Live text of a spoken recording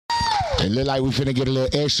It look like we finna get a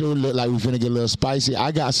little extra, look like we finna get a little spicy.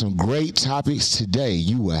 I got some great topics today.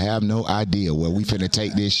 You will have no idea where we finna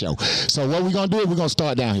take this show. So what we gonna do is we gonna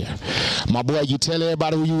start down here. My boy, you tell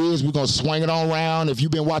everybody who you is, we gonna swing it on around. If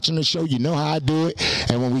you've been watching the show, you know how I do it.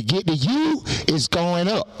 And when we get to you, it's going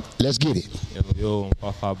up. Let's get it. Yo,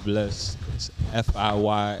 Fafa Bless. It's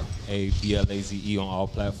FIYABLAZE on all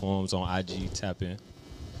platforms, on IG, tap in.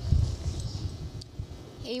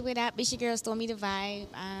 Hey, what up? It's your girl Stormy the Vibe.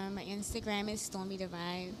 My Instagram is Stormy the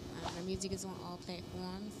Vibe. My music is on all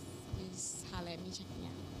platforms. Just holler at me, check me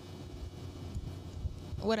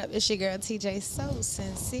out. What up? It's your girl TJ. So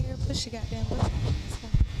sincere. Push your goddamn button.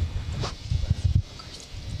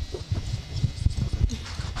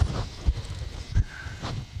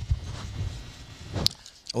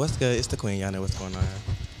 What's good? It's the Queen. Y'all know what's going on.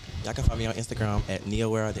 Y'all can find me on Instagram at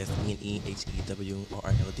NeoWorld. That's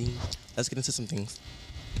NEHEWORLD. Let's get into some things.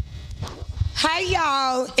 Hey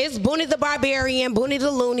y'all, it's Booney the Barbarian, Booney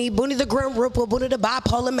the Looney, Booney the Grim Ripper, Booney the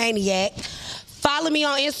Bipolar Maniac. Follow me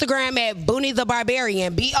on Instagram at Booney the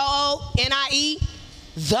Barbarian, BOONIE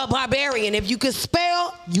the Barbarian. If you can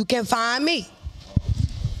spell, you can find me.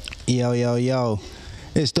 Yo.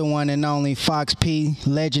 It's the one and only Fox P,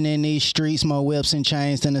 legend in these streets, more whips and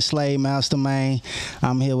chains than the slave master, man.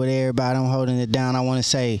 I'm here with everybody. I'm holding it down. I want to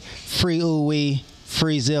say free Uwe,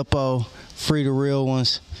 free Zippo, free the real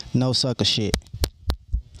ones, no sucker shit.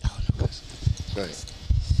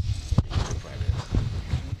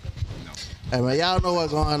 Hey man, y'all know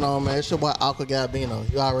what's going on, man. It's your boy Alka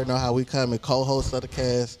Gabino. You already know how we come in, co-host of the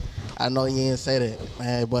cast. I know you ain't say that,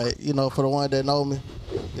 man, but you know, for the one that know me,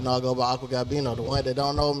 you know I go by Alka Gabino. The one that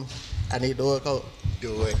don't know me, I need to do it, coach.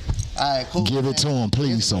 Do it. All right, cool. Give it to him,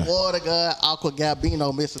 please, son. Water God, Alka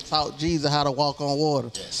Gabino, Mr. Taught Jesus how to walk on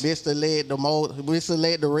water. Yes. Mr.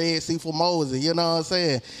 led the Red Sea for Moses. You know what I'm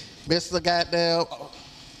saying? Mr. Goddamn.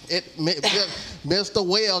 Mr.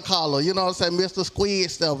 Well Caller, you know what I'm saying? Mr.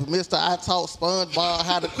 Squid Stuff, Mr. I taught SpongeBob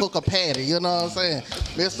how to cook a patty, you know what I'm saying?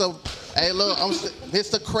 Hey look,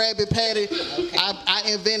 Mr. Krabby Patty, I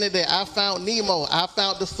invented it. I found Nemo. I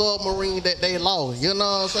found the submarine that they lost. You know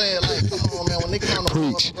what I'm saying? Like, come on, man. When they come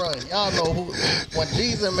to water, bro, y'all know when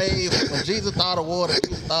Jesus thought of water,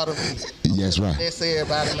 he thought of me. Yes, right. That's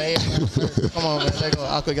everybody, man. Come on, man. Let go.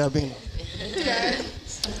 Alka Gabino.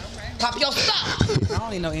 Pop your stuff. I don't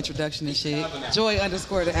need no introduction and shit. Joy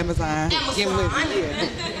 _ the Amazon. Get with me.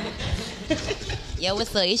 Yo,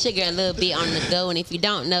 what's up? It's your girl a little bit on the go, and if you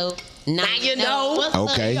don't know, now you know. What's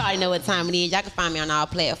okay. Up? You already know what time it is. Y'all can find me on all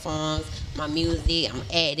platforms. My music, I'm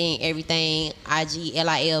adding everything. IG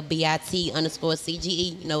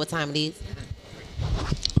LILBIT_CGE. You know what time it is.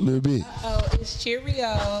 A little bit. Oh, it's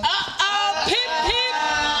Cheerio. Pip.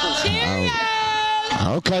 Cheerio.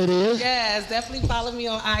 Okay, then. Yes, definitely follow me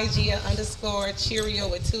on IG at _Cheerio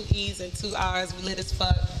with 2 E's and 2 R's. We lit as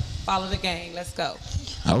fuck. Follow the gang. Let's go.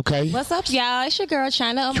 Okay. What's up, y'all? It's your girl,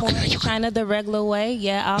 China Amore. China the regular way.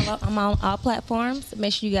 Yeah, I'm on all platforms.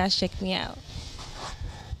 Make sure you guys check me out.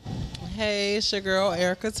 Hey, it's your girl,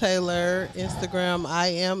 Erica Taylor. Instagram, I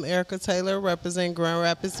am Erica Taylor, represent Grand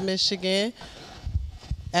Rapids, Michigan.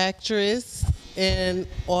 Actress and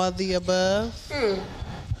all the above. Free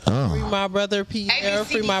my brother Pierre,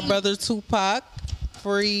 free my brother Tupac,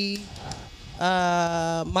 free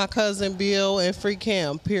my cousin Bill, and free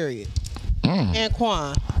Cam, period. And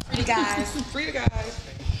Quan. Free the guys. Free the guys.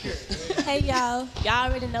 Hey y'all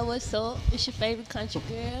already know what's up. It's your favorite country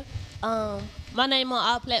girl. My name on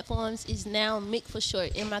all platforms is now Mick for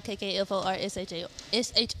short,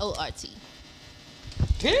 MIKKFORSHORT.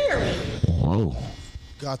 Period. Whoa.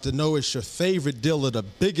 Got to know it's your favorite dealer, the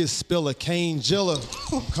biggest spiller, Kane Jilla,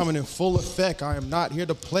 coming in full effect. I am not here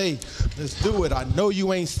to play. Let's do it. I know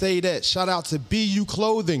you ain't say that. Shout out to BU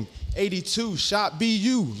Clothing, 82, shop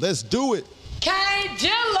BU. Let's do it. Kane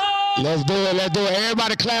Jilla. Let's do it.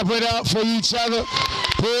 Everybody clap it up for each other.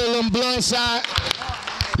 Pull them blunts out.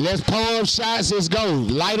 Let's pour up shots. Let's go.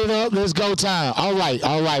 Light it up. Let's go time. All right.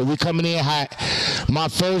 We're coming in hot. My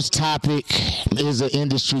first topic is an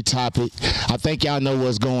industry topic. I think y'all know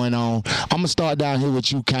what's going on. I'm going to start down here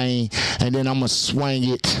with you, Kane, and then I'm going to swing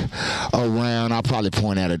it around. I'll probably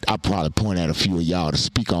point at a few of y'all to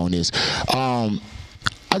speak on this.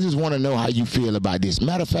 I just want to know how you feel about this.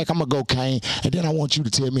 Matter of fact, I'm going to go Kane, and then I want you to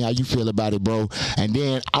tell me how you feel about it, bro. And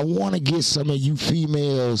then I want to get some of you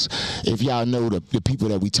females, if y'all know the people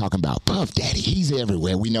that we talking about. Puff Daddy, he's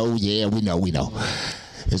everywhere. We know, yeah, we know.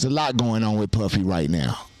 There's a lot going on with Puffy right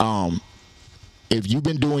now. If you've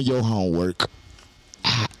been doing your homework,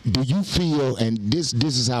 do you feel, and this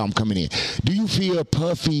is how I'm coming in, do you feel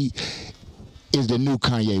Puffy is the new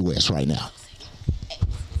Kanye West right now?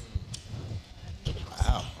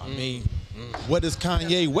 I mean, what is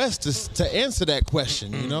Kanye West to answer that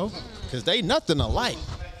question, you know? Because they nothing alike.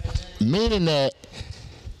 Meaning that,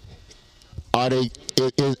 are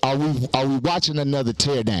we watching another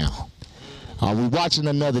teardown? Are we watching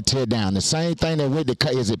another teardown? The same thing that went to,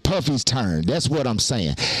 is it Puffy's turn? That's what I'm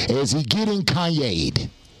saying. Is he getting Kanye'd?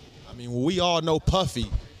 I mean, we all know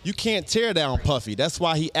Puffy. You can't tear down Puffy. That's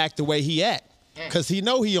why he act the way he act. Because he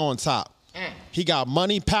know he on top. He got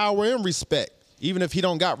money, power, and respect. Even if he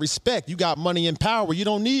don't got respect, you got money and power. You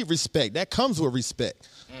don't need respect. That comes with respect.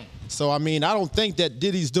 So, I mean, I don't think that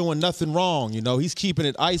Diddy's doing nothing wrong. You know, he's keeping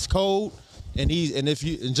it ice cold. And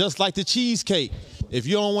just like the cheesecake, if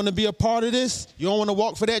you don't want to be a part of this, you don't want to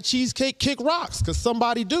walk for that cheesecake, kick rocks, because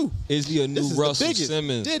somebody do. Is he a new Russell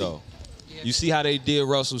Simmons, though? You see how they did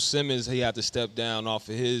Russell Simmons? He had to step down off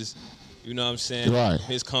of his, you know what I'm saying? Right.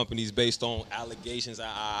 His company's based on allegations in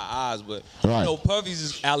our eyes. But, right. you know,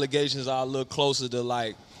 Puffy's allegations are a little closer to,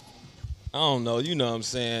 like, I don't know, you know what I'm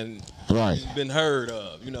saying? Right. It's been heard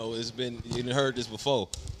of. You know, you heard this before.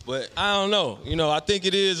 But I don't know. You know, I think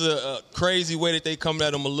it is a crazy way that they come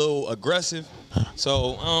at him a little aggressive.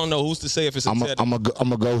 So I don't know who's to say if it's a I'm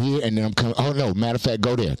gonna go here and then I'm coming. Oh no, matter of fact,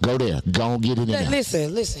 go there. Go and get it in there.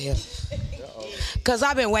 Listen here. Because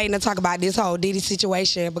I've been waiting to talk about this whole Diddy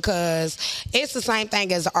situation because it's the same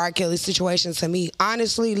thing as the R. Kelly situation to me.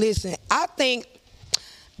 Honestly, listen, I think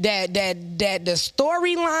that the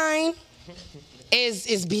storyline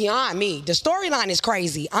is beyond me. The storyline is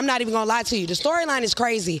crazy. I'm not even gonna lie to you. The storyline is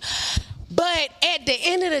crazy. But at the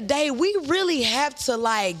end of the day, we really have to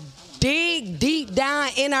like dig deep down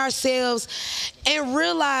in ourselves and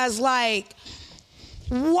realize like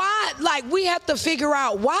why, like we have to figure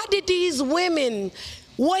out why did these women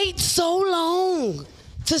wait so long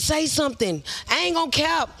to say something? I ain't gonna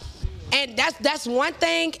cap. And that's one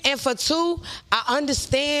thing. And for two, I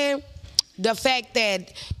understand the fact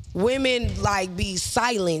that women like be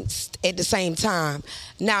silenced at the same time.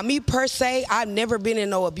 Now, me per se, I've never been in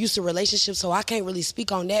no abusive relationship, so I can't really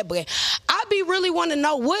speak on that. But I be really want to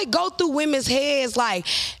know what go through women's heads. Like,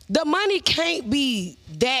 the money can't be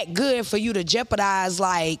that good for you to jeopardize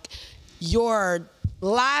like your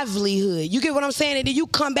livelihood. You get what I'm saying? And then you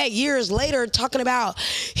come back years later talking about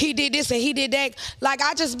he did this and he did that. Like,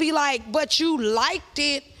 I just be like, but you liked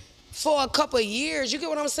it for a couple of years. You get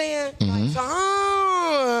what I'm saying? Mm-hmm.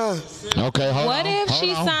 Okay, hold on. What if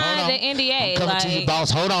she hold on, signed an NDA? I'm coming to you, boss.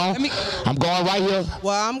 Hold on. I'm going right here.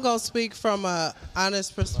 Well, I'm going to speak from an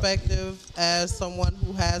honest perspective as someone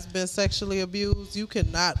who has been sexually abused. You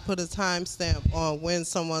cannot put a timestamp on when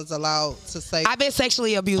someone's allowed to say. I've been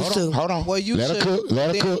sexually abused too. Hold on. Well, you Let should her cook.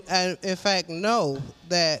 Let her cook. And in fact, know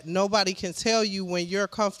that nobody can tell you when you're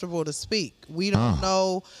comfortable to speak. We don't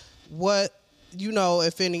know what, you know,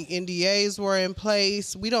 if any NDAs were in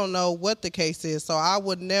place. We don't know what the case is. So I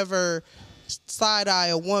would never side-eye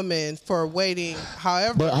a woman for waiting.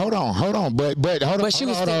 However, but hold on. But hold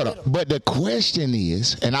on. But the question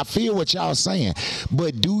is, and I feel what y'all saying,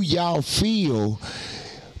 but do y'all feel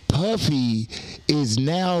Puffy is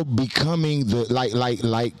now becoming the like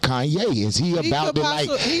Kanye? Is he about to like?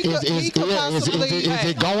 Is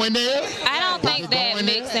it going there? I don't think that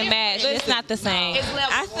mix and match. It's not the same. I feel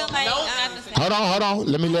like it's not the same. Hold on.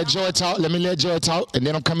 Let me let Joy talk, and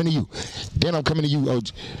then I'm coming to you. OG.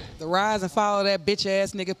 The rise and fall of that bitch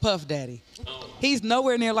ass nigga Puff Daddy. He's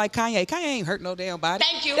nowhere near like Kanye. Kanye ain't hurt no damn body.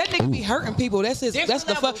 Thank you. That nigga be hurting people. That's the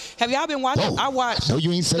fuck. Have y'all been watching? Whoa. I watched No,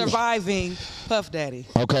 you ain't say Surviving Puff Daddy.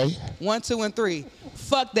 Okay. 1, 2, and 3.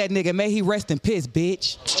 Fuck that nigga. May he rest in piss,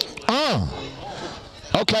 bitch.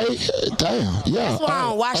 Okay. Damn. Yeah. That's why I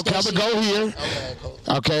don't watch that shit. I'm gonna go here.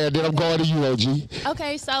 Okay, and then I'm going to you, OG.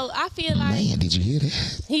 Okay, so I feel like Man, did you hear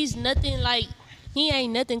that? he's nothing like, he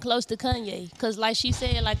ain't nothing close to Kanye. Because like she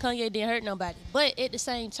said, like Kanye didn't hurt nobody. But at the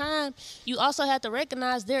same time, you also have to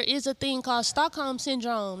recognize there is a thing called Stockholm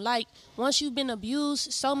Syndrome. Like, once you've been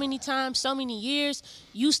abused so many times, so many years,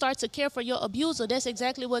 you start to care for your abuser. That's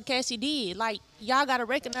exactly what Cassie did. Like, y'all got to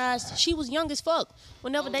recognize she was young as fuck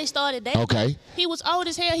whenever they started dating. Okay. He was old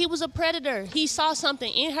as hell. He was a predator. He saw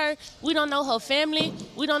something in her. We don't know her family.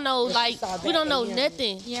 We don't know, we don't know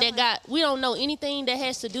nothing we don't know anything that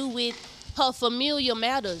has to do with her familial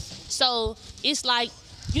matters. So it's like,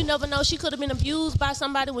 you never know, she could have been abused by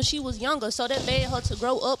somebody when she was younger, so that led her to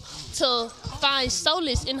grow up to find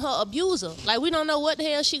solace in her abuser. Like, we don't know what the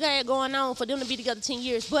hell she had going on for them to be together 10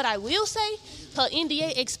 years. But I will say, her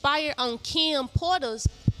NDA expired on Kim Porter's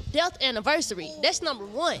death anniversary. That's number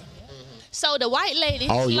 1. So the white lady,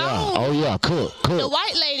 cook. The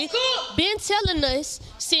white lady been telling us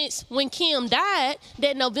since when Kim died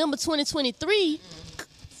that November 2023,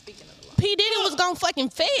 P. Diddy was gonna fucking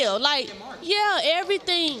fail. Like, yeah,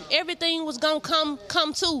 everything was gonna come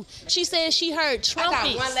to. She said she heard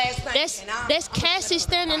trumpets. one last thing, That's Cassie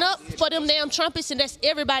standing up for them damn trumpets, and that's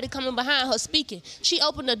everybody coming behind her speaking. She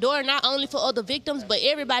opened the door not only for other victims, but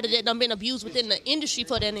everybody that done been abused within the industry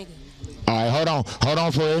for that nigga. All right, hold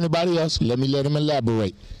on for anybody else. Let him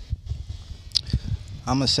elaborate.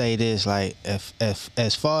 I'm gonna say this, like, if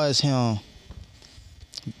as far as him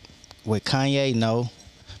with Kanye, no,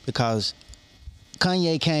 because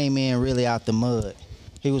Kanye came in really out the mud.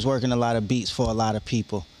 He was working a lot of beats for a lot of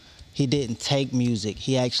people. He didn't take music.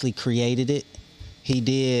 He actually created it. He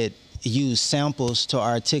did use samples to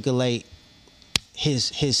articulate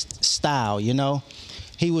his style, you know?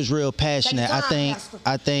 He was real passionate. I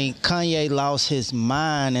think Kanye lost his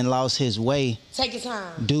mind and lost his way. Take your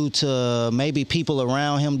time. Due to maybe people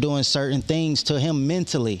around him doing certain things to him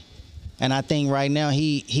mentally. And I think right now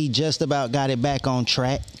he just about got it back on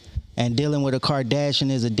track. And dealing with a Kardashian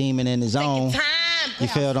is a demon in his own. You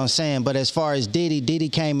feel what I'm saying? But as far as Diddy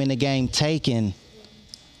came in the game taking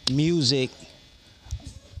music.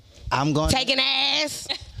 I'm going taking ass.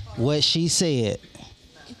 What she said.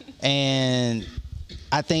 And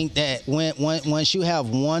I think that once you have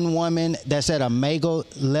one woman that's at a mega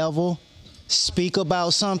level speak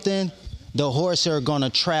about something, the horse are gonna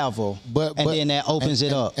travel, and then that opens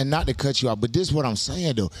it up. And not to cut you off, but this is what I'm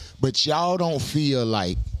saying though. But y'all don't feel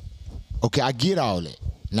like, okay, I get all that.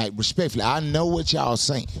 Like, respectfully, I know what y'all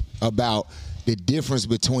saying about the difference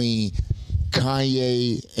between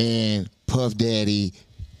Kanye and Puff Daddy,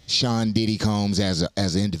 Sean Diddy Combs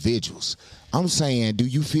as individuals. I'm saying, do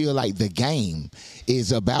you feel like the game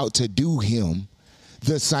is about to do him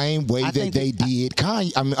the same way that they did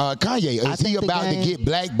Kanye? Kanye, is he about to get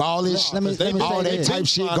blackballish? All that type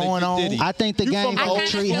shit going on? I think the game gonna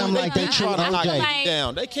treat him like they treat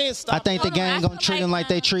OJ. They can't stop. I think the game gonna treat him like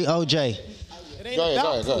they treat OJ. Go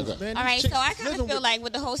ahead. All right, so I kind of feel like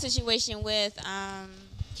with the whole situation with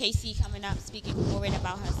Casey coming up speaking forward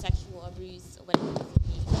about her sexual abuse or whatever,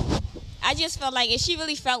 I just felt like if she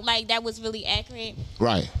really felt like that was really accurate,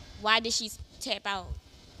 right? Why did she tap out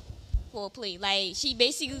for a plea? Like, she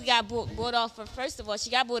basically got brought off. First of all,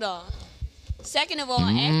 she got brought off. Second of all,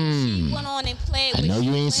 after she went on and played, I know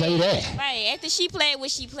you ain't say that. Right, after she played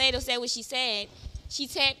what she played or said what she said, she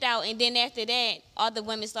tapped out, and then after that, other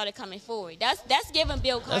women started coming forward. That's giving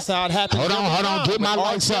Bill Cosby. That's how it happened. Hold on. Get my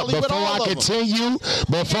lights up before I continue.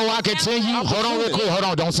 Hold on real quick. Hold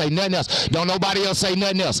on. Don't say nothing else. Don't nobody else say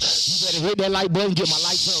nothing else. You better hit that like button. Get my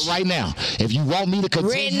lights up right now. If you want me to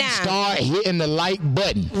continue, start hitting the like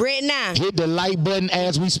button. Right now. Hit the like button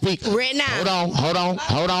as we speak. Right now. Hold on.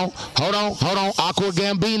 Aqua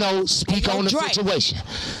Gambino, speak on the situation.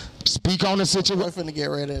 Speak on the situation. We're finna get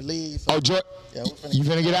ready to leave. So. Oh, Joy, you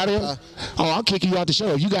finna get out of here? I'll kick you out the show.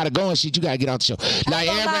 If you gotta go and shit, you gotta get out the show. Like,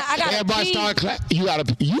 everybody start clap. You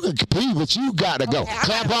can pee, but you gotta go.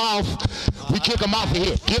 Clap off. We kick them off of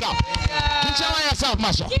here. Get off. Get your ass off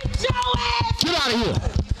my show. Get your ass. Get out of here.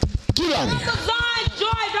 Get out of here.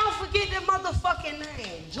 Joy, don't forget the motherfucking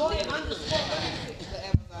name. Joy underscore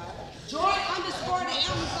the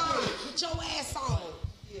Amazon. Get your ass on.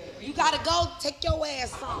 You gotta go. Take your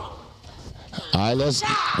ass on. All right, let's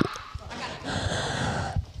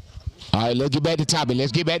get back to topic.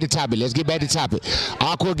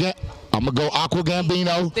 I'm gonna go Aqua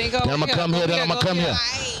Gambino. Then I'm gonna come here.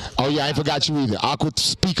 Oh yeah, I ain't forgot you either. Aqua,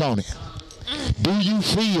 speak on it. Do you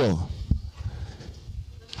feel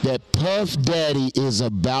that Puff Daddy is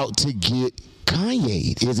about to get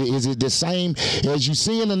Kanye? Is it the same as you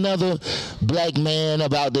seeing another black man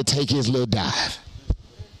about to take his little dive?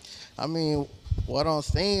 I mean, what I'm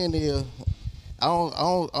saying is, I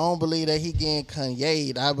don't believe that he getting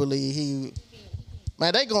Kanye. I believe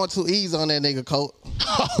man, they going too easy on that nigga coat.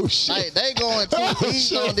 Oh shit! Like, they going too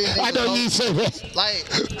easy on this nigga. I know you said that. Like,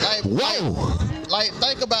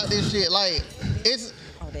 think about this shit. Like,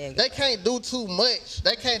 they can't do too much.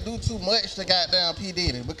 They can't do too much to goddamn P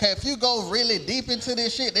Diddy, because if you go really deep into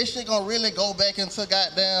this shit gonna really go back into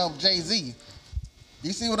goddamn Jay-Z.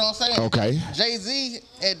 You see what I'm saying? Okay. Jay-Z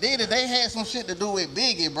and Diddy, they had some shit to do with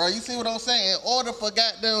Biggie, bro. You see what I'm saying? In order for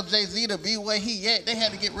goddamn Jay-Z to be where he at, they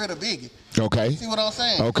had to get rid of Biggie. Okay. You see what I'm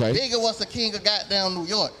saying? Okay. Biggie was the king of goddamn New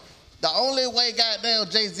York. The only way goddamn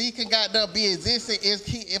Jay-Z can goddamn be existing is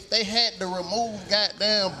if they had to remove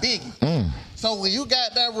goddamn Biggie. So when you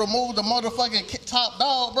goddamn remove the motherfucking top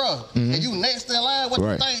dog, bro, and you next in line, what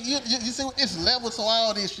you think? You see, it's levels to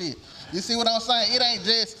all this shit. You see what I'm saying? It ain't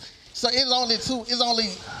just. So it's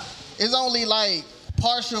only like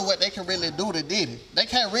partial what they can really do to Diddy. They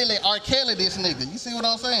can't really R. Kelly this nigga. You see what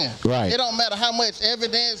I'm saying? Right. It don't matter how much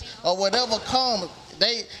evidence or whatever comes.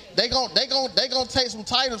 they gonna take some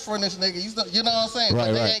titles from this nigga. You know what I'm saying? Right,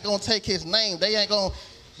 but they right. ain't gonna take his name. They ain't gonna.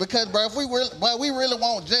 Because, bro, if we really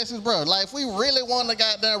want justice, bro. Like, if we really want to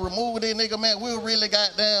goddamn remove this nigga, man, we'll really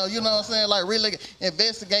goddamn, you know what I'm saying? Like, really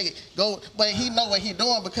investigate, go. But he know what he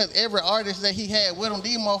doing because every artist that he had with him,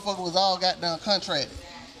 these motherfuckers was all goddamn contracted.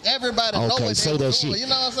 Everybody know what they was doing. Shit. You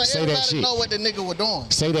know what I'm saying? Everybody know what the nigga was doing.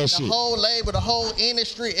 Say that shit. The whole label, the whole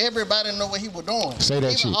industry, everybody know what he was doing. Say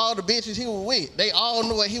that shit. Even all the bitches he was with, they all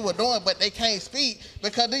knew what he was doing, but they can't speak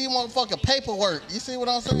because these motherfucking paperwork. You see what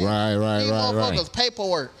I'm saying? Right. These motherfuckers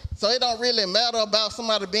paperwork. So it don't really matter about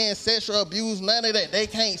somebody being sexual abused, none of that. They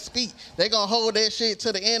can't speak. They gonna hold that shit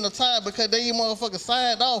to the end of time because they motherfuckers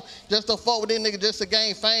signed off just to fuck with this nigga just to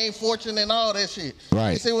gain fame, fortune, and all that shit.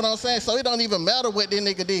 Right. You see what I'm saying? So it don't even matter what this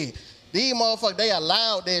nigga did. These motherfuckers, they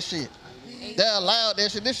allowed that shit. They allowed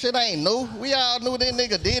that shit. This shit ain't new. We all knew this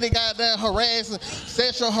nigga Diddy goddamn harassing,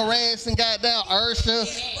 sexual harassing goddamn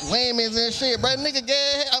Ursha, women's and shit. But nigga,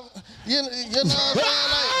 you know what I'm saying? Like,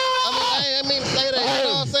 I ain't mean to say that, you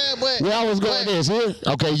know what I'm saying? But where I was going is here.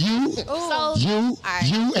 Okay, you,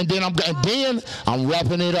 and then I'm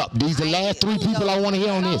wrapping it up. These are the last three people I want to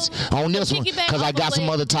hear on this one, because I got some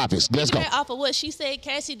other topics. Let's go. Off of what she said,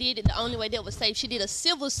 Cassie did it the only way that was safe. She did a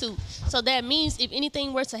civil suit. So that means if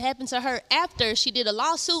anything were to happen to her after she did a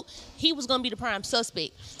lawsuit, he was going to be the prime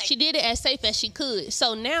suspect. She did it as safe as she could.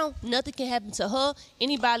 So now nothing can happen to her,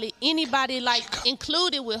 anybody like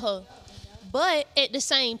included with her. But at the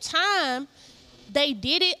same time, they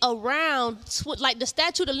did it around, like the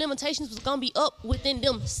statute of limitations was going to be up within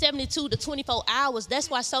them 72 to 24 hours. That's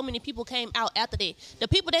why so many people came out after that. The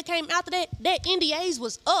people that came after that, their NDAs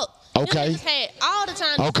was up. Okay. Them niggas had all the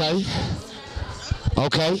time. Okay. All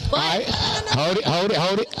right.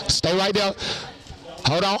 Hold it. Stay right there.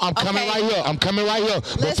 Hold on, I'm coming right here.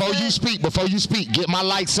 Before you speak, get my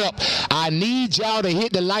lights up. I need y'all to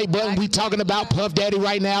hit the like button. We talking about Puff Daddy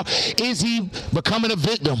right now. Is he becoming a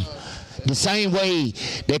victim the same way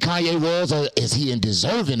that Kanye was, or is he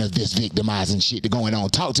deserving of this victimizing shit that's going on?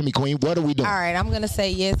 Talk to me, Queen. What are we doing? All right, I'm going to say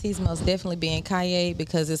yes, he's most definitely being Kanye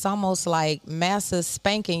because it's almost like massa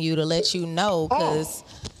spanking you to let you know because...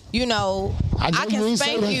 You know, I can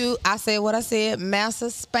spank you. I said what I said,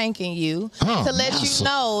 massa spanking you to let you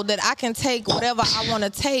know that I can take whatever I want to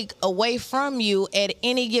take away from you at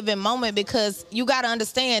any given moment because you got to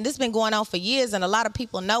understand this been going on for years and a lot of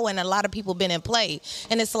people know and a lot of people been in play.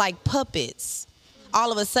 And it's like puppets. All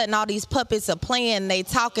of a sudden, all these puppets are playing, they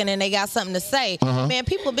talking, and they got something to say. Man,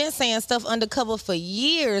 people been saying stuff undercover for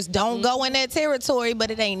years. Don't go in that territory, but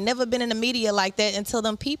it ain't never been in the media like that until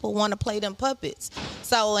them people want to play them puppets.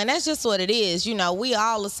 So, and that's just what it is. You know, we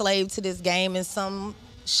all a slave to this game in some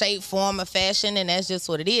shape, form, or fashion, and that's just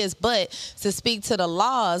what it is. But to speak to the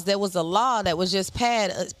laws, there was a law that was just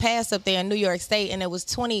passed up there in New York State, and there was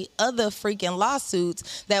 20 other freaking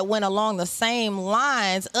lawsuits that went along the same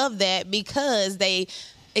lines of that because they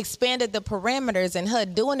expanded the parameters and her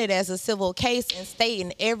doing it as a civil case and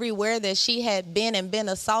stating everywhere that she had been and been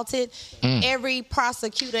assaulted, every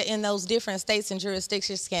prosecutor in those different states and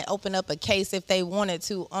jurisdictions can open up a case if they wanted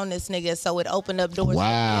to on this nigga. So it opened up doors for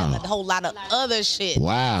a whole lot of other shit.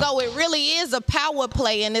 So it really is a power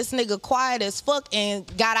play, and this nigga quiet as fuck and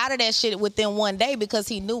got out of that shit within one day because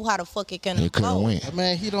he knew how the fuck it couldn't win.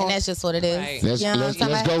 Man, he don't. And that's just what it is.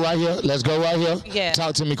 Let's go right here. Let's go right here. Yeah.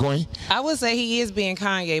 Talk to me, Queen. I would say he is being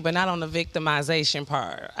Kanye, but not on the victimization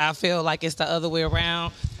part. I feel like it's the other way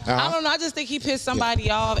around. I don't know. I just think he pissed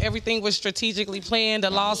somebody off. Everything was strategically planned,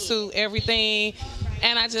 the lawsuit, everything.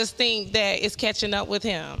 And I just think that it's catching up with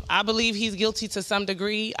him. I believe he's guilty to some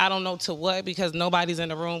degree. I don't know to what because nobody's in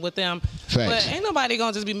the room with them. But ain't nobody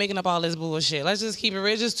going to just be making up all this bullshit. Let's just keep it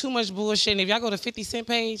real. It's just too much bullshit. And if y'all go to 50 Cent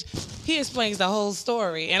page, he explains the whole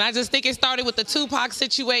story. And I just think it started with the Tupac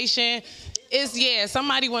situation.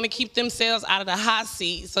 Somebody want to keep themselves out of the hot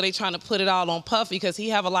seat, so they trying to put it all on Puffy because he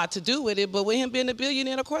have a lot to do with it. But with him being a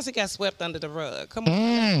billionaire, of course, it got swept under the rug. Come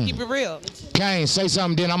on, keep it real. Kane, say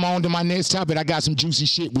something, then I'm on to my next topic. I got some juicy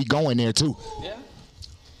shit. We going there, too. Yeah.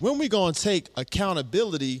 When we gonna take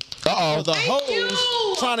accountability for the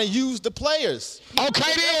hoes trying to use the players?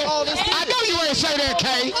 Okay then. I know you ain't say that,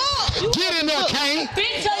 Kane. Get in there, Kane.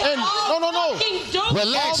 No.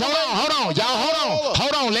 Relax. Hold on. Y'all,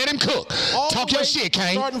 hold on. Let him cook. Talk your shit,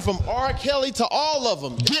 Kane. Starting from R. Kelly to all of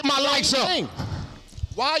them. Get my lights up.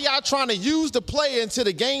 Why y'all trying to use the player until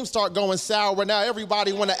the game start going sour? Now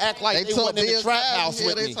everybody want to act like they went in the trap house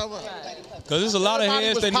with me. Because there's a lot of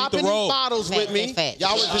hands that need to roll. Bottles with me.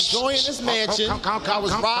 Y'all was enjoying this mansion. I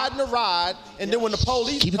was riding the ride, and then when the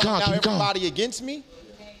police come out, everybody against me.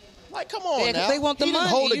 Like, come on Yeah, 'cause now. they want the He didn't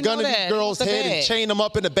money, hold a you gun know to these that. girls' It's the head and bag. chain them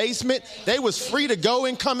up in the basement. They was free to go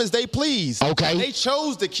and come as they pleased. Okay. They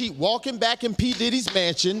chose to keep walking back in P. Diddy's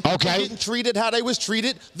mansion. Okay. Getting treated how they was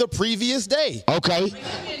treated the previous day. Okay.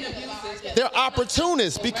 They're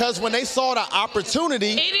opportunists because when they saw the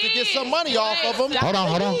opportunity to get some money off of them, Hold on.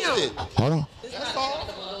 Hold on.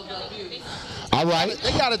 All right.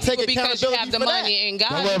 They got to take Because you accountability have the for money, that. and Don't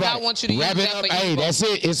God worry does about not it. want you to use Wrap it that up. for Hey, evil. that's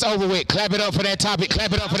it. It's over with. Clap it up for that topic.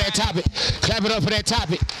 Clap it up for that topic. Clap it up for that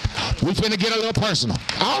topic. We finna get a little personal.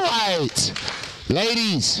 All right.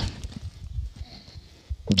 Ladies.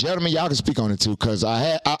 Gentlemen, y'all can speak on it too, because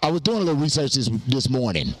I was doing a little research this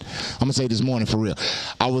morning. I'm gonna say this morning for real.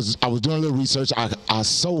 I was doing a little research. I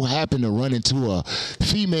so happened to run into a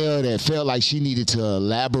female that felt like she needed to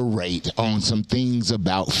elaborate on some things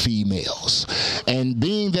about females. And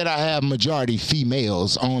being that I have majority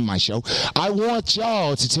females on my show, I want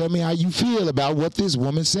y'all to tell me how you feel about what this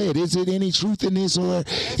woman said. Is it any truth in this, or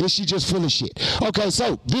is she just full of shit? Okay,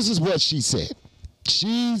 so this is what she said.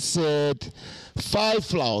 She said 5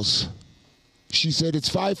 flaws. She said it's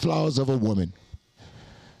 5 flaws of a woman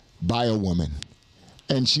by a woman.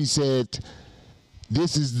 And she said,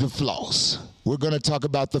 this is the flaws. We're going to talk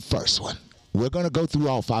about the first one. We're going to go through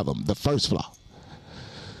all 5 of them. The first flaw.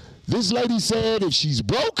 This lady said if she's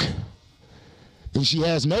broke and she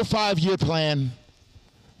has no 5-year plan,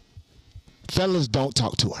 fellas don't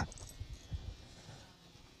talk to her.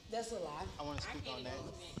 That's a lie. I want to speak on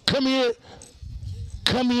that.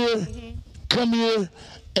 Come here,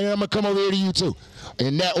 and I'm gonna come over here to you too.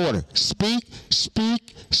 In that order. Speak.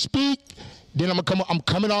 Then I'm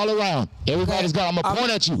coming all around. Everybody's got, I'm gonna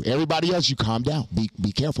point at you. Everybody else, you calm down.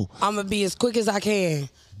 Be careful. I'm gonna be as quick as I can.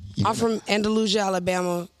 I'm from Andalusia,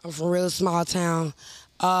 Alabama. I'm from a real small town.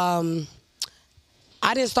 I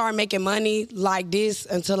didn't start making money like this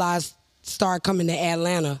until I started coming to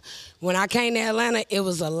Atlanta. When I came to Atlanta, it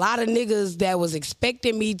was a lot of niggas that was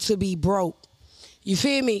expecting me to be broke. You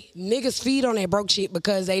feel me? Niggas feed on that broke shit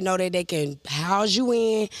because they know that they can house you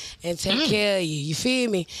in and take care of you. You feel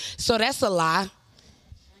me? So that's a lie.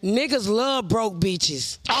 Niggas love broke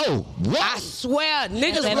bitches. Oh, what? I swear,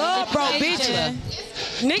 niggas love broke bitches.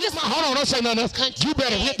 Niggas, hold on, don't say nothing else. You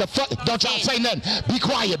better hit the fuck. Don't y'all say nothing. Be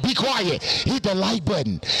quiet. Hit the like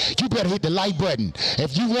button. You better hit the like button.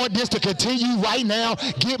 If you want this to continue right now,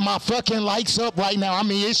 get my fucking likes up right now. I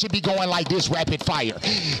mean, it should be going like this, rapid fire.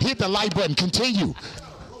 Hit the like button. Continue.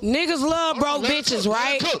 Niggas love broke bitches,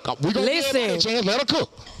 right? Let her cook. We gonna Listen, let her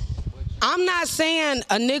cook. I'm not saying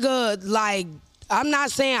a nigga like. I'm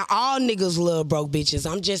not saying all niggas love broke bitches.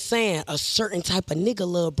 I'm just saying a certain type of nigga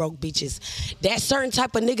love broke bitches. That certain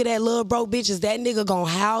type of nigga that love broke bitches, that nigga gonna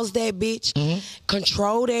house that bitch,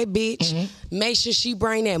 control that bitch, make sure she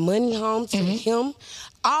bring that money home to him.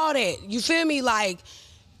 All that. You feel me? Like,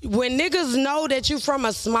 when niggas know that you from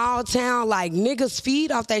a small town, like, niggas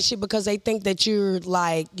feed off that shit because they think that you're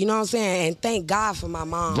like, you know what I'm saying? And thank God for my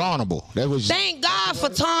mom. Vulnerable. Thank God for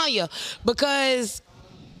Tanya, because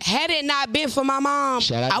had it not been for my mom,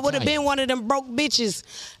 I would have been one of them broke bitches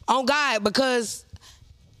on God, because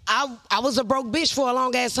I was a broke bitch for a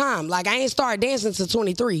long ass time. Like, I ain't started dancing till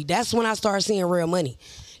 23. That's when I started seeing real money.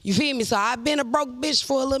 You feel me? So I've been a broke bitch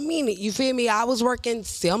for a little minute. You feel me? I was working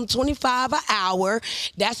 $7.25 an hour.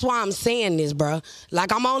 That's why I'm saying this, bro.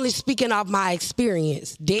 Like, I'm only speaking off my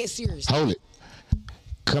experience. Dead serious. Hold it.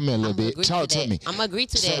 Come here a little bit. Talk to me. I'm agree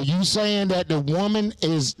to that. So you saying that the woman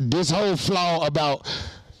is this whole flaw about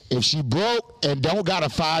if she broke and don't got a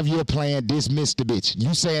 5-year plan, dismiss the bitch.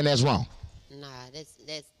 You saying that's wrong? Nah, that's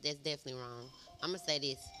definitely wrong. I'm gonna say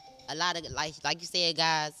this: a lot of like you said,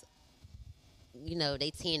 guys, you know,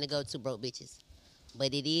 they tend to go to broke bitches,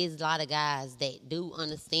 but it is a lot of guys that do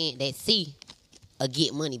understand, that see a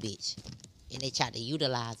get money bitch, and they try to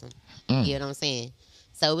utilize them. You know what I'm saying?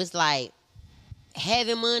 So it's like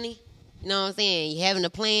having money. You know what I'm saying? You having a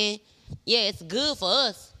plan. Yeah, it's good for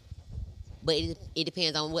us. But it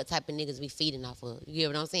depends on what type of niggas we feeding off of. You get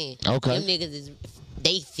what I'm saying? Okay. Them niggas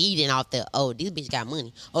they feeding off the, oh, this bitch got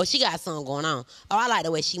money. Oh, she got something going on. Oh, I like the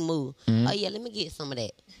way she move. Oh, yeah, let me get some of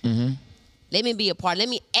that. Let me be a part. Let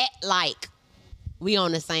me act like we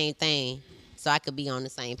on the same thing, so I could be on the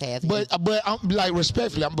same path. But I'm like,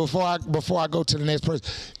 respectfully, before I go to the next person,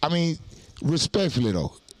 I mean, respectfully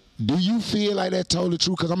though, do you feel like that totally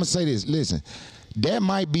true? Because I'm gonna say this. Listen, that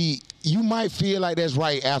might be, you might feel like that's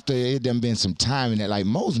right after it done been some time in that. Like,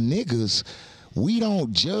 most niggas, we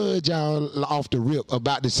don't judge y'all off the rip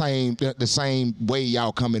about the same way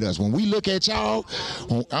y'all come at us. When we look at y'all,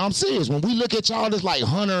 I'm serious. When we look at y'all, it's like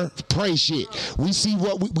hunter prey shit. We see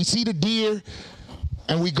we see the deer,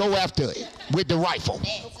 and we go after it with the rifle.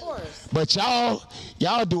 Of course. But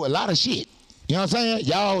y'all do a lot of shit. You know what I'm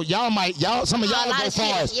saying? Some of y'all go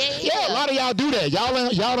far as a lot of y'all do that.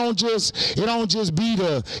 Y'all don't just it don't just be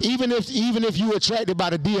the even if you attracted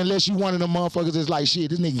by the D, unless you one of them motherfuckers that's like shit,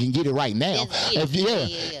 this nigga can get it right now.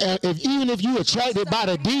 Even if you attracted by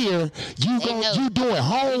the deer, you doing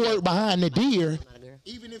homework behind the deer.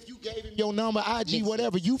 Even if you gave him your number, IG,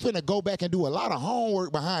 whatever, you finna go back and do a lot of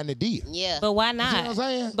homework behind the deer. Yeah. But why not? You know what I'm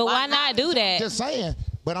saying? But why not do that? Just saying.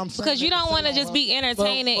 But I'm saying because you don't want to just be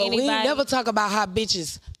entertaining anybody. We never talk about how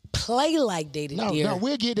bitches play like they did. No,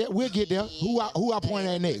 we'll get there. We'll get there. Who I point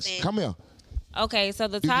at next? Come here. Okay, so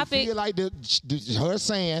the Do topic. you feel like her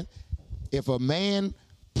saying, if a man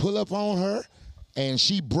pull up on her and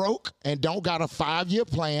she broke and don't got a 5-year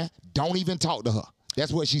plan, don't even talk to her.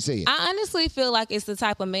 That's what she said. I honestly feel like it's the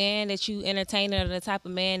type of man that you entertain, or the type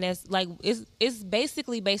of man that's like it's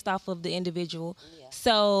basically based off of the individual. Yeah.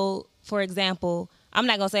 So, for example, I'm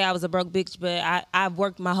not gonna say I was a broke bitch, but I've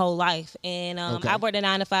worked my whole life, and I worked a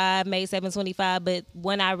 9 to 5, made $725. But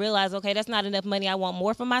when I realized, okay, that's not enough money, I want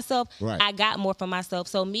more for myself. Right. I got more for myself.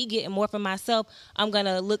 So me getting more for myself, I'm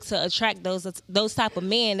gonna look to attract those type of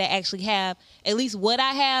men that actually have at least what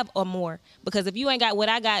I have or more. Because if you ain't got what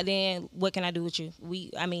I got, then what can I do with you?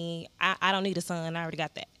 I don't need a son. I already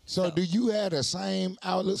got that. So do you have the same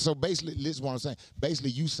outlook? So basically, this is what I'm saying.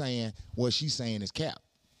 Basically, you saying what she's saying is cap.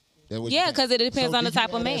 Yeah, because it depends on the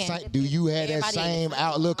type of man. Do you have that same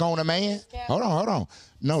outlook on a man? Hold on.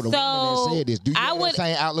 No, the woman that said this. Do you have that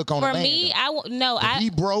same outlook on a man? For me, if he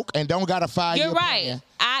broke and don't got a 5-year plan. You're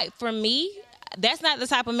right. For me, that's not the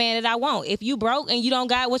type of man that I want. If you broke and you don't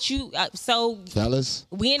got what you, fellas,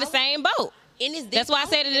 we in the same boat. That's why I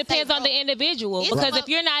said it depends on the individual. Because if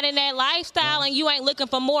you're not in that lifestyle and you ain't looking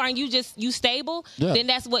for more and you stable, then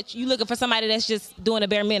that's what you looking for, somebody that's just doing a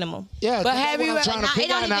bare minimum. Yeah, but have you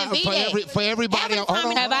ever for everybody? Have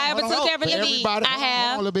I ever took everything? I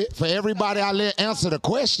have. For everybody, I let answer the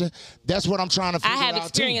question. That's what I'm trying to figure out. I have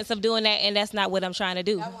experience of doing that, and that's not what I'm trying to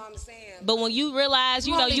do. That's what I'm saying. But when you realize,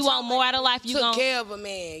 you want more out of life, you took care of a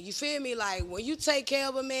man. You feel me? Like when you take care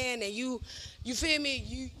of a man and you feel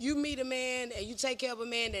me? You meet a man and you take care of a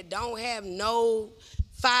man that don't have no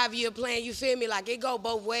 5-year plan. You feel me? Like it go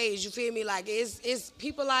both ways. You feel me? Like it's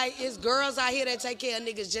people like it's girls out here that take care of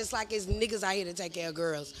niggas just like it's niggas out here that take care of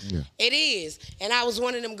girls. Yeah. It is. And I was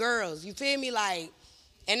one of them girls. You feel me? Like,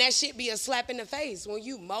 and that shit be a slap in the face when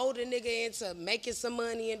you mold a nigga into making some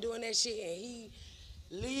money and doing that shit, and he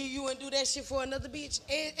leave you and do that shit for another bitch.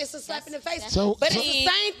 It's a slap in the face. But it's the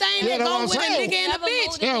same thing that go with a nigga and a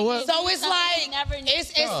bitch. Yeah, so it's like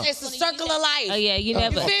it's a circle of life. Oh yeah, you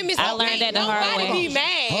never. You feel me? I learned that the hard way. Nobody be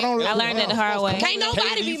mad. I learned that the hard way. Can't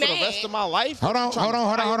nobody be mad. For the rest of my life. Hold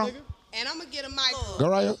on. And I'm gonna get a mic. Go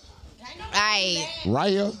right here. Right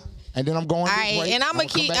here. And then I'm going this way. And I'm gonna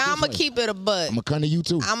keep it a butt. I'm gonna come to you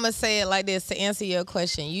too. I'm gonna say it like this to answer your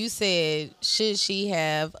question. You said, should she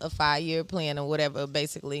have a 5-year plan or whatever?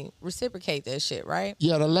 Basically, reciprocate that shit, right?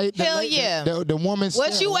 Yeah, the woman.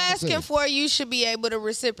 What you asking for, you should be able to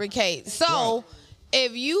reciprocate. So,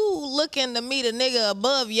 if you looking to meet a nigga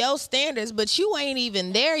above your standards, but you ain't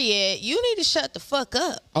even there yet, you need to shut the fuck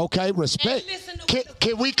up. Okay, respect.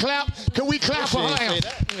 Can we clap? Can we clap for her?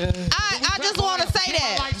 I just want to say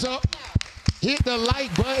that. Hit the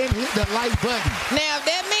like button. Hit the like button. Now, if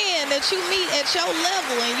that man that you meet at your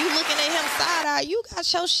level and you looking at him side eye, you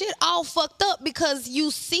got your shit all fucked up because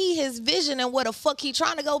you see his vision and where the fuck he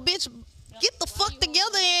trying to go, bitch. Get the fuck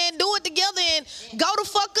together and do it together and go the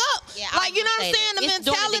fuck up. Yeah, like, you know what I'm saying? The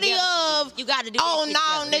mentality of, you gotta do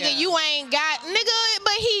nigga, together. you ain't got, nigga,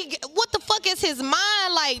 but what the fuck is his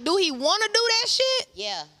mind? Like, do he want to do that shit?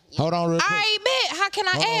 Yeah. Hold on real quick. All right, bet. How can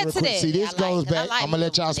I add to that? See, this goes back. I'm going to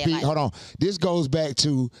let y'all speak. Hold on. This goes back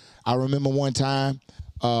to, I remember one time,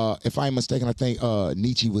 if I'm mistaken, I think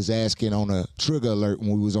Nietzsche was asking on a Trigger Alert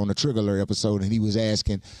when we was on the Trigger Alert episode, and he was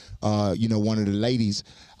asking, one of the ladies,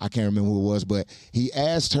 I can't remember who it was, but he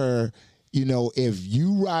asked her, if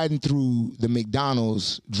you riding through the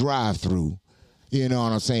McDonald's drive-through, you know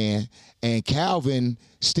what I'm saying, and Calvin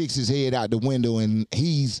sticks his head out the window and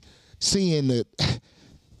he's seeing the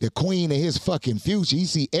queen of his fucking future. He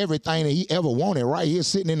see everything that he ever wanted right here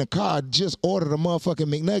sitting in the car, just ordered a motherfucking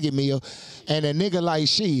McNugget meal, and a nigga like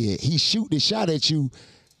shit, he shoot the shot at you.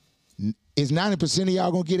 Is 90% of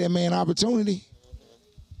y'all gonna get that man opportunity?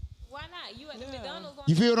 Why not? You at the McDonald's.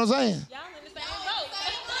 You feel what I'm saying? Y'all in the same boat.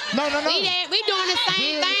 No. We doing the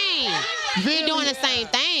same thing. We doing the same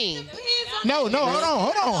thing. No, hold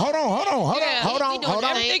on.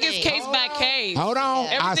 Everything is case by case. Hold on.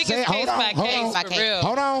 Everything is case by case.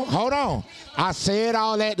 Hold on. I said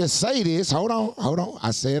all that to say this. Hold on.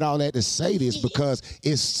 I said all that to say this because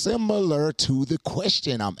it's similar to the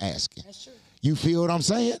question I'm asking. That's true. You feel what I'm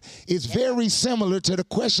saying? It's very similar to the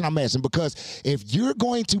question I'm asking because if you're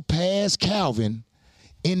going to pass Calvin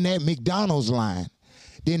in that McDonald's line,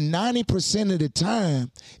 then 90% of the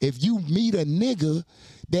time, if you meet a nigga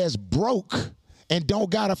that's broke and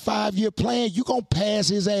don't got a 5-year plan, you gonna pass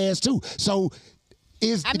his ass too. So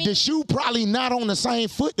the shoe probably not on the same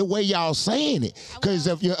foot the way y'all saying it. Because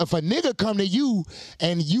if a nigga come to you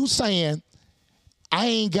and you saying, I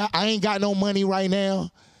ain't got no money right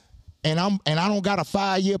now, and I don't got a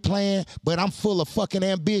 5-year plan, but I'm full of fucking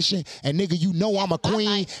ambition, and nigga, you know I'm a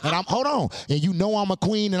queen, and you know I'm a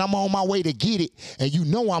queen, and I'm on my way to get it, and you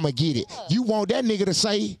know I'ma get it. You want that nigga to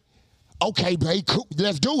say, okay, babe, cool,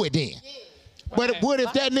 let's do it then. But what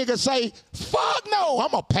if that nigga say, fuck no,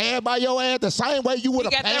 I'm going to pass by your ass the same way you would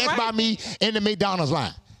have passed by me in the McDonald's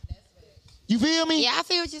line? You feel me? Yeah, I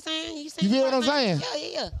feel what you're saying. You feel what I'm saying?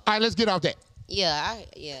 Yeah. All right, let's get off that. Yeah.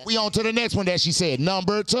 We on to the next one that she said.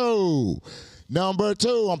 Number two,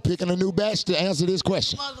 I'm picking a new batch to answer this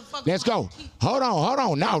question. Let's go. Hold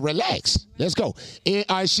on. Now, relax. Let's go.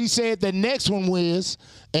 She said the next one was,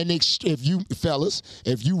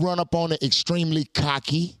 if you run up on an extremely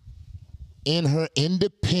cocky, in her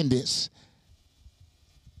independence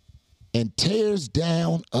and tears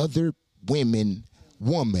down other woman,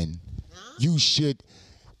 you should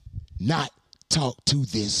not talk to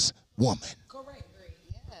this woman. Correct.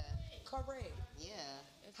 Yeah.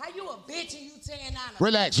 How you a bitch and you tearing down a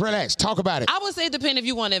Relax. Talk about it. I would say it depends if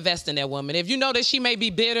you want to invest in that woman. If you know that she may be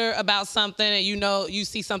bitter about something and you know you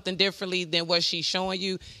see something differently than what she's showing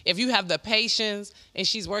you, if you have the patience and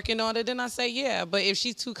she's working on it, then I say yeah. But if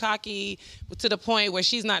she's too cocky to the point where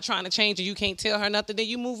she's not trying to change and you can't tell her nothing, then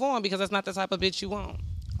you move on because that's not the type of bitch you want.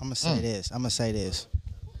 I'm going to say this.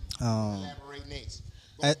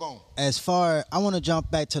 As far, I want to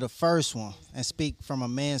jump back to the first one and speak from a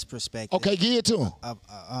man's perspective. Okay, give it to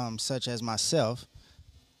him. Such as myself.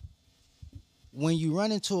 When you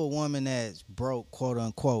run into a woman that's broke, quote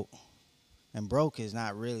unquote, and broke is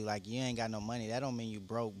not really like you ain't got no money. That don't mean you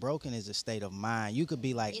broke. Broken is a state of mind. You could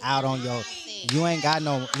be like out on your, you ain't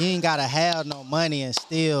gotta have no money and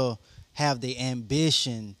still have the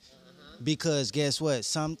ambition, because guess what?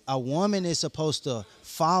 A woman is supposed to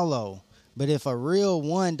follow. But if a real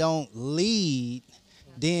one don't lead,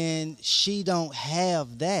 then she don't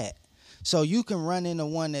have that. So you can run into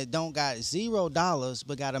one that don't got $0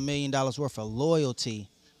 but got $1 million worth of loyalty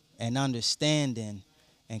and understanding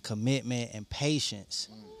and commitment and patience.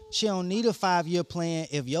 She don't need a 5-year plan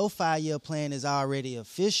if your 5-year plan is already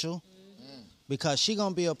official, because she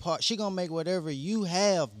gonna be a part. She gonna make whatever you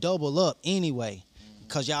have double up anyway,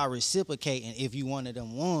 because y'all reciprocating if you one of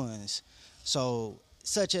them ones. So,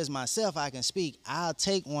 such as myself, I can speak. I'll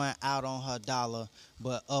take one out on her dollar,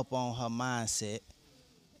 but up on her mindset,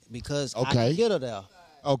 because I can get her there.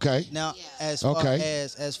 Okay. Now, as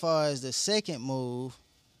far as the second move,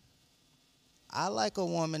 I like a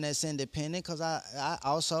woman that's independent, because I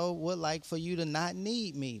also would like for you to not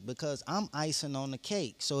need me, because I'm icing on the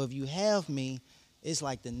cake. So if you have me, it's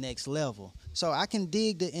like the next level. So I can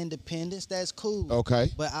dig the independence. That's cool. Okay.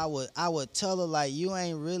 But I would tell her, like, you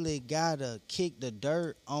ain't really gotta kick the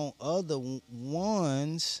dirt on other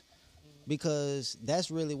ones, because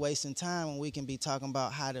that's really wasting time when we can be talking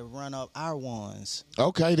about how to run up our ones.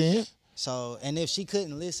 Okay, then. So, and if she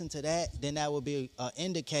couldn't listen to that, then that would be an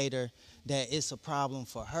indicator that it's a problem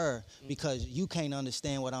for her, because you can't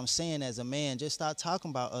understand what I'm saying as a man. Just start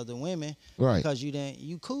talking about other women, right? Because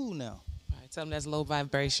you cool now. Tell them that's low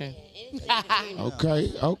vibration.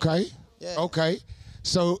 Okay. Yeah. Okay.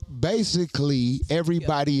 So basically,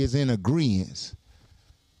 everybody is in agreement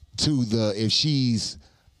to if she's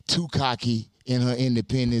too cocky in her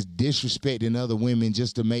independence, disrespecting other women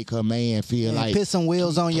just to make her man feel like put some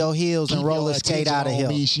wheels on your heels and roller skate out of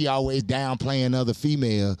here. She always downplaying other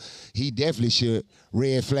female. He definitely should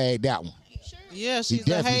red flag that one. Yeah, she's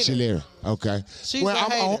a hater. Should let her. Okay. She's a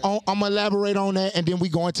hater. I'm going to elaborate on that, and then we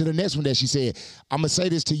go into the next one that she said. I'm going to say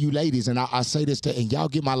this to you ladies, and I say this and y'all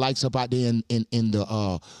get my likes up out there in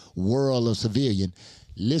the world of civilian.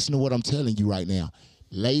 Listen to what I'm telling you right now.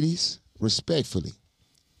 Ladies, respectfully,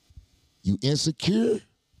 you insecure?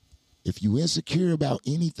 If you insecure about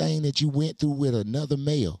anything that you went through with another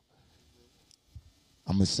male,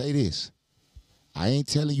 I'm going to say this. I ain't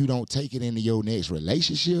telling you don't take it into your next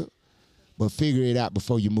relationship, but figure it out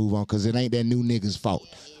before you move on, because it ain't that new nigga's fault.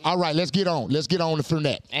 All right, let's get on. Let's get on from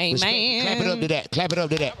that. Amen. Clap it up to that. Clap it up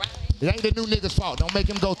to that. Right. It ain't the new nigga's fault. Don't make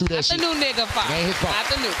him go through that shit. Not the new nigga fault. It ain't his fault. Not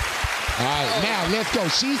the new. All right, now let's go.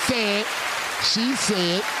 She said,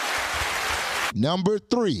 Number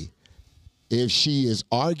 3, if she is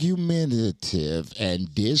argumentative and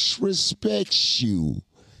disrespects you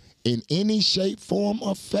in any shape, form,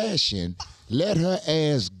 or fashion, let her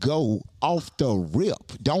ass go off the rip.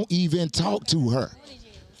 Don't even talk to her.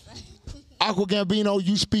 Aqua Gambino,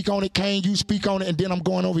 you speak on it. Kane, you speak on it. And then I'm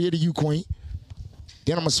going over here to you, Queen.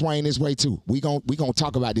 Then I'm going to swing this way, too. We gonna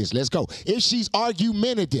talk about this. Let's go. If she's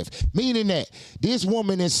argumentative, meaning that this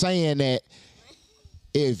woman is saying that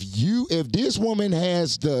if this woman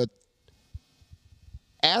has the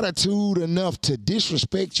attitude enough to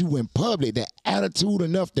disrespect you in public, the attitude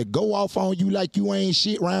enough to go off on you like you ain't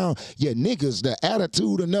shit around your niggas, the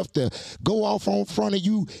attitude enough to go off on front of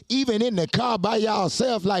you, even in the car by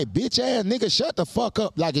yourself, like, bitch ass nigga, shut the fuck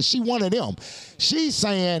up. Like, if she one of them, she's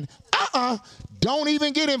saying, don't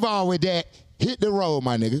even get involved with that. Hit the road,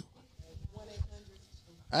 my nigga.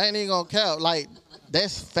 I ain't even gonna count. Like,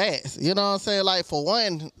 that's facts. You know what I'm saying? Like, for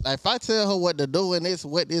one, like, if I tell her what to do and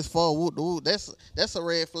what this for, that's a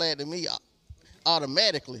red flag to me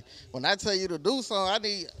automatically. When I tell you to do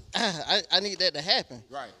something, I need that to happen.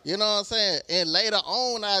 Right. You know what I'm saying? And later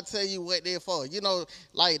on, I'll tell you what they're for. You know,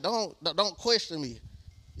 like, don't question me.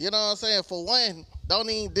 You know what I'm saying? For one, don't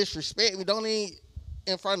even disrespect me. Don't even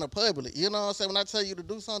in front of the public. You know what I'm saying? When I tell you to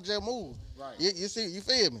do something, just move. Right. You see, you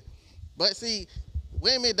feel me? But see,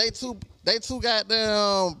 women, they too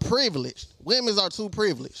goddamn privileged. Women are too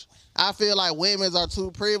privileged. I feel like women are too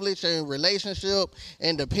privileged in relationship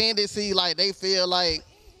and dependency. Like, they feel like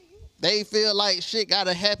shit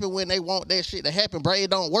gotta happen when they want that shit to happen, bro. It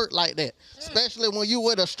don't work like that. Especially when you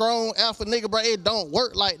with a strong alpha nigga, bro. It don't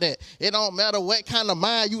work like that. It don't matter what kind of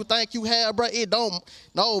mind you think you have, bro. It don't.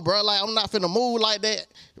 No, bro. Like, I'm not finna move like that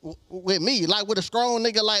with me. Like, with a strong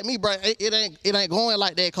nigga like me, bro. It ain't going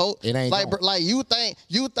like that, Coach. It ain't like, going. Bro, like you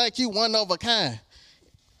think you one of a kind.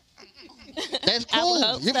 That's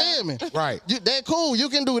cool. You feel me? Right. That cool. You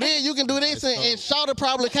can do this, you can do this, and Shawty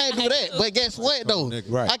probably can't do that. But guess what, though?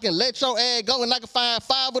 Right. I can let your ass go, and I can find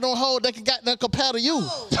 5 of them hoes that can goddamn compare to you.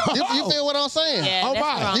 You feel what I'm saying? Yeah, Oh, that's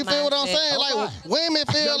my. wrong You feel what I'm mindset. saying? Like,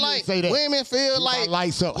 women feel like,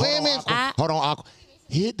 Lights up. Hold on, Aqua.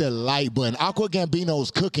 Hit the like button. Aqua Gambino's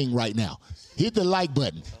cooking right now. Hit the like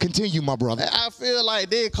button. Continue, my brother. I feel like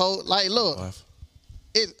this, Coach. Like, look,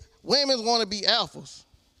 women want to be alphas.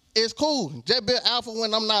 It's cool. Just be alpha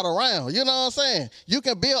when I'm not around. You know what I'm saying? You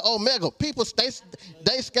can be an omega. People, they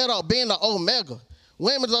scared of being an omega.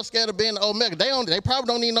 Women are scared of being an omega. They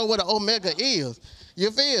probably don't even know what an omega is.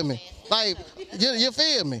 You feel me? Like, you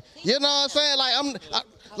feel me? You know what I'm saying?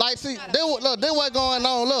 Like, see, this what going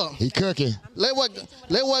on. Look, he cooking. Let what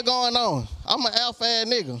going on. I'm an alpha ass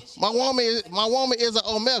nigga. My woman is an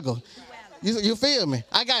omega. You feel me?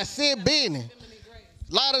 I got Sid Benny.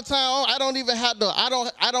 A lot of time I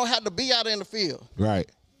don't have to be out in the field.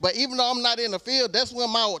 Right. But even though I'm not in the field, that's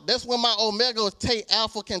when my omegas take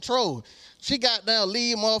alpha control. She got down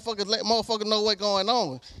lead motherfuckers, let motherfuckers know what's going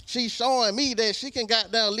on. She's showing me that she can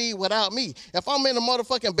got down lead without me. If I'm in the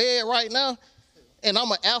motherfucking bed right now and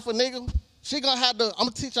I'm an alpha nigga,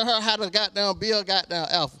 I'm teaching her how to goddamn be a goddamn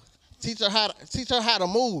alpha. Teach her how to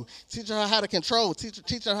move. Teach her how to control.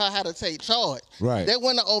 Teach her how to take charge. Right. That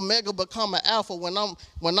when the omega become an alpha when I'm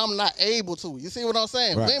not able to. You see what I'm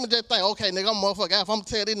saying? Right. Women just think, okay, nigga, I'm a motherfucking alpha. I'm gonna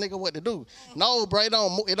tell this nigga what to do. No, bro, it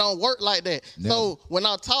don't work like that. No. So when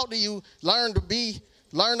I talk to you, learn your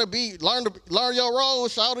role,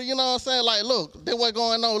 shawty. You know what I'm saying? Like, look, this what's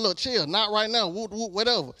going on. Look, chill. Not right now.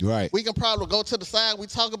 Whatever. Right. We can probably go to the side. We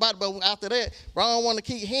talk about it, but after that, bro, I don't want to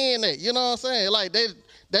keep hearing that. You know what I'm saying? Like, they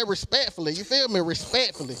respectfully. You feel me?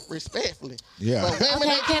 Respectfully. Yeah. But women,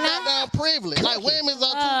 they got down privilege. Like, women are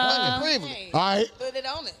too fucking privileged. All right. Put it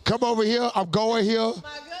on it. Come over here. I'm going here. Oh my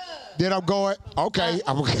God. Then I'm going. Okay. Then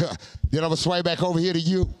I'm going to sway back over here to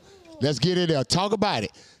you. Let's get in there. Talk about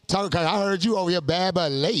it. Cause I heard you over here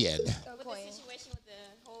babbling. With the situation with the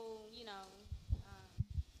whole,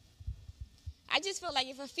 I just feel like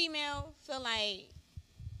if a female feel like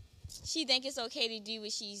she think it's okay to do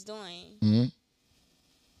what she's doing, Mm-hmm.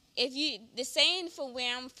 the saying for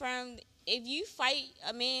where I'm from, if you fight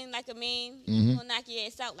a man like a man, Mm-hmm. you'll knock your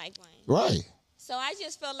ass out like one. Right. So I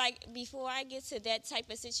just feel like before I get to that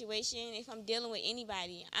type of situation, if I'm dealing with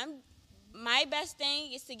anybody, my best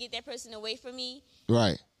thing is to get that person away from me.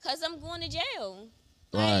 Right. Cause I'm going to jail.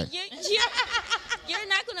 Right. Like, you're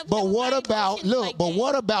not gonna. But what about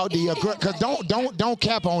what about the because don't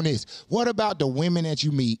cap on this. What about the women that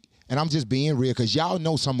you meet? And I'm just being real because y'all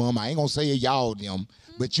know some of them. I ain't gonna say y'all them,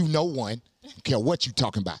 but you know one. Don't care what you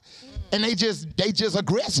talking about. And they just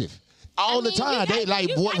aggressive. all the time. They like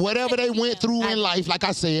whatever they went through in life. Like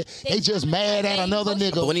I said, they just mad at another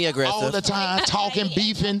nigga When he aggressive. all the time, talking,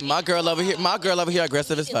 beefing. My girl over here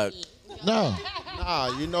aggressive as fuck. No.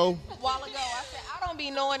 Nah, you know. A while ago, I said I don't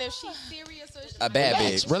be knowing if she's serious or she's A bad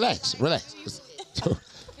bitch. Relax.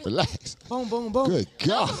 Relax. Boom, boom, boom. Good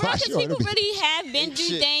God. Because people really have been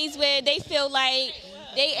through things where they feel like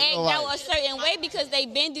they act out a certain way because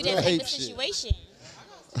they've been through that type of situation.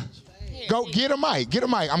 Go get a mic. Get a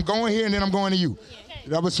mic. I'm going here and then I'm going to you.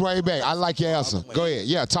 Double sway back. I like your answer. Go ahead.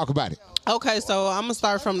 Yeah, talk about it. Okay, so I'm gonna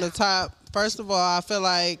start from the top. First of all, I feel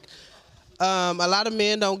like a lot of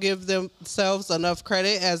men don't give themselves enough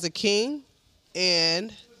credit as a king,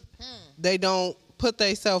 and they don't put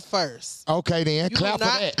themselves first. Okay, then. Clap for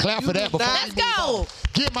that. Clap for that. Let's go.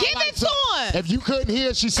 Give it to him. If you couldn't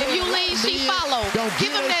hear, she said. If you lead, she follow. Don't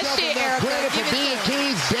give him that shit, Erica. Credit for being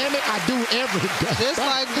kings. Damn it, I do everything. Just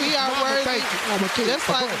like we are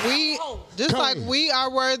worthy. Just like we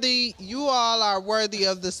are worthy. You all are worthy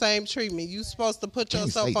of the same treatment. You supposed to put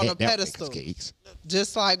yourself on a pedestal,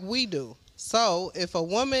 just like we do. So if a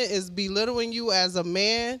woman is belittling you as a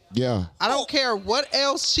man, I don't care what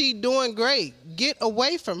else she doing great. Get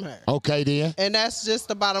away from her. Okay, then. And that's just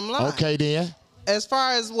the bottom line. Okay, then. As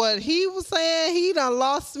far as what he was saying, he done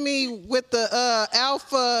lost me with the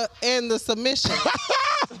alpha and the submission.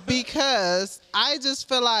 Because I just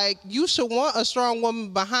feel like you should want a strong woman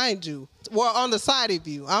behind you. Well, on the side of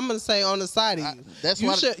you. I'm going to say on the side of you.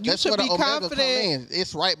 You should be confident.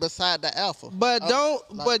 It's right beside the alpha. But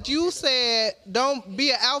but you said don't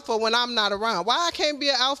be an alpha when I'm not around. Why I can't be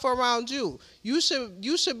an alpha around you? You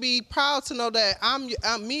should be proud to know that I'm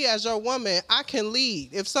me as your woman. I can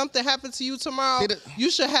lead. If something happens to you tomorrow, you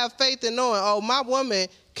should have faith in knowing, oh, my woman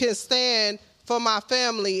can stand for my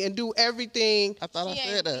family and do everything. I thought I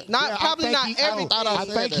said that. Probably not everything. I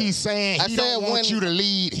think he's saying he don't want you to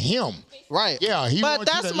lead him. Right. Yeah, but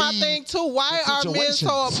that's my thing too. Why are men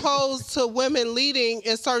so opposed to women leading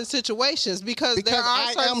in certain situations? Because there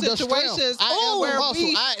are certain situations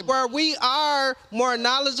where we are more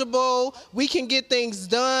knowledgeable. We can get things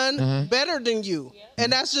done better than you.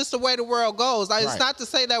 And that's just the way the world goes. It's not to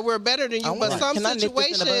say that we're better than you, but some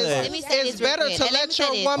situations it's better to let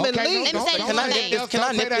your woman lead. Can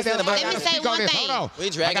I nip this in the bud? Let me say one thing. We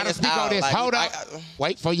dragging this out. This. Hold up.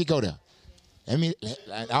 Wait before you go there. I'm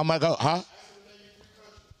gonna go, huh?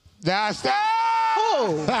 That's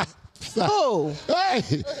that. Who?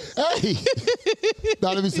 Hey.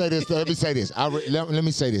 No, let me say this. Let me say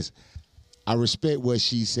this. I respect what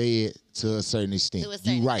she said to a certain extent.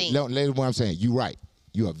 You right. Listen what I'm saying. You right.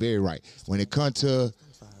 You are very right. When it comes to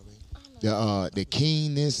the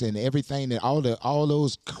keenness and everything, that all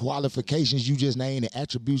those qualifications you just named, the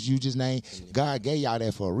attributes you just named, God gave y'all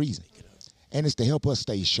that for a reason, and it's to help us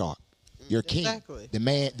stay sharp. You're king, the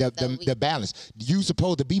man, the balance. You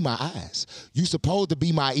supposed to be my eyes. You supposed to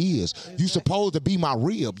be my ears. You supposed to be my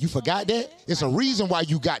rib. You forgot that? It's a reason why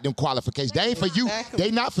you got them qualifications. They ain't for you.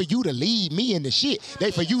 They not for you to lead me in the shit.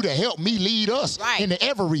 They for you to help me lead us into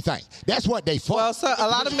everything. That's what they for. Well, sir, a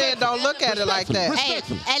lot of men don't look at it like that. Hey,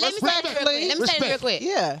 let me say this real quick.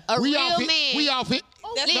 Yeah. A real man. We off it.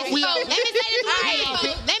 Let me say this one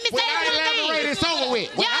thing. It's over with.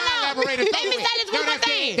 Let me say this one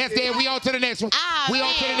thing. That's it. We on to the next one. We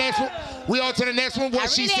on to the next one. What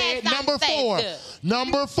she said.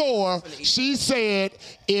 Number four. She said,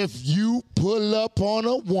 if you pull up on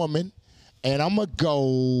a woman, and I'm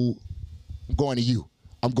going to you.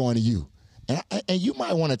 I'm going to you. And you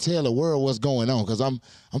might want to tell the world what's going on, because I'm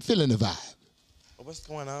feeling the vibe. What's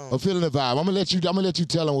going on? I'm feeling the vibe. I'm gonna let you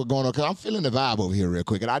tell them what's going on, because I'm feeling the vibe over here real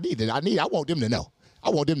quick, and I want them to know.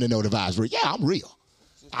 I want them to know the vibe's real. Yeah, I'm real.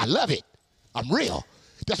 I love it. I'm real.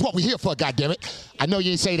 That's what we're here for, goddammit. I know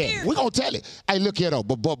you ain't say that. We're gonna tell it. Hey, look here though,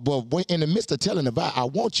 but when in the midst of telling the vibe, I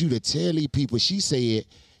want you to tell these people, she said,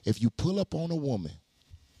 if you pull up on a woman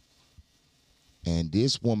and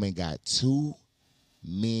this woman got too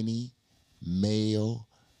many male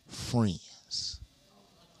friends,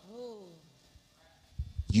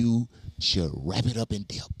 you should wrap it up and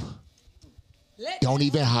dip. Don't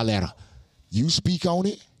even holler at her. You speak on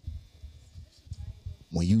it.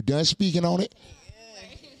 When you done speaking on it,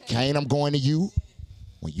 Kane, I'm going to you.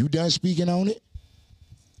 When you done speaking on it,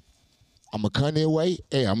 I'm going to come their way.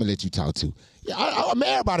 Hey, I'm going to let you talk too. Yeah, I mean,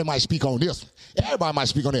 everybody might speak on this. Everybody might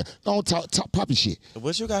speak on that. Don't talk poppy shit.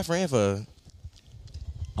 What you got friend for?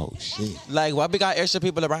 Oh, shit. Like, why we got extra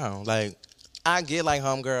people around? Like, I get like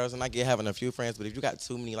homegirls and I get having a few friends, but if you got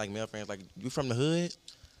too many like male friends, like you from the hood,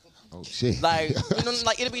 oh shit, like you know,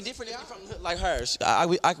 like it'll be different if you from the hood, like her.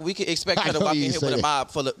 We could expect her to walk in here with a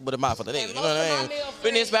mob full of niggas. You know what I mean?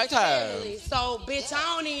 We didn't expect her. So bitch, I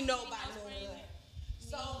don't need nobody.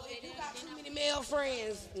 male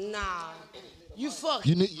friends, nah. You fuck.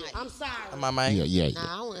 I'm sorry. My mic. Yeah. Nah,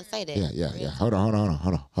 I don't want to say that. Yeah. Hold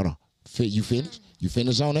on. You finished? You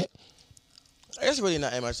finished on that? There's really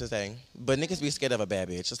not much to say. But niggas be scared of a bad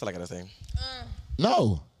bitch. That's all I gotta say.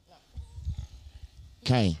 No.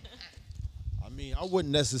 Kane. I mean, I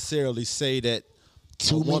wouldn't necessarily say that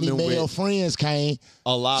Too many male friends, Kane.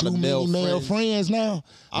 A lot of male friends now.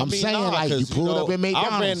 I'm saying, like, you pulled up at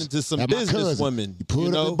McDonald's. I ran into some That's my business cousin. women. You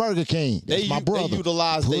pulled up at Burger King. That's my brother. They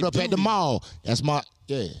utilize pulled their up at the beauty. mall. That's my,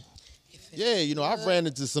 yeah. Yeah, you know, I've ran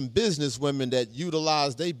into some business women that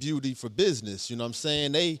utilize their beauty for business. You know what I'm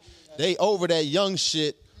saying? They over that young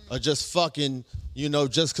shit are just fucking, you know,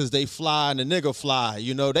 just because they fly and the nigga fly.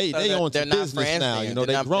 You know, they on to business friends now. then. You know,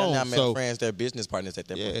 they grown. They're not So friends. They're business partners at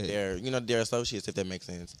that point. They're, you know, they're associates, if that makes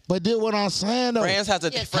sense. But then what I'm saying, though. Friends has a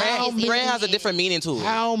different meaning to it.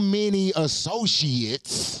 How many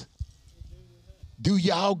associates do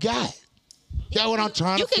y'all got? That's what I'm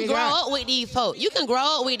trying You to can figure grow out. up with these folks. You can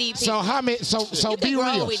grow up with these people. So how many? So You be can grow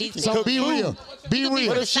real. up with these So people. be real. Be You can be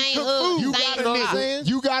real. from the same hood, You same got a block. nigga.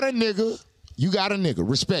 You got a nigga. You got a nigga.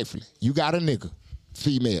 Respectfully, you got a nigga.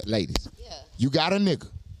 Female ladies. Yeah. You got a nigga.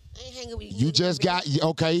 I ain't hanging with You just got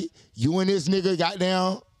okay. You and this nigga got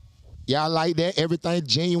down. Y'all like that. Everything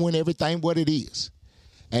genuine. Everything what it is.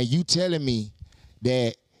 And you telling me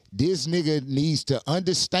that this nigga needs to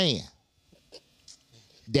understand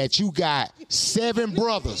that you got 7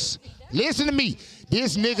 brothers. Listen to me.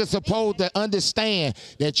 This nigga supposed to understand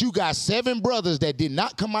that you got 7 brothers that did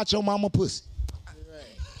not come out your mama pussy.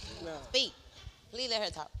 Speak. Please let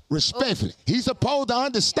her talk. Respectfully. He's supposed to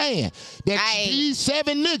understand that these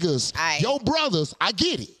 7 niggas, your brothers, I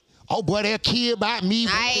get it. Oh, boy, they'll kill about me.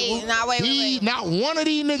 Wait. Not one of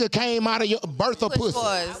these niggas came out of your birth of pussy.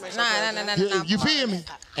 Nah. You feel me?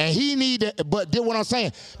 And he need to, but then what I'm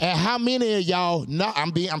saying, and how many of y'all,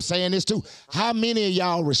 I'm saying this too, how many of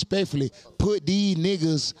y'all respectfully put these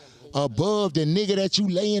niggas above the nigga that you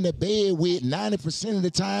lay in the bed with 90% of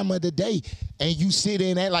the time of the day, and you sit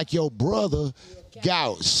in that like your brother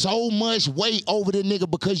got so much weight over the nigga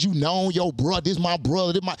because you know your brother, this my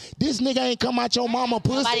brother, this nigga ain't come out your mama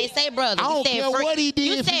pussy. Nobody say brother. I don't care what he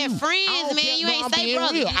did. You said friends, man. You ain't say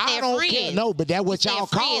brother. You I said don't friends. care. No, but that's what y'all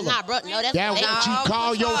call them. No, that's what you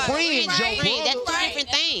call your friends. That's two different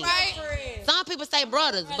things. Some people say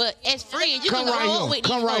brothers, but as friends, you can grow up with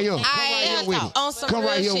these folks. On some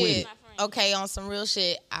real shit. Okay, on some real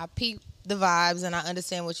shit. I peep the vibes and I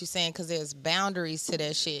understand what you're saying because there's boundaries to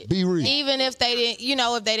that shit. Be real. Even if they didn't,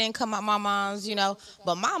 if they didn't come out my mom's,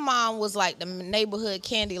 but my mom was like the neighborhood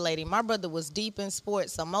candy lady. My brother was deep in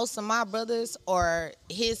sports, so most of my brothers are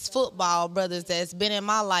his football brothers that's been in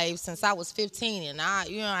my life since I was 15, and I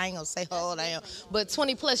ain't gonna say how old I am, but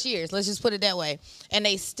 20 plus years. Let's just put it that way. And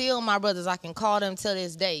they still my brothers. I can call them till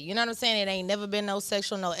this day. You know what I'm saying? It ain't never been no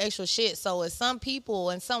sexual, no extra shit. So it's some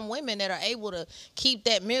people and some women that are able to keep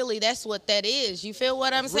that merely. That's what that is. You feel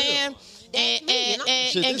what I'm saying?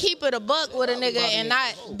 And keep it a buck with a nigga and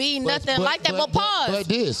not be nothing like that. But pause. But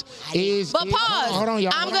this is. But pause. Hold on,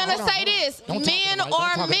 y'all. I'm gonna say this: men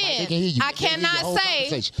or men. I cannot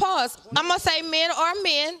say. Pause. I'm gonna say men or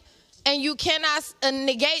men. And you cannot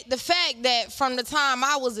negate the fact that from the time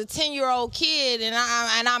I was a 10-year-old kid and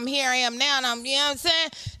I'm here I am now, and I'm, you know what I'm saying?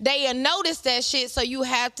 They noticed that shit, so you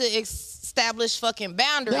have to establish fucking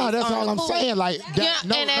boundaries. No, that's all I'm saying. Like,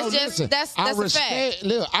 listen, that's a fact.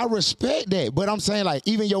 Look, I respect that, but I'm saying like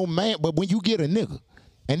even your man. But when you get a nigga,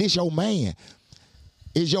 and it's your man,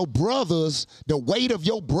 is your brothers the weight of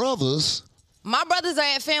your brothers? My brothers are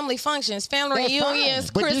at family functions, family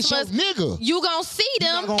reunions, but Christmas. This your nigga. You gonna see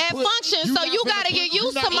them at functions, so you gotta get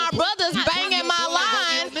used to my brothers banging my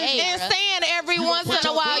line and saying every once in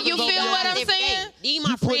a while. You feel what I'm saying?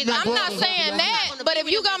 I'm not saying that, but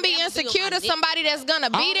if you gonna be insecure to somebody that's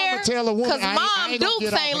gonna be there, because Mom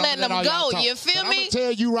Dukes ain't letting them go. You feel me?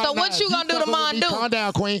 So what you gonna do to Mom Dukes? Calm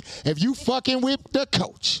down, Queen. If you fucking with the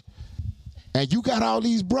coach, and you got all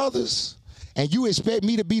these brothers, and you expect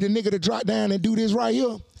me to be the nigga to drop down and do this right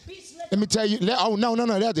here? Let me tell you. Oh, no.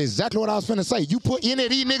 That's exactly what I was finna say. You put any of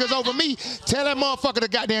these niggas over me, tell that motherfucker to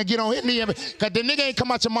goddamn get on his knee. Because the nigga ain't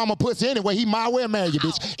come out your mama pussy anyway. He might well marry you,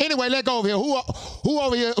 bitch. Anyway, let's go over here. Who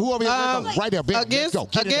over here? Right there, bitch.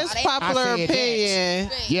 Against popular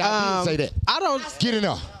opinion. Yeah, I did say that. I don't. Get in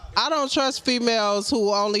there. I don't trust females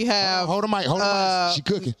who only have. Hold the mic. She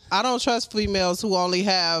cooking. I don't trust females who only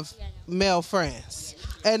have male friends.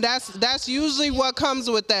 And that's usually what comes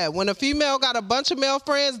with that. When a female got a bunch of male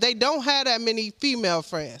friends, they don't have that many female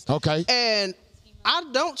friends. Okay. And I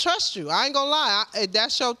don't trust you. I ain't gonna lie.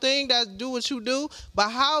 That's your thing. Do what you do. But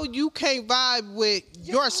how you can't vibe with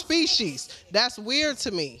your species? That's weird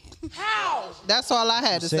to me. How? That's all I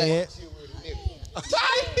had to say.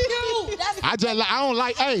 I don't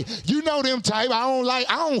like, hey, you know them type. I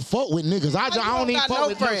don't fuck with niggas. I don't even fuck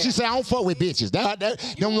with them. She said I don't fuck with bitches.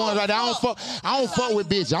 Them ones like that, I don't fuck with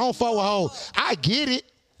bitches. I don't fuck with hoes. I get it.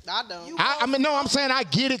 I don't. I mean, no, I'm saying I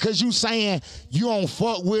get it because you saying you don't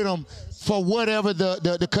fuck with them for whatever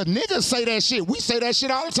cause niggas say that shit. We say that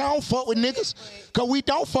shit all the time. I don't fuck with niggas. Cause we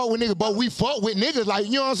don't fuck with niggas, but we fuck with niggas. Like,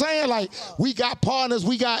 you know what I'm saying? Like, we got partners,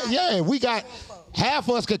 we got half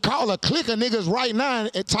of us could call a clique of niggas right now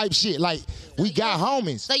and type shit. Like, we got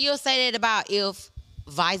homies. So you'll say that about if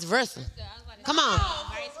vice versa. Come on.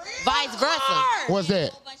 Vice versa. What's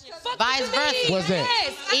that? Vice versa. What's that?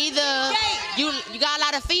 Either you got a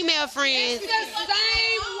lot of female friends. It's the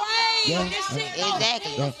same way. Yeah.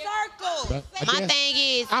 Exactly. Circle. My thing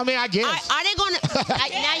is, I guess. Are they gonna?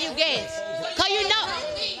 Now you guess. Cause you know,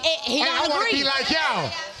 he don't agree. I want to be like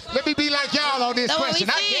y'all. Let me be like y'all on this question.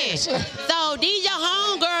 I guess. So these your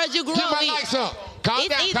homegirls you grew up with. Get my lights up. Calm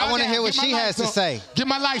down. I want to hear what she has to say. Get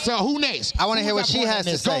my lights up. Who next? I want to hear what she has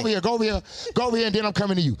to say. Go over here, and then I'm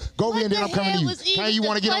coming to you. Go over here, and then I'm coming to you. Kanye, you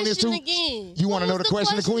want to get on this too? You want to know the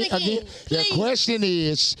question again? The question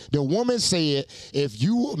is, the woman said, if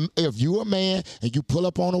you a man and you pull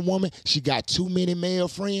up on a woman, she got too many male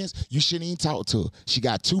friends, you shouldn't even talk to her. She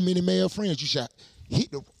got too many male friends, you should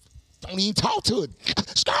don't even talk to her.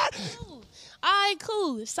 Start. All right,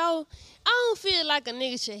 cool. So I don't feel like a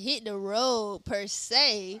nigga should hit the road per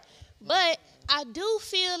se, but I do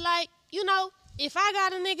feel like, if I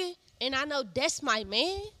got a nigga and I know that's my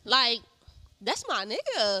man, like, that's my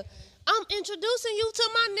nigga, I'm introducing you to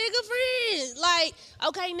my nigga friends. Like,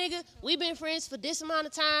 okay, nigga, we been friends for this amount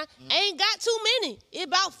of time. Ain't got too many. It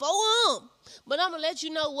about 4 of them. But I'm going to let you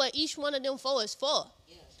know what each one of them 4 is for.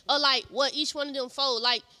 Or, like, what each one of them 4,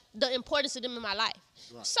 like, the importance of them in my life.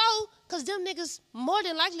 Right. So, because them niggas more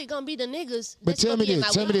than likely going to be the niggas. But tell me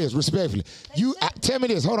this, respectfully. Tell me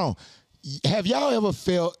this, hold on. Have y'all ever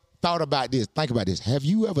thought about this? Think about this. Have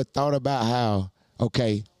you ever thought about how,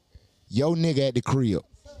 okay, your nigga at the crib.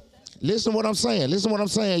 Listen to what I'm saying. Listen to what I'm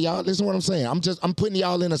saying, y'all. Listen to what I'm saying. I'm putting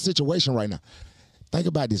y'all in a situation right now. Think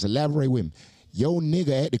about this. Elaborate with me. Your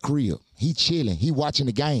nigga at the crib. He chilling. He watching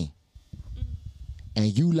the game.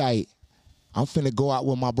 And you like, I'm finna go out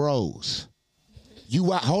with my bros.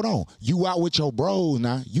 You out, hold on. You out with your bros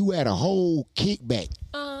now. You at a whole kickback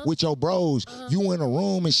with your bros. You in a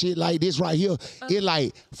room and shit like this right here. It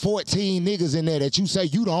like 14 niggas in there that you say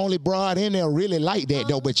you the only broad in there really like that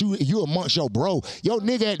though, but you amongst your bro. Your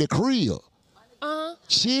nigga at the crib.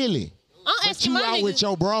 Chilling. But you out with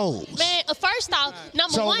your bros. Man, first off,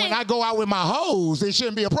 number one. So when I go out with my hoes, it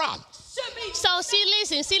shouldn't be a problem. So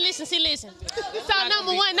listen. So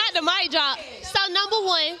number one, not the mic drop. So number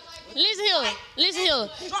one, listen here.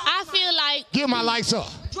 I feel like. Get my lights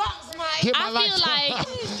up. Get my lights up.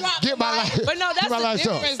 Get my lights up. But no, that's the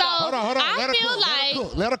difference. So hold on.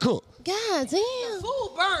 Let her cook. God damn.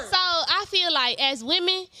 Food burn. So I feel like as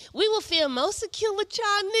women, we will feel most secure with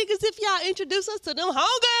y'all niggas if y'all introduce us to them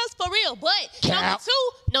homegirls for real. But number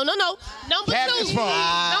two, no. Number Cap two. is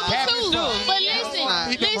fun. Number Cap two. is fun. But listen.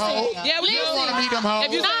 Yeah, we don't want to meet them hoes.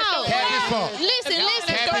 No. Cap is fun. Listen.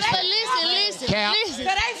 But listen. Cap.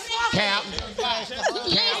 Cap.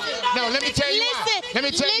 No, let me tell you why. Let me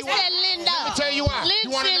tell you why.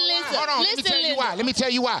 Hold on. Let me tell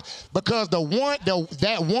you why. Because that one,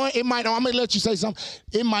 it might. I'm gonna let you say something.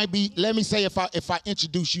 It might be. Let me say if I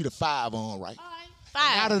introduce you to 5 on right.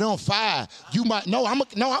 5. Out of them 5, you might. No, I'm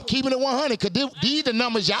keeping it 100 because these the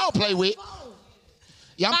numbers y'all play with.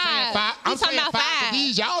 Yeah, I'm saying 5. I'm saying 5.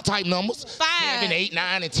 These y'all type numbers. 5. 7, 8,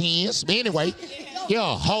 9, and 10s. But anyway,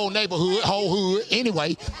 yeah, whole neighborhood, whole hood.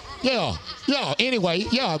 Anyway, yeah. Anyway,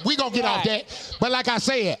 yeah, we gonna get off that. But like I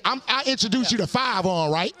said, I introduced you to 5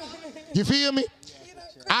 on right. You feel me?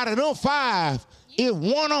 Out of them 5, it's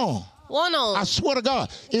 1 on. 1 on. I swear to God,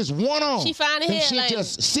 it's 1 on. She fine in She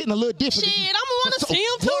just sitting a little different. Shit, I'm gonna wanna see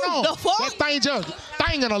him too. 1 on. The fuck? That thing just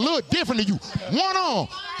thinging a little different to you. 1 on.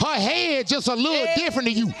 Her head just a little different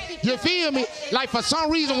to you. You feel me? Like for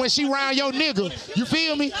some reason when she round your nigga, you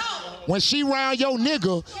feel me? When she round your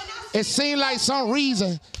nigga, it seems like some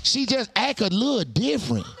reason she just act a little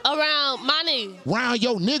different. Around my nigga. Round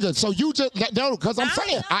your nigga. So you just, no, because I'm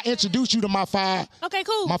saying, I introduced you to my 5. Okay,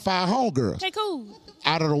 cool. My 5 homegirls. Okay, cool.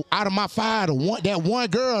 out of my 5, that one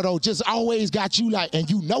girl though just always got you like, and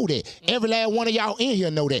you know that. Every last one of y'all in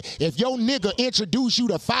here know that. If your nigga introduce you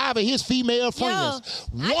to 5 of his female friends,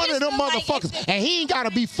 one of them motherfuckers, and he ain't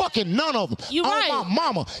gotta be fucking none of them. You right. My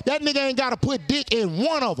mama, that nigga ain't gotta put dick in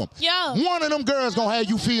one of them. Yeah. One of them girls gonna have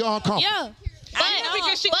you feel uncomfortable. Yeah. But I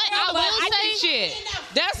will say shit.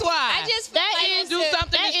 That's why. I just that is do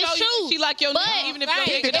something to show you she like your nigga, even if your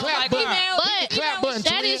nigga don't like her. Hit the clap button,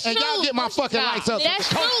 that is and y'all get my fucking lights up. That's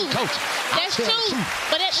true. Coach. That's true.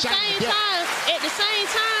 But at the same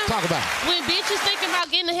time, talk about it. When bitches thinking about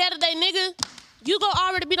getting ahead of their nigga, you gon'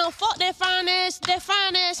 already be done fuck that fine ass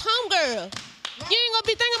homegirl. You ain't gonna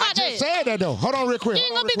be thinking about that. I just said that though. Hold on real quick. You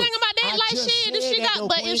ain't gonna be thinking about that like shit.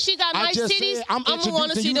 If she got nice titties, I'm gonna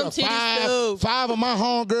wanna see them titties too. 5 of my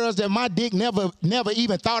homegirls that my dick never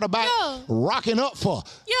even thought about rocking up for.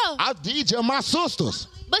 Yeah. These are my sisters.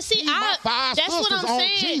 But see, that's what I'm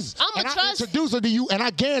saying. I'm a trust. I introduce her to you, and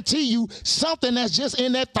I guarantee you something that's just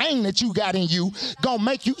in that thing that you got in you gonna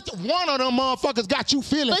make you. One of them motherfuckers got you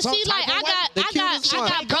feeling. But see, like I got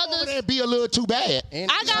brothers. That be a little too bad.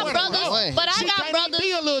 I got brothers, but I got brothers.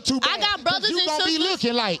 Be a little too bad. I got brothers and sisters. You gonna be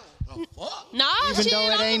looking like. Nah, even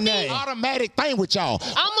though it ain't nothing. Automatic thing with y'all.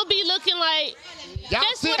 I'm gonna be looking like.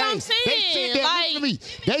 That's what I'm saying. They sit there, listen to me.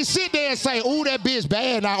 They sit there and say, "Ooh, that bitch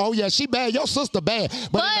bad." Now, oh yeah, she bad. Your sister bad.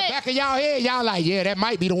 But in the back of y'all head, y'all like, yeah, that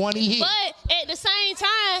might be the one he hit. But at the same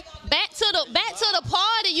time, back to the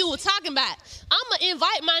party you were talking about. I'ma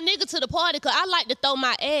invite my nigga to the party because I like to throw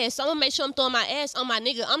my ass. So I'm gonna make sure I'm throwing my ass on my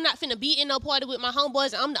nigga. I'm not finna be in no party with my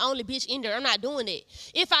homeboys and I'm the only bitch in there. I'm not doing it.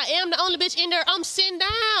 If I am the only bitch in there, I'm sitting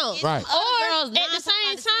down. Right. Or at the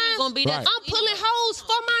same time, I'm pulling hoes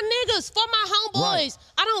for my niggas, for my homeboys. Right.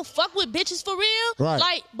 I don't fuck with bitches for real. Right.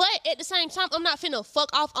 Like, but at the same time, I'm not finna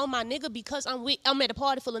fuck off on my nigga because I'm at a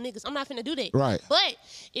party full of niggas. I'm not finna do that. Right. But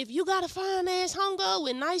if you got a fine ass homegirl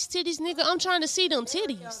with nice titties, nigga, I'm trying to see them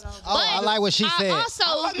titties. I like what she said.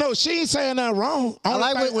 No, she ain't saying nothing wrong. I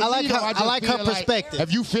like her perspective.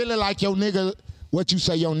 If you feeling like your nigga, what you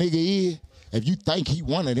say your nigga is, if you think he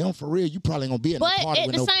one of them for real, you probably gonna be in the party But at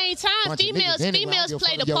with the same time, females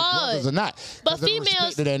play the part. Or not, but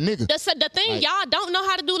females, that nigga. The thing like, y'all don't know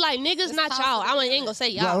how to do, like niggas, not y'all. I ain't gonna say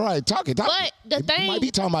y'all. Yeah, right. Talk it. But the thing, might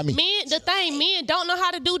be talking about me. Men don't know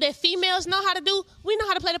how to do that. Females know how to do. We know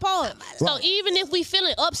how to play the part. Right. So even if we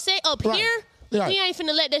feeling upset up here. Right. We ain't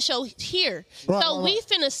finna let that show here. Right, so we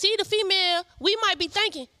finna see the female. We might be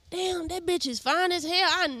thinking, damn, that bitch is fine as hell.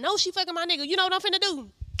 I know she fucking my nigga. You know what I'm finna do?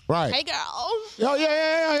 Right. Hey, girl.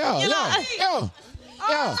 Yeah. You know?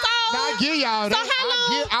 Yeah. So, I give y'all that. So how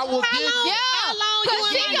long? I will give. How long you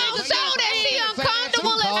she gonna show that she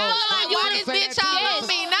uncomfortable and how long you this bitch all on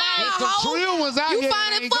me now, ho? You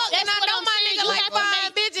fine as fuck, and I know my nigga like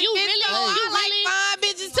fine bitches. I like fine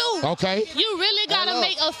bitches too. Okay. You really gotta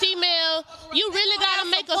make a female. You really gotta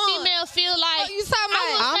make a female feel like. You talking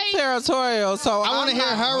about? I'm territorial, so I want to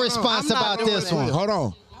hear her response about this one. Hold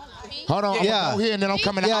on. Yeah. I'm here and then I'm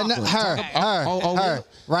coming out. Her.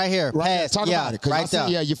 Right here. Right. Talk about it. Right there.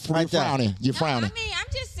 Yeah, you're frowning. You're frowning. I mean, I'm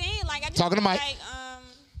just saying, like, I just talking to Mike. Like,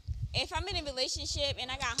 if I'm in a relationship and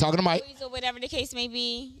I got talking to Mike or whatever the case may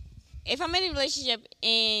be, if I'm in a relationship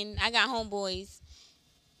and I got homeboys,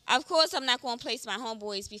 of course I'm not going to place my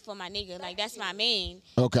homeboys before my nigga. Like, that's my man.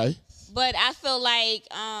 Okay. But I feel like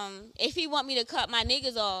if he want me to cut my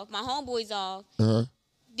niggas off, my homeboys off,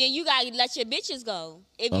 then you gotta let your bitches go.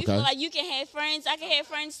 If you feel like you can have friends, I can have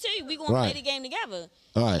friends too. We gonna play the game together.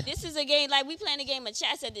 All right. This is a game, like, we playing a game of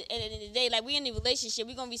chess at the end of the day. Like, we in a relationship,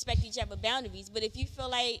 we gonna respect each other's boundaries. But if you feel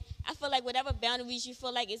like, I feel like whatever boundaries you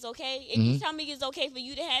feel like is okay, if you tell me it's okay for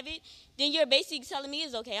you to have it, then you're basically telling me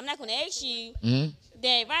it's okay. I'm not gonna ask you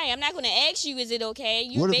that, right? I'm not gonna ask you, is it okay?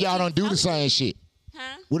 What if y'all don't do the same shit?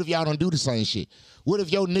 Huh? What if y'all don't do the same shit? What if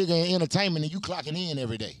your nigga in entertainment and you clocking in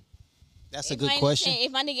every day? That's a good question. If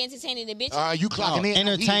my nigga entertaining the bitch, you clocking in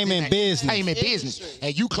entertainment business. Entertainment business,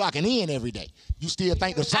 and you clocking in every day. You still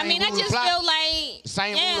think the same? I mean, I just feel like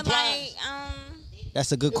same like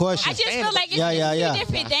That's a good question. I just feel like it's two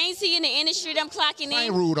different things. He in the industry, I'm clocking in.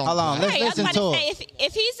 Same rude on. Hold on, let's listen to it.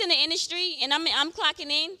 If he's in the industry and I'm clocking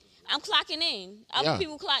in, I'm clocking in. Other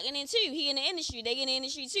people clocking in too. He in the industry, they in the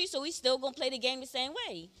industry too. So we still gonna play the game the same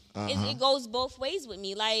way. It goes both ways with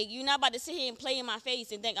me. Like, you're not about to sit here and play in my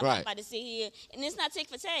face and think I'm not about to sit here. And it's not tick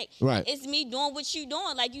for tack. Right. It's me doing what you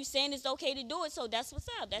doing. Like, you saying it's okay to do it. So that's what's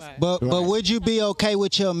up. That's But would you be okay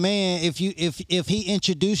with your man if he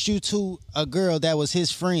introduced you to a girl that was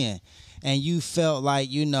his friend and you felt like,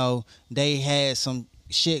 you know, they had some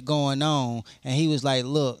shit going on and he was like,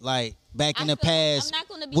 look, like, back in the past, I'm not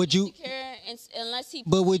gonna be would you? Unless he.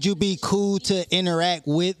 But would you be cool to interact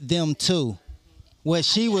with them too? what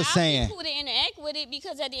she was saying. I'll be cool to interact with it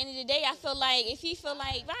because at the end of the day, I feel like if he feel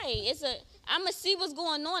like I'ma see what's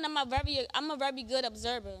going on. I'm a very good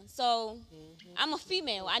observer. So I'm a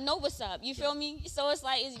female. I know what's up. You feel me? So it's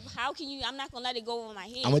like, how can you? I'm not gonna let it go over my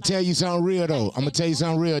head. I'm gonna tell you something real though. I'm gonna tell you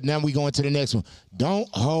something real. Now we going to the next one. Don't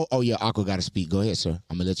hold. Oh yeah, Aqua got to speak. Go ahead, sir.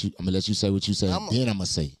 I'm gonna let you say what you say. Then I'm gonna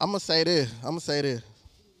say. I'm gonna say this.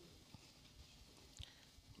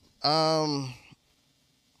 I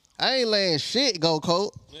ain't laying shit, go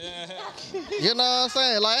Colt. You know what I'm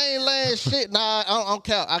saying? Like I ain't laying shit. Nah, I'm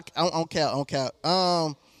cap. I'm cap.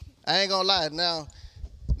 I ain't gonna lie. Now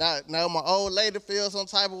my old lady feels some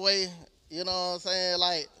type of way. You know what I'm saying?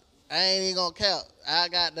 Like I ain't even gonna cap.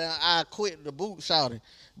 I quit the boot shouting.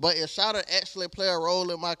 But if shouter actually play a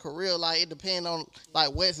role in my career, like it depends on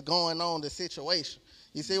like what's going on, the situation.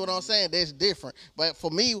 You see what I'm saying? That's different. But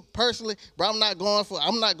for me personally, bro, I'm not going for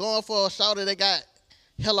a shouter that got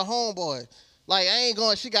hella homeboy. Like I ain't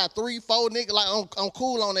going. She got 3-4 niggas. Like I'm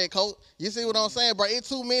cool on that, Coach. You see what I'm saying, bro? It's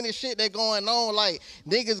too many shit that going on. Like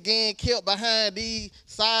niggas getting killed behind these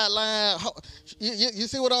sideline. You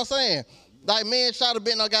see what I'm saying? Like me and Shawty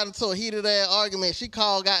been got into a heated ass argument. She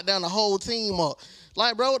called, got down the whole team up.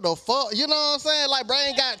 Like, bro, what the fuck? You know what I'm saying? Like, bro, I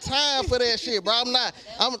ain't got time for that shit, bro. I'm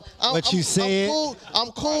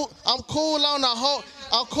cool on the whole.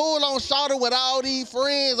 I'm cool on Shawty with all these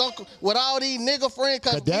friends, with all these nigga friends.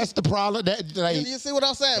 But that's the problem. You see what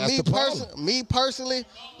I'm saying? Me personally,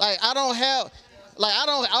 like I don't have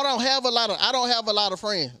a lot of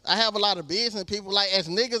friends. I have a lot of business people. Like as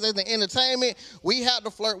niggas, as the entertainment, we have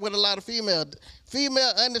to flirt with a lot of female.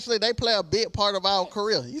 Female, honestly, they play a big part of our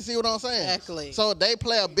career. You see what I'm saying? Exactly. So they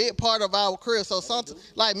play a big part of our career. So something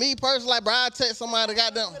like me personally, like bro, I text somebody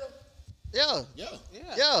goddamn. Yeah.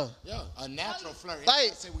 A natural flirt.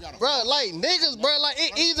 Like, bro, like niggas, bro, like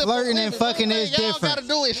it easy. Flirting and fucking is different. Y'all gotta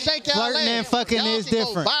do is shake y'all Flirting and fucking is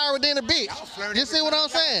different. Y'all can go viral than a bitch. You see what I'm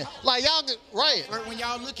saying? Like y'all, right? Flirt when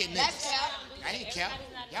y'all look at niggas. That's cap. I ain't cap.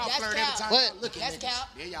 Y'all That's flirt cap. every time But, y'all look at That's niggas. cap.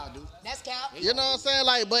 Yeah, y'all do. That's cap. You know what I'm saying?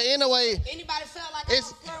 Like, but anyway, Anybody felt like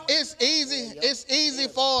it's easy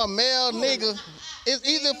for a male nigga. It's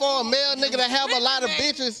easy for a male nigga to have a lot of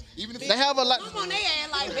bitches. To have a lot.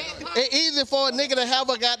 It's easy for a nigga to have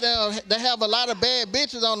a lot of bad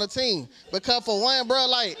bitches on the team because for one, bro,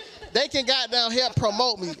 like they can goddamn help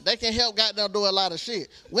promote me. They can help goddamn do a lot of shit.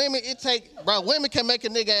 Women can make a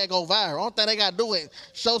nigga ass go viral. Only thing they gotta do is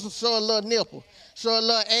show a little nipple. Show a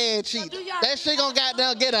little ass cheek. That shit gonna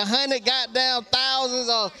goddamn get 100 goddamn thousands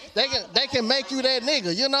or they can make you that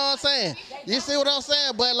nigga. You know what I'm saying? You see what I'm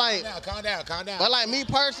saying? But like, calm down. But like me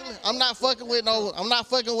personally, I'm not fucking with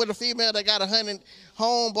a female that got 100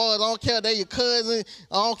 homeboys. I don't care if they your cousin.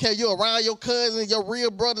 I don't care if you around your cousin, your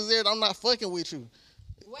real brothers there. I'm not fucking with you.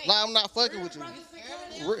 Like I'm not fucking with you.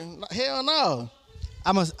 Hell no.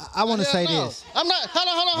 I want to say this. I'm not.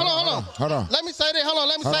 Hold on. Let me say this.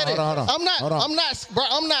 Let me say this.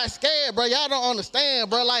 I'm not scared, bro. Y'all don't understand,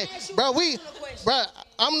 bro. Like, bro,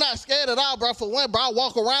 I'm not scared at all, bro. For one, bro, I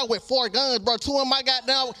walk around with 4 guns, bro. 2 in my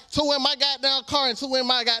goddamn car and 2 in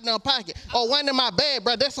my goddamn pocket. Or 1 in my bag,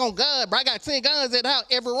 bro. That's on God, bro. I got 10 guns in the house,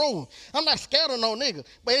 every room. I'm not scared of no nigga.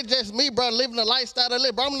 But it's just me, bro, living the lifestyle I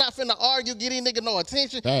live, bro. I'm not finna argue, get these niggas no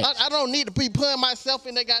attention. I don't need to be putting myself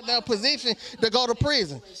in that goddamn position to go to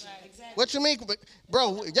prison. What you mean,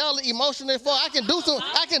 bro? Y'all emotional for? I can do some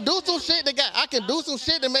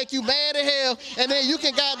shit to make you mad as hell, and then you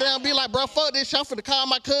can goddamn be like, bro, fuck this shit. I'm finna call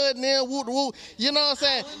my cousin in, woo woo. You know what I'm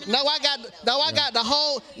saying? Now I got the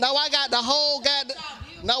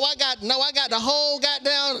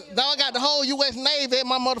whole U.S. Navy at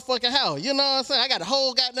my motherfucking house. You know what I'm saying? I got the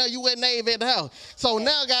whole goddamn U.S. Navy at the house. So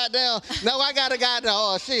now I gotta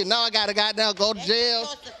go to jail.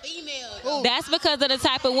 That's because of the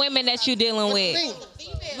type of women that you're dealing with.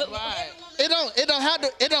 It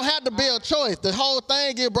don't have to be a choice. The whole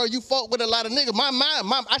thing is, bro, you fuck with a lot of niggas. My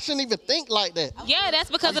mind, I shouldn't even think like that. Yeah,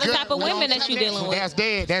 that's because of the type of women that you're dealing with.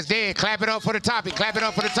 That's dead. Clap it up for the topic.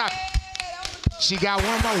 She got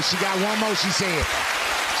one more. She said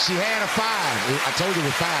she had a 5. I told you it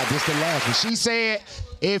was 5. This the last one. She said,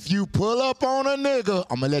 if you pull up on a nigga,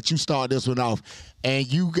 I'm gonna let you start this one off.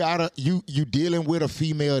 And you dealing with a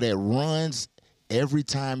female that runs every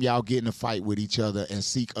time y'all get in a fight with each other and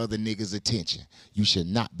seek other niggas' attention. You should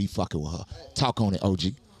not be fucking with her. Talk on it,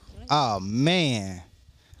 OG. Oh man.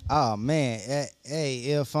 Hey,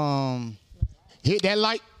 if hit that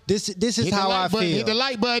like. This is how I feel. Hit the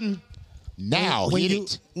like button. Now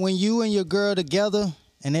when you and your girl together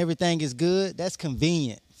and everything is good, that's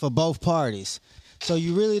convenient for both parties. So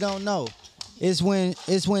you really don't know. It's when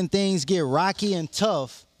things get rocky and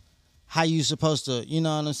tough how you supposed to, you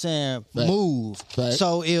know what I'm saying, Fact. move. Fact.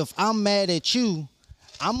 So if I'm mad at you,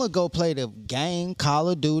 I'm going to go play the game, Call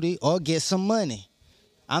of Duty, or get some money.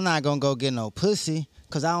 I'm not going to go get no pussy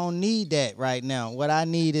because I don't need that right now. What I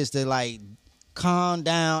need is to, like, calm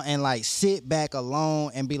down and, like, sit back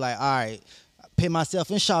alone and be like, all right, put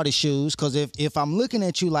myself in shawty shoes because if I'm looking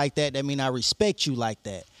at you like that, that means I respect you like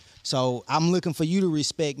that. So I'm looking for you to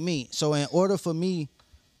respect me. So in order for me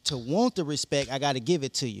to want the respect, I got to give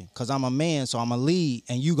it to you because I'm a man, so I'm going to lead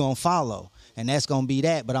and you going to follow. And that's going to be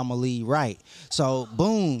that, but I'm going to lead right. So,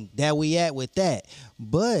 boom, there we at with that.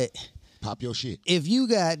 But pop your shit. If you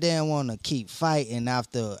goddamn want to keep fighting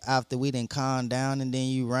after we done calm down and then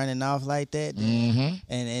you running off like that,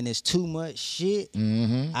 and it's too much shit,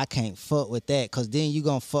 I can't fuck with that because then you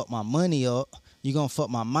going to fuck my money up. You gonna fuck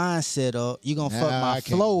my mindset up. You gonna fuck my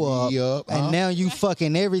flow up, and now you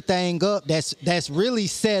fucking everything up. That's really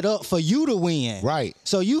set up for you to win. Right.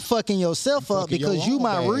 So you fucking yourself up because you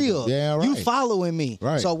my real. Yeah, right. You following me.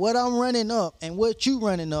 Right. So what I'm running up and what you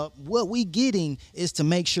running up, what we getting is to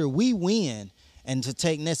make sure we win and to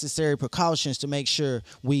take necessary precautions to make sure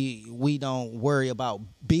we don't worry about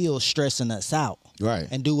bills stressing us out. Right.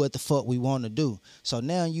 And do what the fuck we want to do. So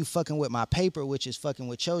now you fucking with my paper, which is fucking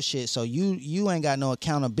with your shit. So you ain't got no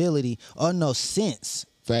accountability or no sense.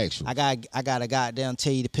 Factual. I got to goddamn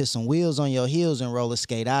tell you to put some wheels on your heels and roller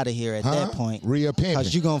skate out of here at that point. Real pimping.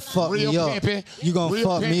 Because you going to fuck me up. You going to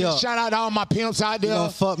fuck me up. Shout out to all my pimps out there. You going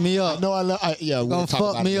to fuck me up. I know you going to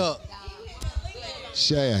fuck me up.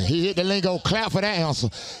 Sure. He hit the lingo. Clap for that answer.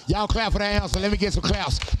 Y'all clap for that answer. Let me get some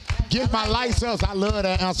claps. Get my lights up. I love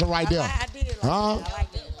that answer right there. I did like that. I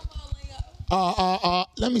like that.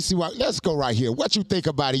 Let me see what. Let's go right here. What you think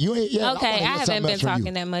about it? You ain't. Yeah, okay, I haven't been talking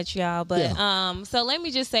you. that much, y'all. But so let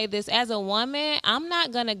me just say this: as a woman, I'm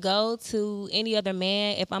not gonna go to any other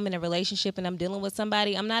man if I'm in a relationship and I'm dealing with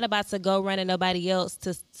somebody. I'm not about to go run to nobody else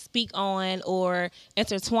to speak on or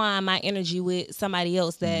intertwine my energy with somebody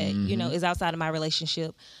else that you know is outside of my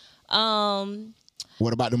relationship.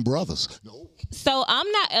 What about them brothers? No. So I'm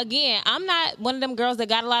not one of them girls that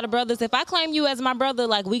got a lot of brothers. If I claim you as my brother,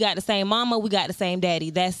 like we got the same mama, we got the same daddy.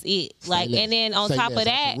 That's it. Like, and then on top of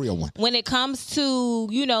that, when it comes to,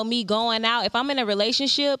 you know, me going out, if I'm in a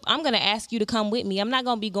relationship, I'm going to ask you to come with me. I'm not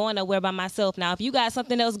going to be going nowhere by myself. Now, if you got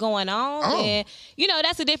something else going on, then, you know,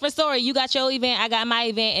 that's a different story. You got your event, I got my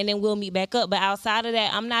event, and then we'll meet back up. But outside of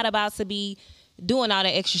that, I'm not about to be doing all that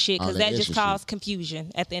extra shit because that just causes confusion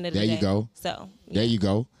at the end of the day. There you go. So there you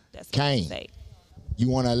go. That's Kane, you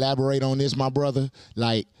want to elaborate on this, my brother?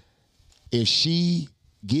 Like, if she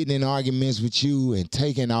getting in arguments with you and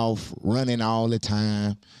taking off, running all the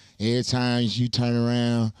time, every time you turn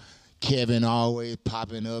around, Kevin always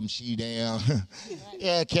popping up and she down.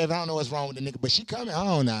 Yeah, Kevin, I don't know what's wrong with the nigga, but she coming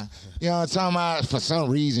home now. You know what I'm talking about? For some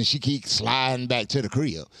reason, she keeps sliding back to the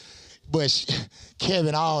crib. But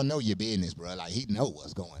Kevin, I don't know your business, bro. Like, he know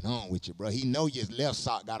what's going on with you, bro. He know your left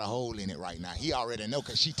sock got a hole in it right now. He already know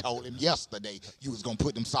because she told him yesterday you was going to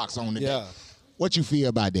put them socks on today. Yeah. What you feel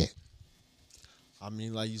about that? I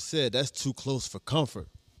mean, like you said, that's too close for comfort.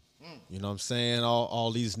 You know what I'm saying?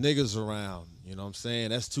 All these niggas around. You know what I'm saying?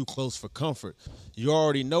 That's too close for comfort. You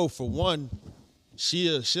already know, for one,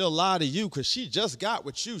 she'll lie to you because she just got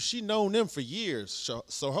with you. She known them for years.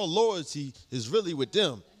 So her loyalty is really with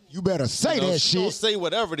them. You better say that shit. She don't say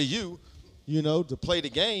whatever to you, you know, to play the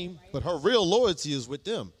game, but her real loyalty is with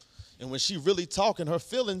them. And when she really talking her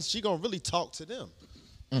feelings, she gonna really talk to them.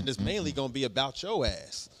 And it's mainly gonna be about your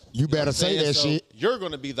ass. You better say that shit. You're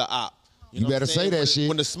gonna be the op. You better say that shit.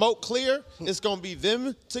 When the smoke clear, it's gonna be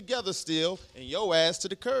them together still and your ass to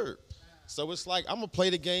the curb. So it's like, I'm gonna play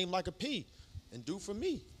the game like a P and do for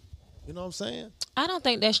me. You know what I'm saying? I don't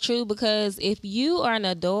think that's true because if you are an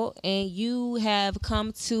adult and you have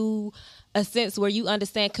come to a sense where you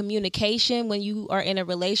understand communication when you are in a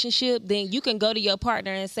relationship, then you can go to your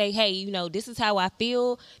partner and say, hey, you know, this is how I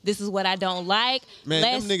feel. This is what I don't like. Man,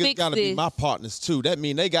 Let's them niggas fix gotta this. be my partners too. That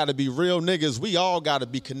mean they gotta be real niggas. We all gotta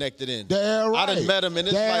be connected in. Damn right. I done met them and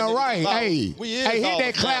it's damn like, right. Hey, hit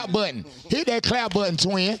that clap button. Hit that clap button,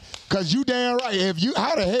 twin. Cause you damn right. If you,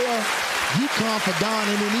 how the hell you come for Don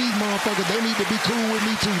and then these motherfuckers, they need to be cool with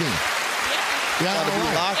me too then. Gotta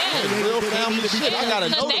be locked in. Real family shit. I gotta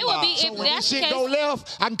know so when this shit go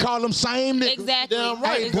left, I can call them same niggas. Exactly. Damn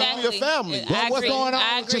right. Exactly. Your family. Bro, what's going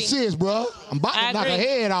on with your sis, bro? I'm about to knock her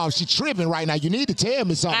head off. She tripping right now. You need to tell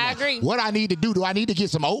me something. I agree. What I need to do I need to get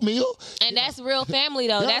some oatmeal? And that's real family,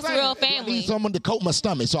 though. That's real family. I need someone to coat my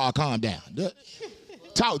stomach so I calm down.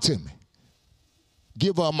 Talk to me.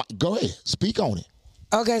 Give her go ahead. Speak on it.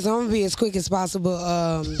 Okay, so I'm gonna be as quick as possible.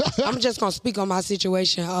 I'm just gonna speak on my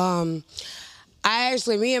situation.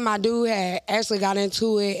 me and my dude had actually got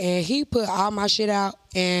into it, and he put all my shit out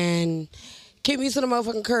and kicked me to the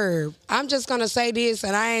motherfucking curb. I'm just gonna say this,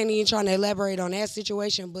 and I ain't even trying to elaborate on that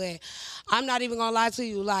situation, but I'm not even gonna lie to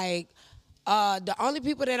you. Like, the only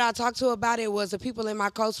people that I talked to about it was the people in my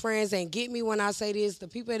close friends, and get me when I say this, the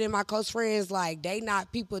people in my close friends, like, they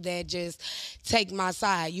not people that just take my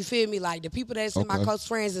side. You feel me? Like, the people that's in my close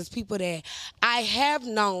friends is people that I have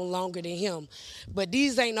known longer than him. But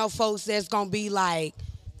these ain't no folks that's gonna be like,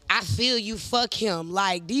 I feel you, fuck him.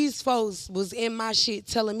 Like, these folks was in my shit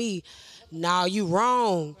telling me, nah, you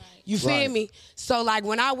wrong. You feel me? So, like,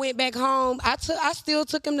 when I went back home, I still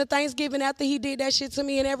took him to Thanksgiving after he did that shit to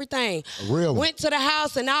me and everything. Real. Went to the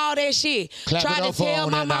house and all that shit. Clap it up for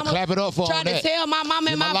him now. Clap it up for him. Tried to tell my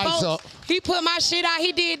mama and my folks. He put my shit out.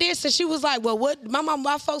 He did this, and she was like, well, what?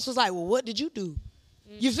 My folks was like, well, what did you do?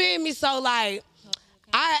 You feel me? So, like,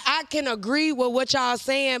 I can agree with what y'all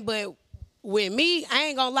saying, but with me, I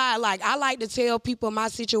ain't gonna lie, like, I like to tell people my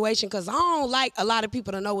situation because I don't like a lot of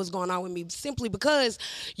people to know what's going on with me, simply because,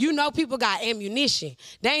 you know, people got ammunition.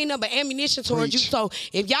 They ain't nothing but ammunition towards you. So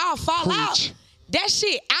if y'all fall out, that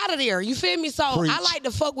shit out of there. You feel me? So I like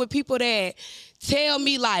to fuck with people that tell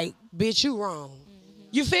me, like, bitch, you wrong.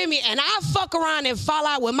 You feel me? And I fuck around and fall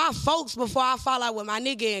out with my folks before I fall out with my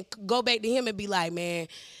nigga and go back to him and be like, man,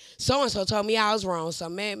 so-and-so told me I was wrong, so,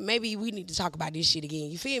 man, maybe we need to talk about this shit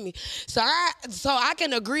again. You feel me? So I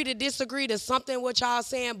can agree to disagree to something what y'all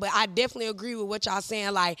saying, but I definitely agree with what y'all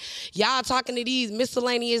saying. Like, y'all talking to these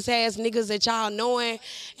miscellaneous ass niggas that y'all knowing,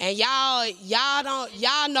 and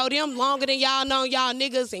y'all know them longer than y'all know y'all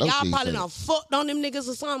niggas, and y'all probably done fucked on them niggas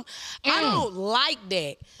or something. I don't like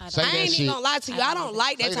that. I ain't even gonna lie to you. I don't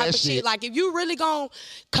like that type of shit. Like, if you really gonna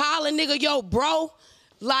call a nigga yo bro,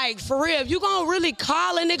 like, for real, if you gonna really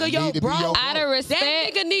call a nigga your bro, out of respect,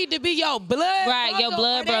 that nigga need to be your blood brother, your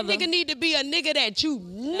blood brother. That nigga need to be a nigga that you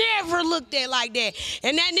never looked at like that.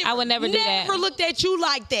 And that nigga I would never do that. Never looked at you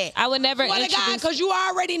like that. I would never introduce. Because you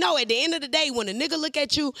already know at the end of the day, when a nigga look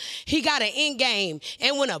at you, he got an end game.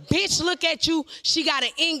 And when a bitch look at you, she got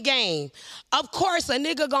an end game. Of course, a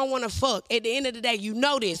nigga gonna wanna fuck at the end of the day. You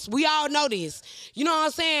know this. We all know this. You know what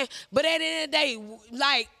I'm saying? But at the end of the day,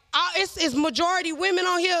 like, it's majority women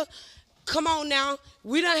on here. Come on now.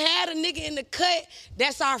 We done had a nigga in the cut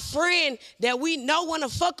that's our friend that we know want to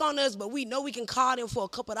fuck on us, but we know we can call them for a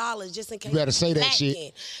couple dollars just in case. You better say that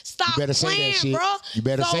shit. Stop you better playing, say that shit. Bro. You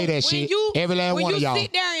better say that shit. Every last one of y'all. When you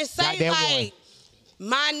sit there and say, like,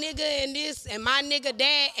 my nigga and this and my nigga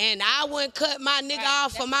that, and I wouldn't cut my nigga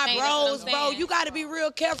off for my bros, bro, you got to be real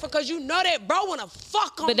careful because you know that bro want to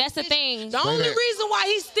fuck on. But that's the thing. The only reason why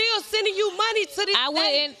he's still sending you money to this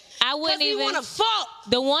I wouldn't even want to fuck.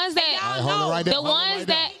 The ones that hold on.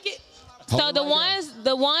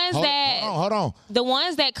 The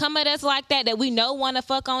ones that come at us like that we know want to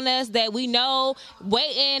fuck on us, that we know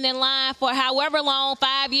waiting in line for however long,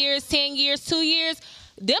 5 years, 10 years, 2 years.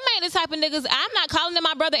 Them ain't the type of niggas. I'm not calling them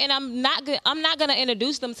my brother, and I'm not gonna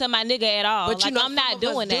introduce them to my nigga at all. But like, I'm not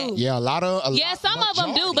doing that. Yeah, some of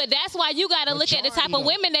them do, but that's why you gotta look at the type of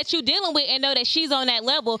women that you dealing with and know that she's on that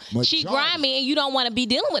level. She grimy, and you don't want to be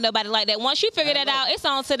dealing with nobody like that. Once you figure that out, it's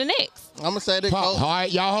on to the next. I'm gonna say that. All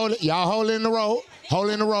right, y'all hold in the row.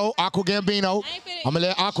 Hold in the row. Aqua Gambino. I'm gonna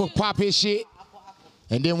let Aqua pop his shit.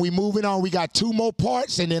 And then we moving on. We got 2 more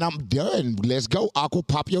parts, and then I'm done. Let's go. Aqua,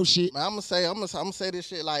 pop your shit. Man, I'm gonna say this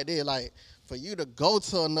shit like this. Like, for you to go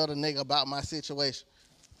to another nigga about my situation,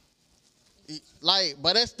 like,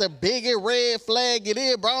 but that's the biggest red flag it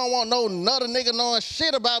is, bro. I don't want no another nigga knowing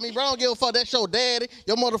shit about me, bro. I don't give a fuck. That's your daddy,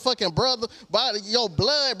 your motherfucking brother, bro, your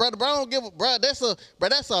blood, brother. Bro, I don't give a, bro.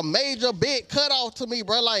 That's a major big cutoff to me,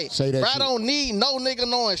 bro. Like, say that bro, shit. I don't need no nigga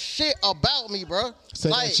knowing shit about me, bro. Say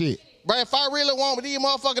like, that shit. Bro, if I really want these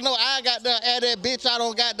motherfuckers know I got down add that bitch out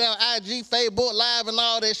on goddamn IG, Facebook Live and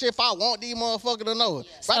all that shit, if I want these motherfuckers to know it.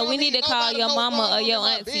 So we need to call your mama or your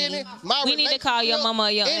auntie. We need to call your mama or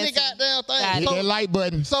your auntie. Any goddamn thing. Hit that like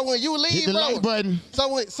button. So when you leave, hit the like button.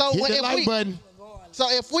 So hit the like button. So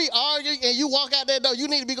if we argue and you walk out that door, you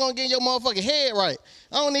need to be going to get your motherfucking head right.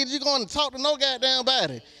 I don't need you going to talk to no goddamn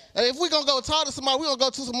body. And if we going to go talk to somebody, we going to go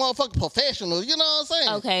to some motherfucking professionals. You know what I'm saying?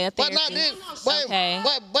 Okay, a therapist. But not this.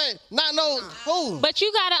 But not no who. But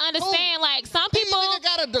you got to understand, like, some people. These niggas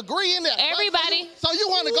got a degree in that. Everybody. So you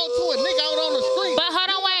want to go to a nigga out on the street. But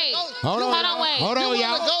hold on, wait. Hold on,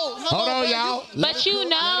 y'all. But you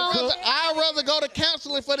know. I'd rather go to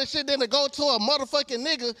counseling for this shit than to go to a motherfucking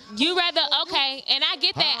nigga. You rather, okay, and I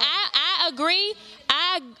get that. I agree.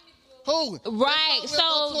 Who? Right.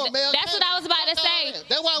 So that's what I was about to say.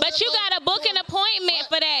 But you got to book an appointment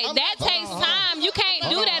for that. That takes time. You can't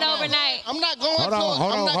do that overnight. I'm not going to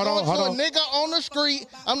a nigga on the street.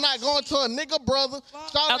 I'm not going to a nigga brother.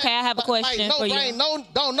 Okay, I have a question for you. No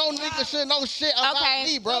nigga should know shit about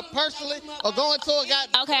me, bro. Personally, or going to a guy.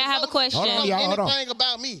 Okay, I have a question. Anything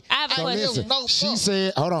about me. I have a question. She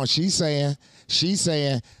said, hold on. She's saying.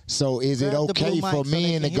 So is it okay for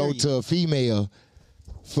men to go to a female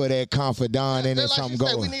for that confidant and then something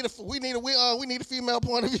going? We need a female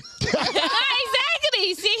point of view. Exactly.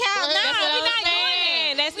 See how? We're not doing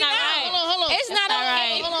it. That's not right. Hold on. It's not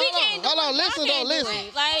okay. Hold on. Listen. Hold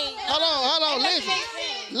on.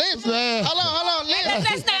 Listen. Hold on. Listen.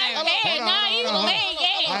 That's not fair. No, you playing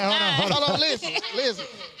games. Hold on. Listen.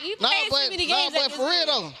 But for real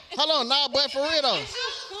though. Hold on. But for real though.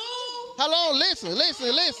 Hold on, listen. No.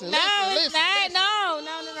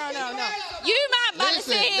 You might about to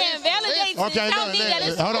sit here and validate and tell me that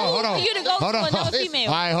it's cool for you to go to another female.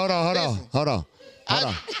 All right, hold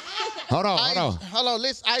on.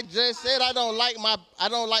 Listen, I just said I don't like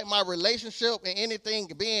my relationship and anything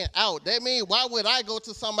being out. That means why would I go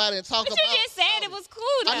to somebody and talk about? But you just said it was cool.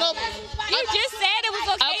 Though. You just said it was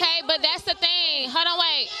okay. Okay, but that's the thing. Hold on,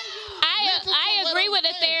 wait. I agree with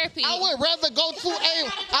the therapy. I would rather go to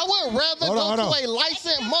a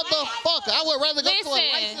licensed motherfucker. I would rather go to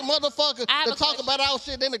a licensed motherfucker to talk about our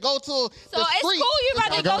shit than to go to the street. So it's cool you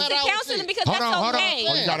rather go to counseling because that's okay.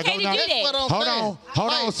 Okay to do that.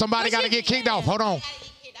 Hold on. Somebody got to get kicked off. Hold on.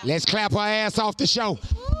 Let's clap her ass off the show.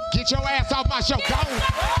 Get your ass off my show. Go.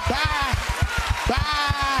 Bye.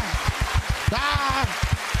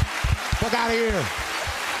 Fuck out of here.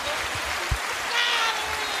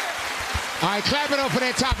 All right, clap it up for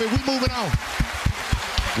that topic. We moving on.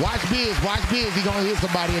 Watch Biz. He gonna hit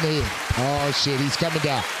somebody in the head. Oh shit, he's coming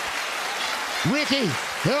down. Ricky,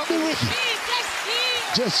 help me, Ricky.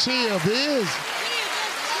 Just chill, Biz.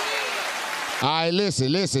 All right,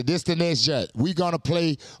 listen. This the next jet. We gonna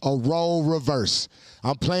play a role reverse.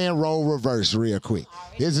 I'm playing role reverse real quick.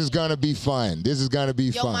 This is gonna be fun.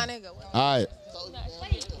 All right.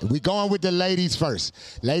 We going with the ladies first.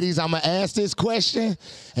 Ladies, I'm gonna ask this question,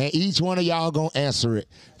 and each one of y'all gonna answer it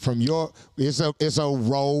from your. It's a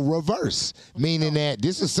role reverse, meaning that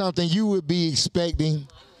this is something you would be expecting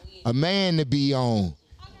a man to be on,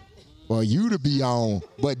 or you to be on,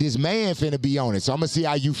 but this man finna be on it. So I'm gonna see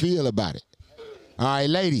how you feel about it. All right,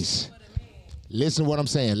 ladies, listen to what I'm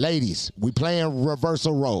saying. Ladies, we playing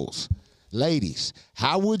reversal roles. Ladies,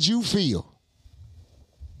 how would you feel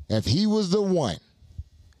if he was the one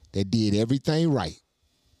that did everything right?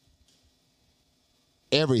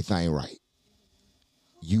 Everything right.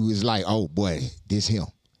 You was like, oh boy, this him.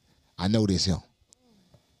 I know this him.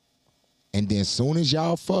 And then soon as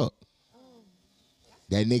y'all fuck,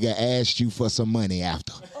 that nigga asked you for some money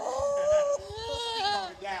after.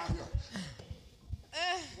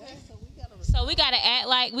 So we gotta act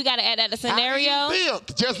at the scenario. How do you feel?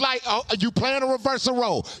 Just like you playing a reversal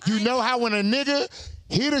role. You know how when a nigga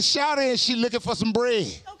hit a shot and she looking for some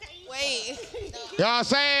bread. Wait. You know what I'm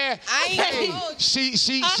saying?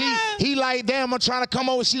 He like, damn, I'm trying to come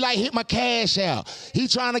over. She like, hit my cash out. He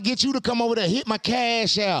trying to get you to come over there, hit my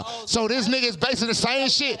cash out. So this nigga is basically the same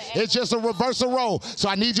shit. It's just a reversal role. So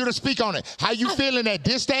I need you to speak on it. How you feeling that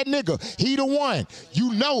this, that nigga, he the one.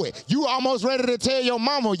 You know it. You almost ready to tell your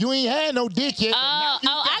mama you ain't had no dick yet.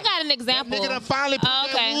 I got an example. That nigga done finally put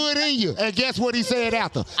that wood in you. And guess what he said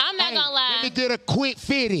after? I'm not gonna lie. Let me get a quick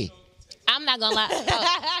 50. I'm not gonna lie.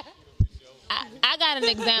 I got an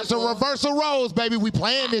example. It's a reversal roles, baby. We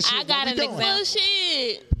playing this shit. I got an example.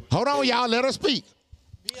 Shit. Hold on, y'all. Let her speak.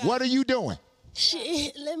 What are you doing?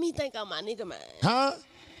 Shit. Let me think on my nigga mind. Huh?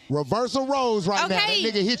 Reversal roles right now. That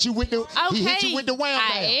nigga hit you with the he hit you with the wham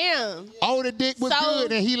bam. I am. Oh, the dick was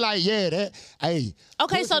good, and he like, yeah, that. Hey.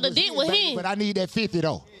 Okay, so the dick with him. But I need that 50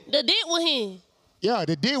 though. The dick with him. Yeah,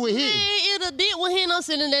 the deal with him. Man, the deal with him, I'm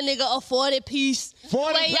sending that nigga a 40 piece.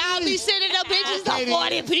 40 piece? Y'all be sending the bitches a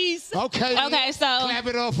 40 piece. Okay, so. Clap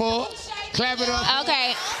it up for us. Clap it up.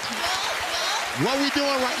 Okay. What we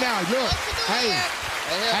doing right now? Look, hey.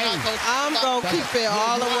 I'm going to keep it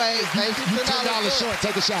all the way. You $10 short.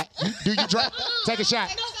 Take a shot. Do you drop? Take a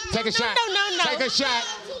shot. Take a shot. No. Take a shot.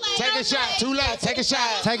 Take a shot. Too late. Take a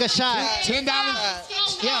shot. Take a shot. $10.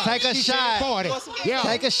 Yeah. Take a shot. 40. Yeah.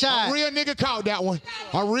 Take a shot. A real nigga caught that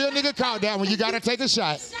one. You gotta take a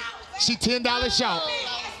shot. She $10 shot.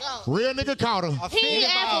 Real nigga caught her. He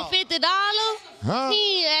asked for $50. Huh?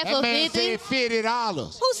 He asked for That man 50. said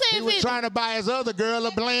 $50. Who said 50? He was trying to buy his other girl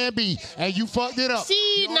a Plan B, and you fucked it up.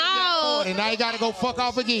 See, no. And now you gotta go fuck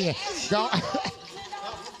off again. Go.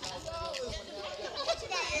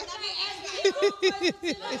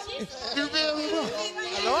 You feel me, bro?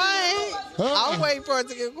 No, I ain't. I'm waiting for it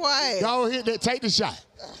to get quiet. Go ahead. Take the shot.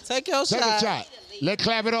 Take your shot. Take a shot. Let's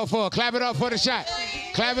clap it up for her. Clap it up for the shot.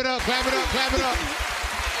 Clap it up, clap it up, clap it up.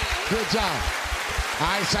 Good job. All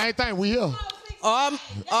right, same thing. We here.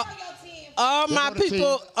 All my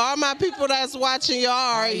people that's watching,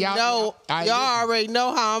 y'all already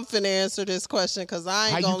know how I'm finna answer this question, because I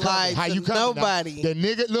ain't gonna lie to nobody. The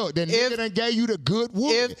nigga done gave you the good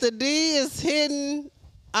whoop. If the D is hidden,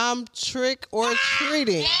 I'm trick or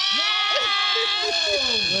treating.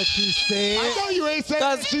 What you said? I know you ain't saying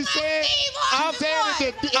what she said.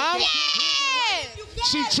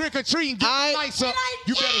 She trick or treating. Get the lights up.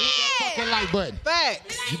 You better hit that fucking like button.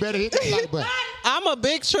 Facts. You better hit that like button. I'm a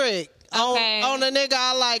big trick. On the nigga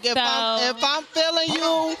I like. If I'm feeling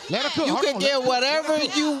you, you can get whatever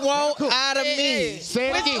you want out of me. Say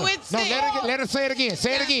it again. No, let her say it again.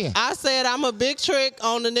 Say it again. I said I'm a big trick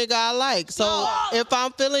on the nigga I like. So if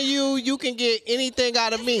I'm feeling you, you can get anything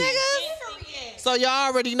out of me. So y'all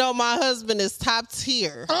already know my husband is top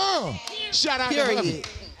tier. Shout out to Heavy.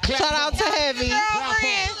 Shout out to Heavy.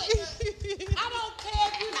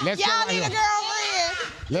 Let's go right here.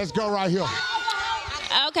 Let's go right here.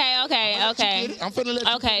 Okay. I'm finna let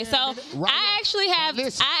you okay, so I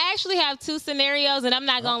actually have two scenarios, and I'm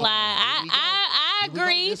not gonna lie. I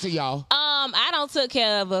agree. Listen, y'all. I don't took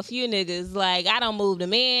care of a few niggas. Like, I don't move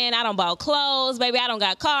them in. I don't bought clothes, baby. I don't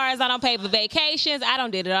got cars. I don't pay for vacations. I don't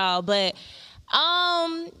did it all. But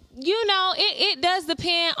it does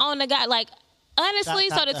depend on the guy. Like, honestly,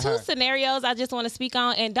 so the two scenarios I just want to speak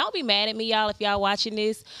on, and don't be mad at me, y'all, if y'all watching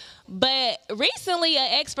this. But recently, an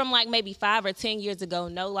ex from like maybe 5 or 10 years ago,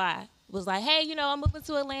 no lie, was like, hey, I'm moving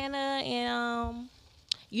to Atlanta, and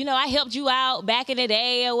I helped you out back in the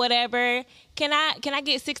day or whatever. Can I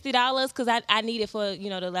get $60 because I need it for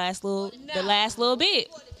the last little bit.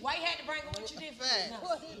 Why you had to bring what you did for that?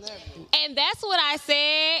 And that's what I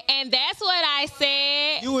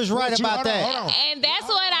said. You was right about that. And that's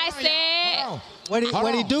what I said. What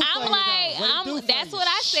he do? I'm like, that's what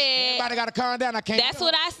I said. Everybody got to calm down. I can't. That's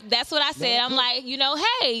what I said. I'm like,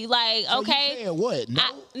 hey, like, so okay. You said what? No?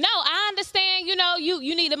 I understand.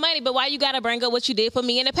 You need the money, but why you gotta bring up what you did for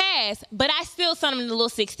me in the past? But I still sent him the little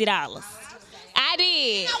 $60. I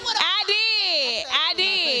did.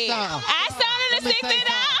 I sent him the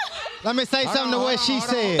 $60. Let me say something to what she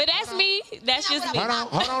said. But that's me. That's just me.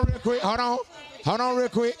 Hold on real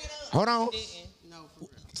quick. Hold on.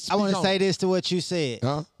 I want to say this to what you said.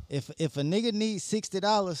 Huh? If a nigga needs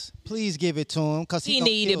 $60, please give it to him, cause he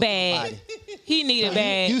need it bad. He need it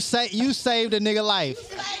bad. You saved a nigga life.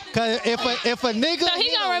 Cause if a nigga, so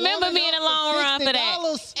he gonna remember me in the long run for that.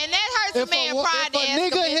 And that hurts a man pride.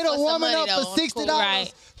 If a nigga hit a woman up for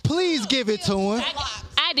 $60, please give it to him.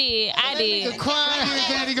 I did. Nigga crying his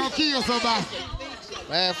daddy gonna kill somebody.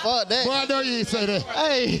 Man, fuck that. Boy, I know you ain't say that.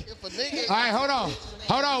 Hey. All right,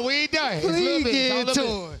 hold on. We ain't done. Please give it to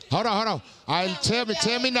him. Hold on. All right, tell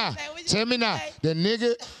me now. The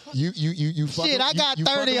nigga, you fucking. Shit, I got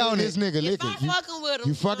 30 on this nigga. Look,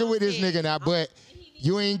 you fucking with this nigga now, but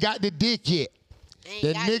you ain't got the dick yet.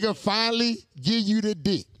 The nigga finally give you the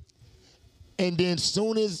dick, and then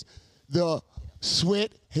soon as the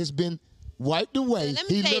sweat has been wiped away,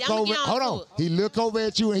 he look over. Hold on. He look over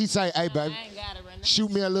at you and he say, "Hey, baby,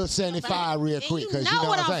 shoot me a little 75 real quick." You know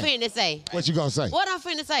what I'm finna say. What you gonna say? What I'm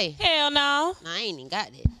finna say? Hell no. I ain't even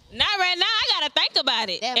got that. Not right now. I gotta think about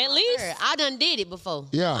it. At least I done did it before.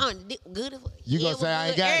 Yeah. Good. You gonna say I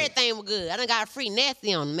ain't got it? Everything was good. I done got free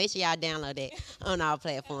nasty on them. Make sure y'all download that on our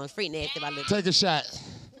platforms. Free nasty by little. Take a shot.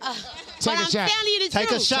 Take a shot.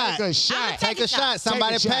 Take a shot. Take a shot.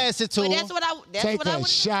 Somebody pass it to him. That's what I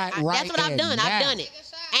shot right. That's what I've done. I've done it.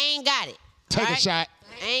 I ain't got it. Take a shot.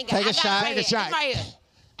 I ain't got it. Take a shot. Right here.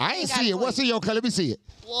 I ain't see it. What's in your color? Let me see it.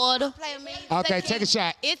 Water. Okay, take a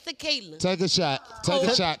shot. It's tequila. Take a shot. Take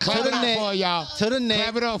a shot. Clap it up for y'all. To the neck.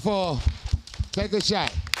 Clap it up for her. Take a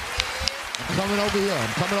shot. I'm coming over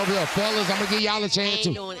here. Fellas, I'm going to give y'all a chance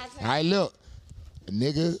too. All right, look.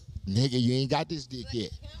 Nigga, you ain't got this dick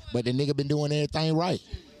yet. But the nigga been doing everything right.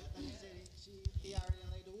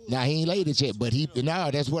 Now, he ain't laid it yet, but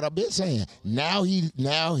that's what I've been saying. Now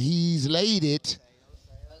he's laid it.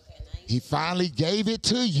 He finally gave it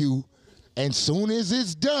to you. And soon as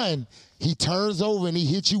it's done, he turns over and he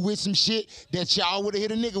hits you with some shit that y'all would have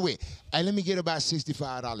hit a nigga with. Hey, let me get about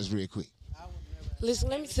 $65 real quick. Listen,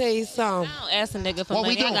 let me tell you something. I don't ask a nigga for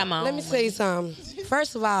money. I got my own. Let me tell you something.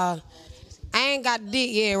 First of all, I ain't got the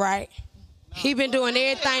dick yet, right? He been doing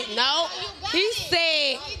everything. No. He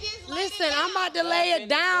said, listen, I'm about to lay it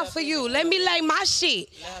down for you. Let me lay my shit.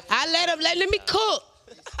 Let me cook.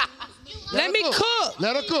 Let me cook.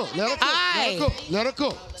 Let her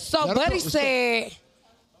cook. So Buddy said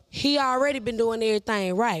he already been doing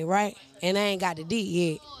everything right? And I ain't got the dick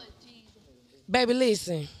yet. Baby,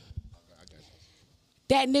 listen.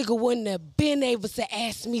 That nigga wouldn't have been able to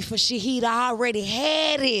ask me for shit. He'd already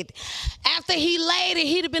had it. After he laid it,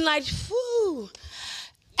 he'd have been like, whew.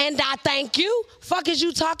 And I thank you. Fuck is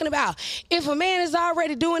you talking about? If a man is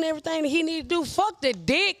already doing everything that he need to do, fuck the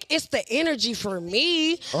dick. It's the energy for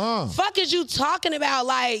me. Fuck is you talking about?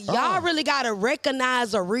 Like, y'all really gotta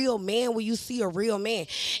recognize a real man when you see a real man.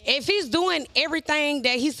 If he's doing everything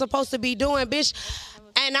that he's supposed to be doing, bitch,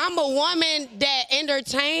 and I'm a woman that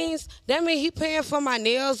entertains, that mean he paying for my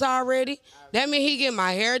nails already. That mean he get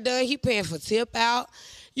my hair done. He paying for tip out.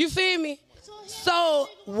 You feel me? So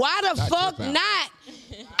why the fuck not?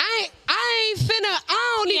 I ain't finna.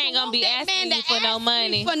 I don't even gonna be asking you for no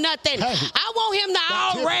money for nothing. I want him to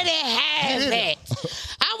already have it.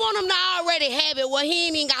 I want him to already have it. Well, he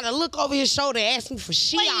ain't even gotta look over his shoulder and ask me for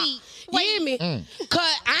shit. You hear me?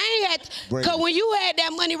 Cause I ain't had. Cause when you had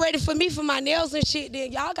that money ready for me for my nails and shit,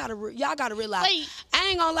 then y'all gotta realize. I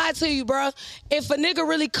ain't gonna lie to you, bro. If a nigga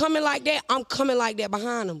really coming like that, I'm coming like that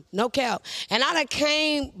behind him. No cap. And I done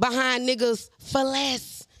came behind niggas for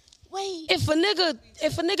less. If a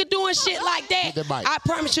nigga doing shit like that, I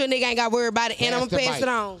promise you a nigga ain't got to worry about it, and I'm gonna pass it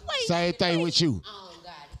on. Same thing with you.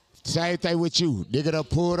 Same thing with you. Nigga done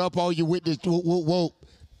pulled up on you with this whoop, whoop, whoop.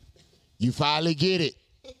 You finally get it.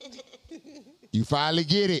 You finally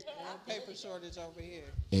get it. Paper shortage over here.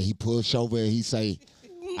 And he push over and he say,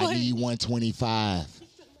 I need 125.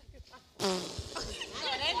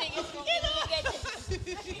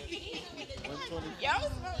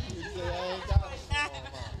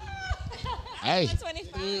 Hey.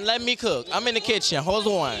 Let me cook. I'm in the kitchen. Hold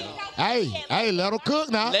on. Hey, let him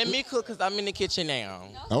cook now. Let me cook because I'm in the kitchen now.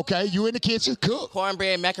 Okay, you in the kitchen. Cook.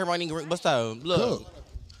 Cornbread, macaroni, what's up? Look,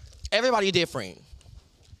 everybody different.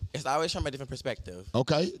 It's always from a different perspective.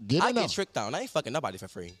 Okay, I get tricked on. I ain't fucking nobody for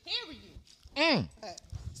free.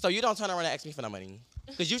 So you don't turn around and ask me for no money.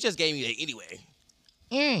 Because you just gave me that anyway.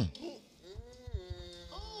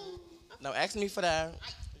 No, ask me for that.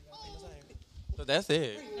 So that's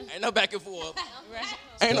it. Ain't no back and forth.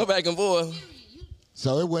 Ain't no back and forth.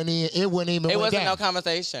 So it wouldn't even went down. It wasn't no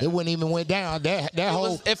conversation. It wouldn't even went down. That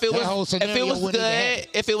whole scenario if it was wouldn't good, even happen.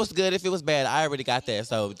 if it was good, if it was bad, I already got that.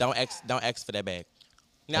 So don't ask for that back.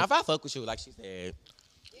 Now if I fuck with you, like she said,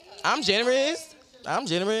 I'm generous.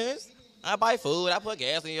 I buy food. I put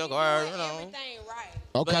gas in your car. You know.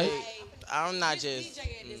 Okay. But I'm not just.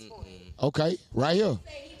 Okay, right here.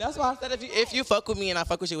 That's why I said if you fuck with me and I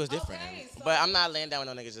fuck with you, it's different. But I'm not laying down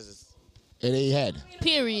with no niggas. Just. It ain't had.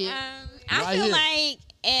 Period. I feel like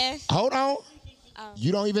if. Hold on.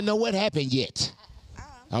 You don't even know what happened yet.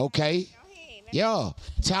 Okay. Yeah.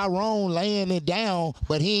 Tyrone laying it down,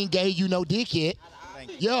 but he ain't gave you no dick yet.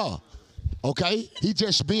 Yeah. Okay. He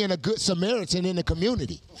just being a good Samaritan in the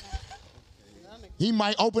community. He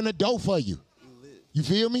might open the door for you. You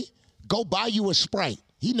feel me? Go buy you a Sprite.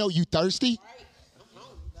 He know you thirsty.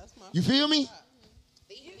 You feel me?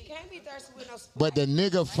 But the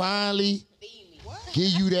nigga finally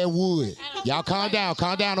give you that wood. Y'all calm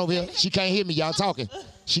down over here. She can't hear me, y'all talking.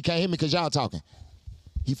 She can't hear me because y'all talking.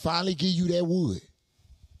 He finally give you that wood.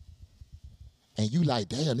 And you like,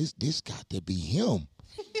 damn, this got to be him.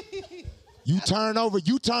 You turn over,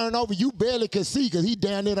 you barely could see because he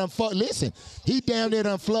down there done listen, he down there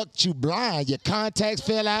done flucked you blind. Your contacts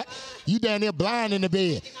fell out. You down there blind in the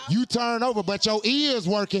bed. You turn over, but your ears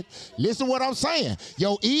working. Listen what I'm saying.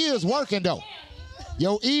 Your ears working, though.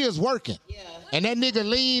 Your ears working. And that nigga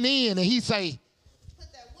lean in and he say,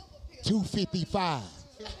 255.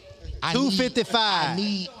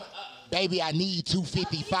 255. Baby, I need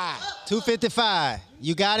 255. 255.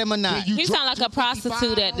 You got him or not? He sound like a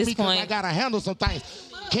prostitute at this point. I gotta handle some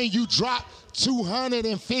things. Can you drop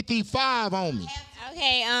 255 on me?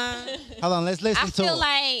 Okay. Hold on, let's listen to I feel him.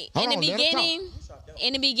 like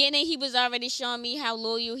in the beginning, he was already showing me how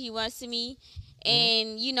loyal he was to me,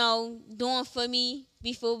 and doing for me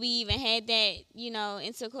before we even had that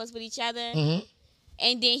intercourse with each other.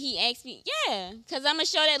 And then he asked me, because I'm going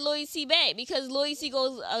to show that loyalty back because loyalty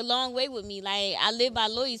goes a long way with me. Like, I live by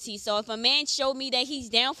loyalty. So if a man showed me that he's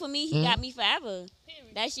down for me, he got me forever.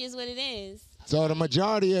 That's just what it is. So the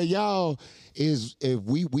majority of y'all is, if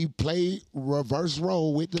we play reverse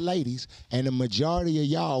role with the ladies, and the majority of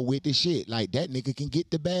y'all with the shit. Like, that nigga can get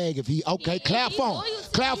the bag if he, okay, clap for him.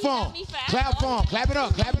 Clap for him. Clap for him. Clap it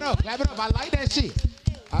up. Clap it up. Clap it up. I like that shit.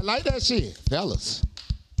 I like that shit. Fellas.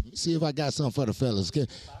 See if I got something for the fellas. You know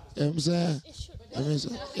what I'm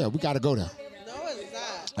saying? Yeah, we got to go there. No, it's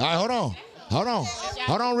not. All right,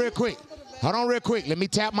 hold on real quick. Let me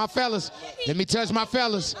tap my fellas. Let me touch my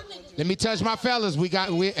fellas. That's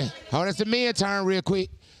the men turn real quick.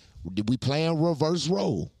 We playing reverse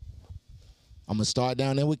role. I'm going to start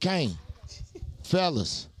down there with Kane.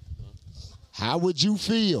 Fellas, how would you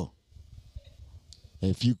feel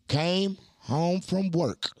if you came home from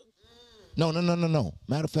work? No.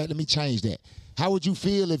 Matter of fact, let me change that. How would you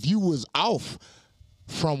feel if you was off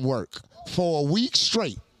from work for a week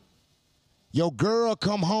straight? Your girl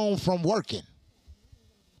come home from working.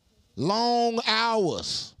 Long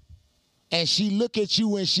hours. And she look at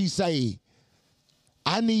you and she say,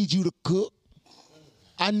 I need you to cook.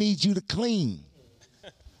 I need you to clean.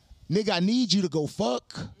 Nigga, I need you to go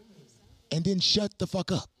fuck and then shut the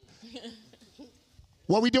fuck up.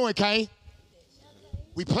 What we doing, Kane?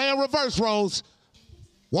 We playing reverse roles.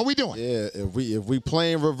 What we doing? Yeah, if we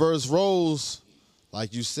playing reverse roles,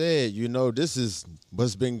 like you said, you know, this is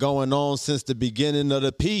what's been going on since the beginning of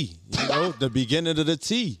the P, you know, the beginning of the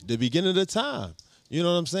T, the beginning of the time. You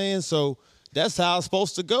know what I'm saying? So that's how it's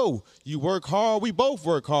supposed to go. You work hard, we both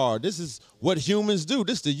work hard. This is what humans do.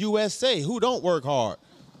 This is the USA. Who don't work hard?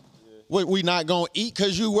 What, we not gonna eat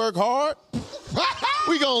because you work hard?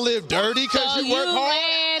 We gonna live dirty because you work hard?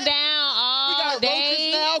 Laying down all day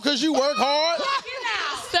now because you work hard?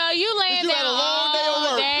 So you laying down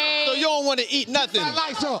all day. So you don't want to eat nothing. My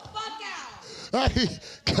lights up. Hey,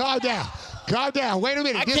 calm down. Calm down. Wait a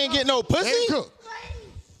minute. I can't get no pussy?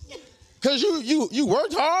 Because you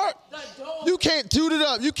worked hard? You can't toot it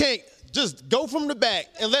up. You can't just go from the back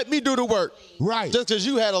and let me do the work. Right. Just because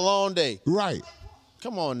you had a long day. Right.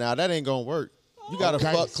 Come on now. That ain't going to work. You got to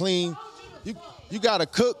fuck clean. You got to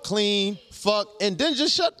cook, clean, fuck, and then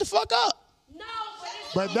just shut the fuck up.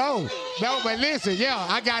 But no, but listen,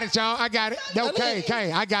 I got it, y'all. I got it. No,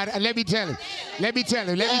 Kane, I got it. Let me tell him.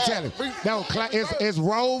 No, it's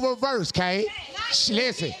role reverse, Kane.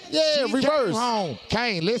 Listen. Yeah, she reverse. Came home.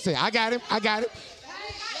 Kane, listen, I got it.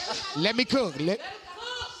 Let me cook.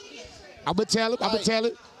 I'm going to tell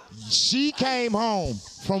him. She came home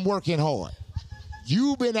from working hard.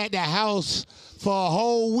 You been at the house for a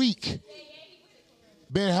whole week.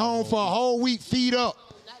 Been home for a whole week, feet up.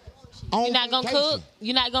 You not gonna cook?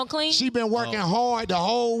 You not gonna clean? She been working hard the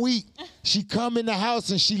whole week. She come in the house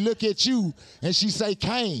and she look at you and she say,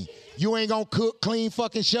 Kane, you ain't gonna cook, clean,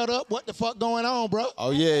 fucking shut up? What the fuck going on, bro?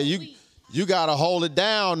 Oh, yeah, you got to hold it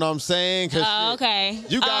down, know what I'm saying? Cause okay.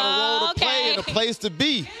 You got a role to play and a place to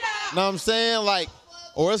be. Know what I'm saying? Like,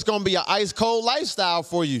 or it's going to be an ice cold lifestyle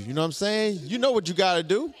for you. You know what I'm saying? You know what you got to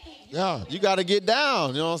do. Yeah. You got to get down.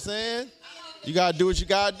 You know what I'm saying? You got to do what you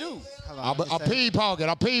got to do. I'm pee-pocket.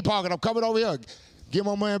 I'm coming over here. Give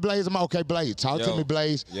my man Blaze. Okay, Blaze. Talk to me,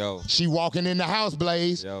 Blaze. Yo. She walking in the house,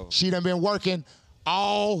 Blaze. Yo. She done been working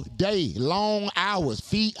all day. Long hours.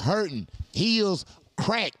 Feet hurting. Heels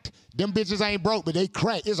cracked. Them bitches ain't broke, but they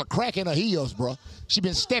cracked. There's a crack in her heels, bro. She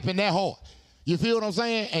been stepping that hard. You feel what I'm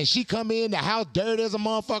saying? And she come in, the house dirty as a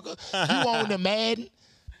motherfucker. You on the Madden.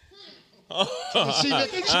 And she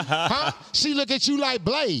look at you, huh? She look at you like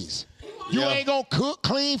Blaze. You ain't gonna cook,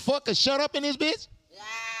 clean, fuck, and shut up in this bitch?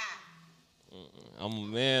 I'm a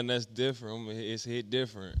man, that's different. It's hit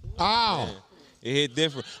different. Oh. Man, it hit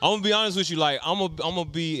different. I'm gonna be honest with you, like I'm gonna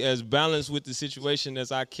be as balanced with the situation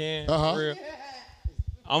as I can. For real.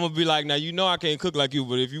 I'm gonna be like, now you know I can't cook like you,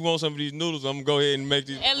 but if you want some of these noodles, I'm gonna go ahead and make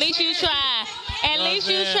these. At least you try. At least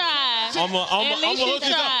you try. I'm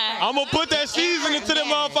gonna put that seasoning to that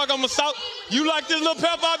motherfucker. I'm gonna salt. You like this little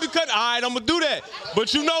pepper I be cutting? All right, I'm gonna do that.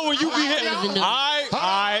 But you know when you be hitting,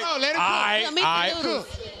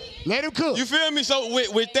 Let him cook. You feel me? So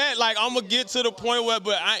with that, like I'm gonna get to the point where,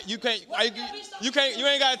 but you ain't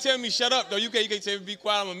gotta tell me shut up though. You can't tell me be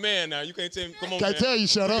quiet. I'm a man now. You can't tell me come on. Can't tell you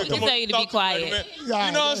shut up. He tell you to be quiet. You know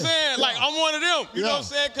what I'm saying? Like I'm one of them. You know what I'm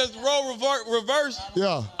saying? Cause role reverse.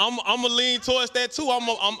 Yeah. I'm gonna lean towards that too.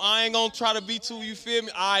 I ain't gonna try to be too. You feel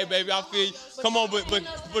me? All right, baby. I feel you. Come on, but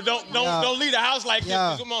don't leave the house like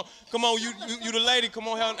this. Come on, you the lady. Come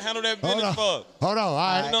on, handle that business for us. Hold on, all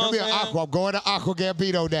right. You know Come here, Aqua. I'm going to Aqua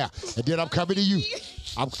Gambino now. And then I'm coming to you.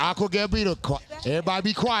 I'm Aqua Gambino. Everybody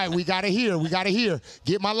be quiet. We got to hear.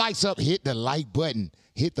 Get my lights up. Hit the like button.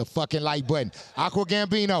 Hit the fucking like button. Aqua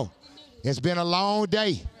Gambino. It's been a long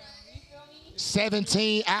day.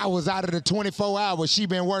 17 hours out of the 24 hours she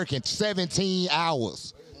been working. 17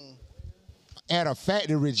 hours. At a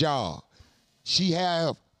factory job. She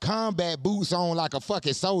have combat boots on like a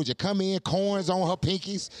fucking soldier. Come in, corns on her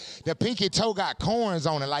pinkies. The pinky toe got corns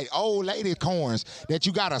on it, like old lady corns that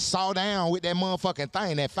you gotta saw down with that motherfucking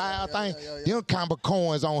thing, that file thing. Them kind of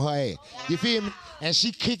corns on her ass. You feel me? And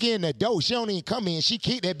she kick in the door. She don't even come in. She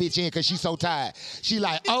kick that bitch in because she so tired. She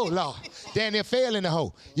like, oh, Lord. Damn, they're failing the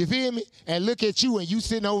hoe. You feel me? And look at you and you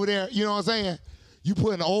sitting over there, you know what I'm saying? You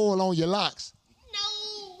putting oil on your locks.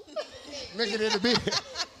 No.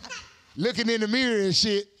 Looking in the mirror and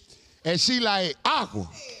shit. And she like, Aqua,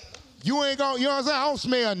 you ain't gonna, you know what I'm saying? I don't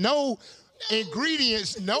smell no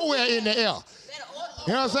ingredients nowhere in the air.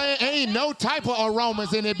 You know what I'm saying? Ain't no type of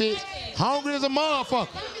aromas in it, bitch. Hungry as a motherfucker.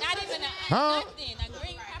 Not even Huh? nothing. A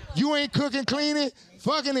green pepper. You ain't cooking, cleaning,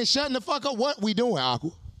 fucking and shutting the fuck up. What we doing, Aqua?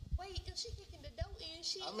 Wait, if she kicking the dough in,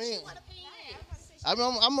 she I mean, want to pay in. I'm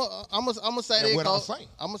gonna say That's that, what I'm Coach. saying.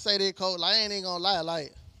 I'm gonna say that, Coach. Like, I ain't even gonna lie,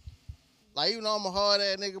 like even though I'm a hard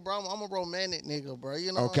ass nigga, bro, I'm a romantic nigga, bro.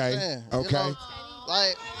 You know what I'm saying? Okay. You know?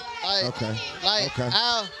 Like, Okay. like, Okay.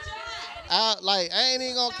 like, I ain't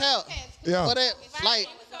even gonna count. Yeah. For that, like,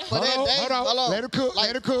 for Hold that on, day, hold on. Let her cook. Like,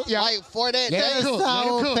 let her cook. Yeah. Like, for that Let day. him cook. Let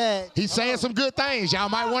him cook. Pat. He's saying some good things. Y'all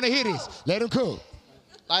might want to hear this. Let him cook.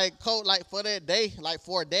 Like, Coach, like, for that day, like,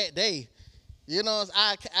 for that day. You know,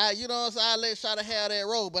 you know what I'm saying? I let Shawty have that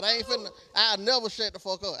role, but I ain't finna. I'll never shut the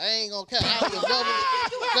fuck up. I ain't gonna count. I will never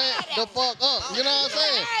shut the fuck up. You know what I'm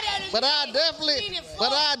saying? But I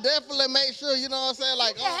definitely make sure. You know what I'm saying?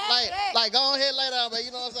 Like, go ahead, lay down, man.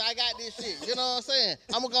 You know what I'm saying? I got this shit. You know what I'm saying?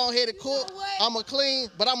 I'm gonna go ahead and cook. I'm gonna clean,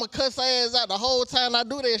 but I'm gonna cuss her ass out the whole time I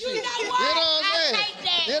do that shit. You know what I'm saying?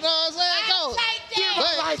 You know what I'm saying? Coach.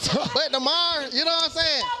 But tomorrow, you know what I'm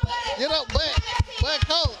saying? You know, but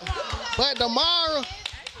Coach. But tomorrow.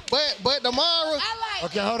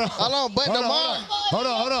 Okay, hold on. Hold on, but tomorrow. Hold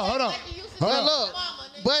on.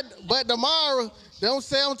 But tomorrow, them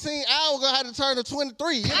 17 hours gonna have to turn to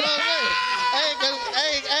 23. You know what I'm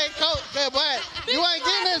saying? Hey, Coach, but you ain't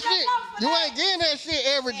getting that shit. You ain't getting that shit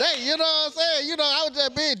every day. You know what I'm saying? You know, I was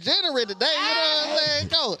just being generous today. You know what I'm saying,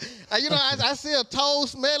 Coach? You know, I see a toe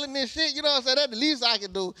smelling this shit. You know what I'm saying? That's the least I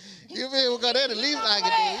can do. You feel me? Because that's the least I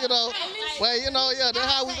can do. You know, but you know, yeah, that's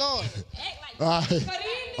how we going. All right.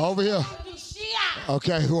 Over here.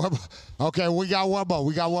 Okay. Okay, we got one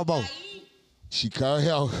more. She can't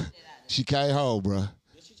help. She can't hold, bro.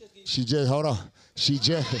 She just, hold on. She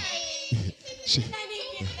just.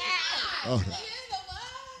 Hold on.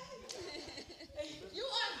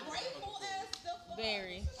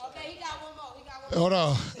 Very. Okay, he got one more. Hold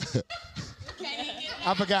on.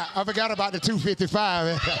 I forgot about the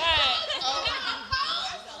 255.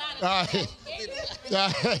 All right.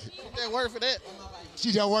 That work for that.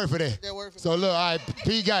 She just work for that. So look, all right,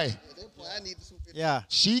 P guy. Yeah.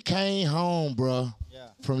 She came home, bro,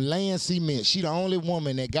 from laying cement. She the only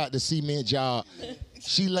woman that got the cement job.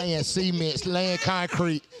 She laying cement, laying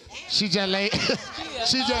concrete. She just laid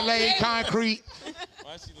concrete.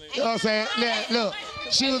 You know what I'm saying? Now, look,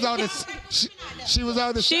 she was on the.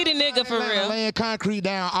 She the nigga for real. Laying concrete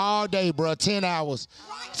down all day, bro. 10 hours.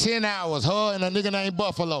 10 hours. Her and a nigga named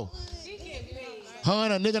Buffalo. Her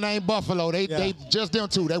and a nigga named Buffalo. They just them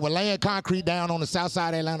two. They were laying concrete down on the south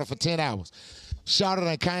side of Atlanta for 10 hours. Shot her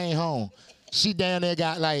and came home. She down there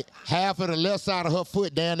got like half of the left side of her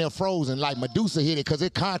foot down there frozen, like Medusa hit it, because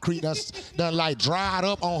it concrete done like dried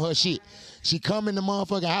up on her shit. She come in the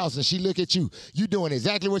motherfucking house and she look at you. You doing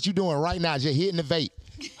exactly what you doing right now, just hitting the vape.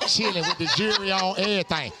 Chilling with the jury on,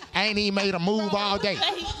 everything. Ain't even made a move all day.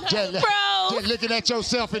 Just looking at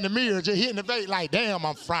yourself in the mirror, just hitting the vape like, damn,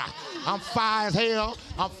 I'm fried. I'm fire as hell.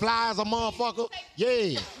 I'm fly as a motherfucker.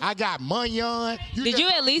 Yeah, I got money on. Did you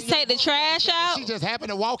at least take the trash out? She just happened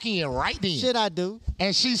to walk in right then. Shit, I do.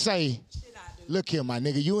 And she say, look here, my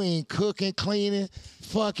nigga, you ain't cooking, cleaning,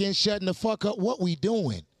 fucking shutting the fuck up. What we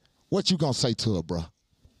doing? What you gonna say to her, bro?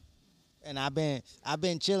 And I've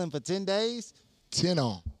been chilling for 10 days.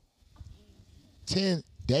 10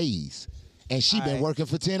 days. And she been working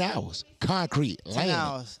for 10 hours. Concrete, 10 laying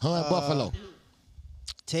hours. Her and Buffalo.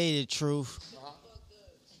 Tell you the truth.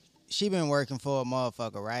 She been working for a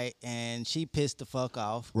motherfucker, right? And she pissed the fuck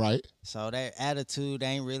off. Right. So that attitude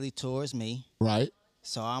ain't really towards me. Right.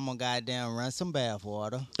 So I'm gonna goddamn run some bath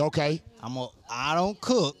water. Okay. I don't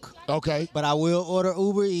cook. Okay. But I will order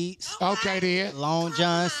Uber Eats. Okay, then. Long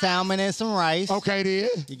John salmon and some rice. Okay, then.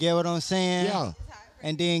 You get what I'm saying? Yeah.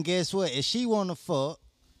 And then guess what? If she wanna fuck,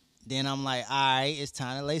 then I'm like, all right, it's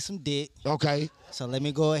time to lay some dick. Okay. So let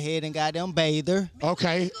me go ahead and goddamn bathe her.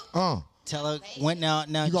 Okay. Tell her now.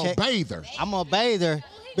 You gonna bathe her? I'm gonna bathe her.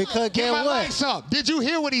 Because Get my what? lights up. Did you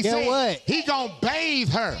hear what he Get said? what? He gonna bathe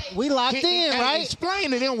her. We locked in, right?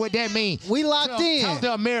 Explain to them what that means. We locked in. Talk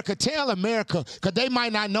to America. Tell America, because they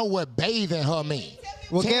might not know what bathing her means.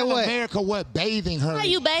 Well, Tell get what? America what bathing her How means.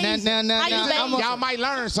 you bathe? Y'all might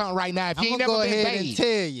learn something right now if you I'm ain't gonna never go been ahead and bathed.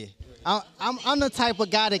 tell you. I'm the type of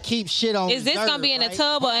guy that keeps shit on. Is this reserve, gonna be in a right?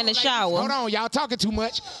 tub or in the shower? Hold on, y'all talking too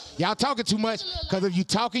much. Y'all talking too much, because if you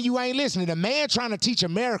talking, you ain't listening. The man trying to teach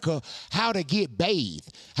America how to get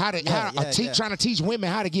bathed, trying to teach women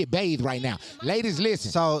how to get bathed right now. Ladies, listen.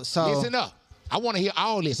 So listen up. I want to hear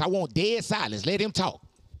all this. I want dead silence. Let him talk.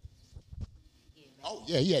 Oh,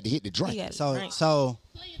 yeah, he had to hit the drink. So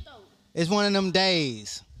it's one of them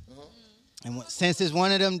days. And since it's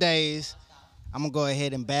one of them days, I'm going to go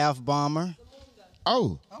ahead and bath bomb her.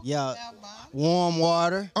 Oh. Yeah. Warm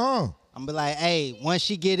water. I'm going to be like, hey, once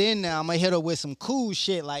she get in there, I'm going to hit her with some cool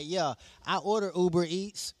shit. Like, yeah, I order Uber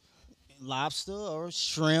Eats, lobster or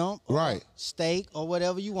shrimp. Or steak or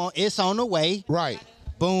whatever you want. It's on the way. Right.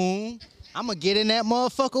 Boom. I'm going to get in that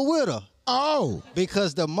motherfucker with her. Oh.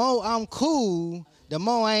 Because the more I'm cool, the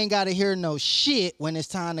more I ain't got to hear no shit when it's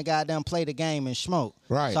time to goddamn play the game and smoke.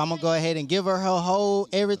 Right. So I'm going to go ahead and give her whole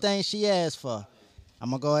everything she asked for.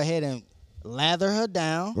 I'm going to go ahead and lather her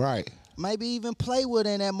down. Right. Maybe even play with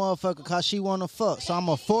her in that motherfucker because she want to fuck. So I'm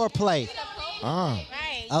a foreplay.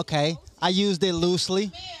 Okay. I used it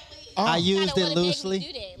loosely. I used it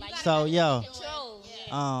loosely. So, yo.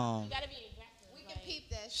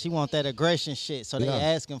 She want that aggression shit, so they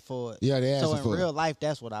asking for it. Yeah, they asking for it. So in real life,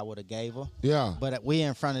 that's what I would have gave her. Yeah. But we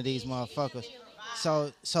in front of these motherfuckers.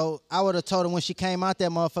 So I would have told her when she came out, that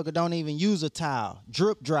motherfucker don't even use a towel.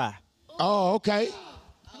 Drip dry. Oh, okay.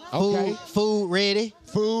 Okay. Food ready.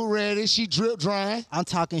 Food ready. She drip drying. I'm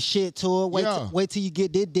talking shit to her. Wait till you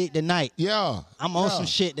get this dick tonight. Yeah. I'm on some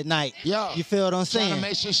shit tonight. Yeah. You feel what I'm saying? Trying to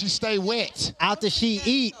make sure she stay wet. After she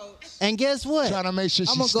eat. And guess what? Trying to make sure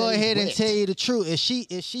I'm gonna go ahead and tell you the truth. If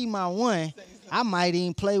she my one, I might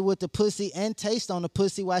even play with the pussy and taste on the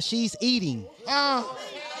pussy while she's eating. You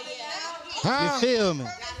feel me?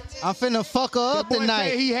 I'm finna fuck her up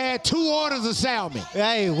tonight. He had 2 orders of salmon.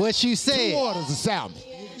 Hey, what you said? 2 orders of salmon.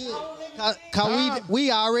 Cause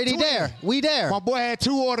we already there. We there. My boy had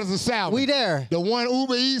 2 orders of salmon. We there. The one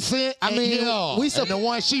Uber Eats sent. I mean, and the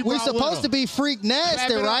one she brought we supposed to be freak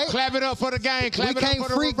nasty, right? Clap it up for the game. We can't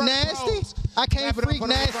freak nasty. I can't freak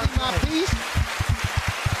nasty my piece.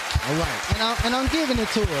 All right. And I'm giving it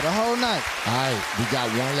to her the whole night. All right. We got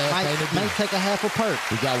one last thing to do. Might take a half a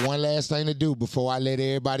perk. We got one last thing to do before I let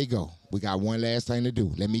everybody go. We got one last thing to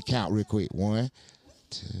do. Let me count real quick. 1,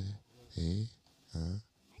 2, 3.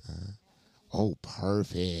 Oh,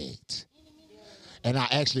 perfect. And I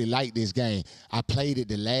actually like this game. I played it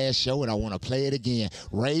the last show, and I want to play it again.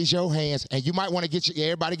 Raise your hands, and you might want to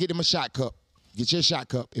everybody get them a shot cup. Get your shot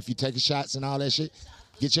cup. If you're taking shots and all that shit,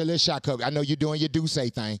 get your little shot cup. I know you're doing your do-say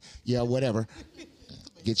thing. Yeah, whatever.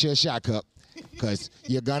 Get your shot cup, because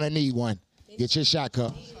you're going to need one. Get your shot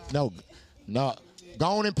cup. No. Go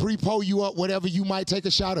on and pre-pour you up whatever you might take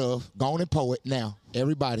a shot of. Go on and pour it now.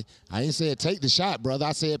 Everybody. I ain't said take the shot, brother.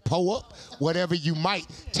 I said pour up whatever you might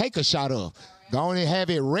take a shot of. Go on and have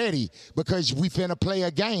it ready because we finna play a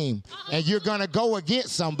game and you're gonna go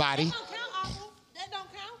against somebody. That don't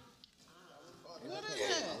count. What is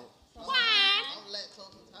that? Why?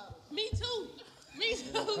 Me too.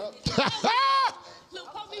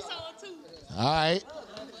 Look, put me some too. All right.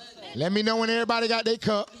 Let me know when everybody got their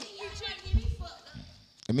cup.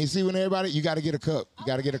 Let me see when everybody, you got to get a cup. You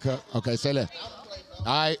got to get a cup. Okay, say that.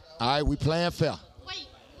 All right, we playing fair.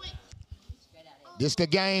 This the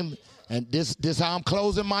game, and this how I'm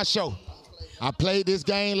closing my show. I played this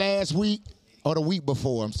game last week, or the week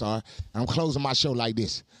before, I'm sorry. I'm closing my show like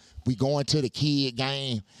this. We going to the kid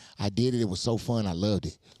game. I did it. It was so fun. I loved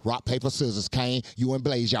it. Rock, paper, scissors. Kane, you and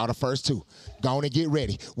Blaze, y'all the first 2. Go on and get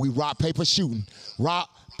ready. We rock, paper, shooting. Rock,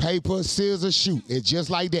 paper, scissors, shoot. It's just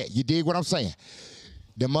like that. You dig what I'm saying?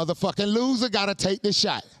 The motherfucking loser got to take the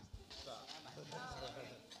shot.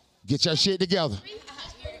 Get your shit together.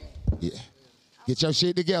 Yeah. Get your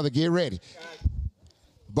shit together. Get ready.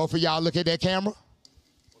 Both of y'all look at that camera.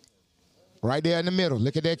 Right there in the middle.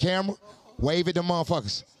 Look at that camera. Wave at the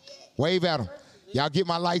motherfuckers. Wave at them. Y'all get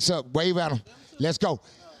my lights up. Wave at them. Let's go.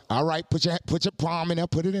 All right. Put your palm in there.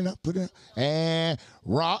 Put it in there. Put it in there. And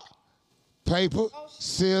rock, paper,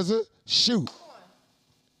 scissors, shoot.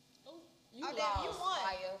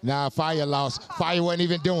 Nah, Fire lost. Fire wasn't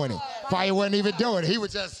even doing it. Fire wasn't even doing it. He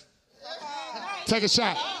was just take a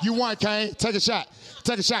shot. You won, Kane. Take a shot.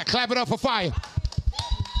 Take a shot. Clap it up for Fire.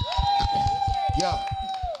 Yeah.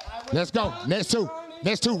 Let's go. Next 2.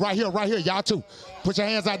 Next 2. Right here. Y'all 2. Put your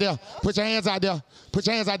hands out there. Put your hands out there. Put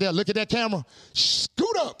your hands out there. Look at that camera.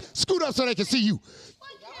 Scoot up. Scoot up so they can see you.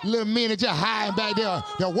 Little minute just hiding back there.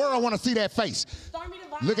 The world want to see that face.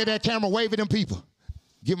 Look at that camera. Wave at them people.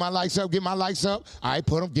 Get my lights up, get my lights up. All right,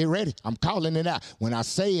 put them, get ready. I'm calling it out. When I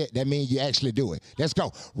say it, that means you actually do it. Let's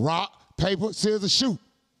go. Rock, paper, scissors, shoot.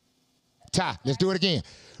 Ty, let's do it again.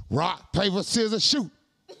 Rock, paper, scissors, shoot.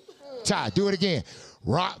 Ty, do it again.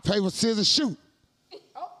 Rock, paper, scissors, shoot.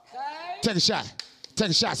 Take a shot. Take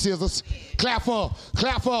a shot, scissors. Clap for.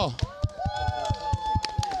 Clap for.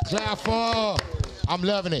 Clap for. I'm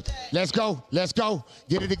loving it. Let's go. Let's go.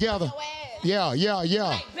 Get it together. Yeah.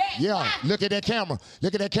 Yeah, look at that camera.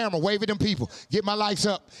 Look at that camera. Wave at them people. Get my lights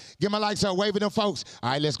up. Get my lights up. Wave at them folks.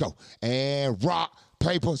 All right, let's go. And rock,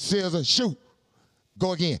 paper, scissors, shoot.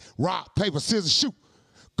 Go again. Rock, paper, scissors, shoot.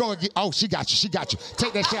 Go again. Oh, she got you. She got you.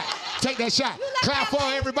 Take that shot. Take that shot. Clap for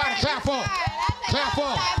her, everybody. Clap for her. Clap for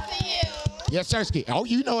her. Yes, Sirski. Oh,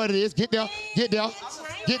 you know what it is. Get there. Get there.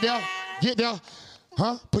 Get there. Get there.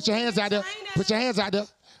 Huh? Put your hands out there. Put your hands out there.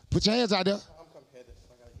 Put your hands out there.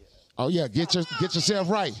 Oh, yeah. Get yourself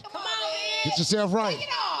right. Get yourself right.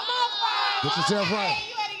 Get yourself right.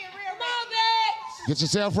 Get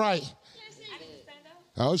yourself right.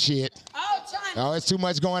 Oh, shit. Oh, it's too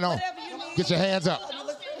much going on. Get your hands up.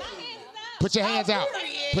 Put your hands out.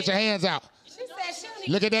 Put your hands out.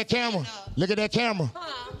 Look at that camera. Look at that camera.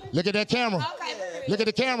 Look at that camera. Look at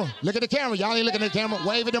the camera. Look at the camera. Y'all ain't looking at the camera.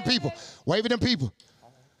 Wave at them people. Wave at them people.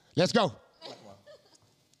 Let's go.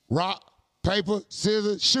 Rock, paper,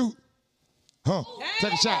 scissors, shoot. Huh.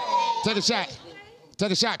 Take a shot. Take a shot.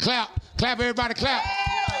 Take a shot. Clap. Clap, everybody. Clap.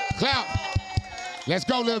 Clap. Let's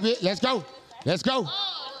go a little bit. Let's go. Let's go.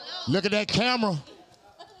 Look at that camera.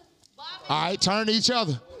 All right, turn to each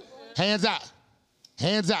other. Hands out.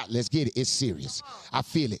 Hands out. Let's get it. It's serious. I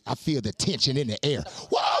feel it. I feel the tension in the air.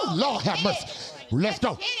 Whoa, Lord have mercy. Let's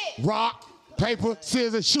go. Rock, paper,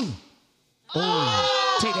 scissors, shoot.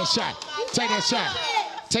 Oh, take that shot. Take that shot.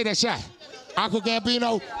 Take that shot. Uncle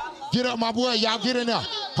Gambino, get up, my boy. Y'all get in there.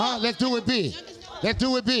 Huh? Let's do it big. Let's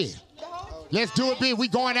do it big. Let's do it big. We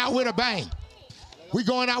going out with a bang. We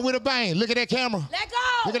going out with a bang. Look at that camera. Let go.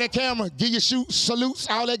 Look at that camera. Give your shoot, salutes,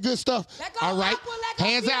 all that good stuff. Let go. All right.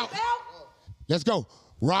 Hands out. Let's go.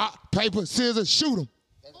 Rock, paper, scissors, shoot them.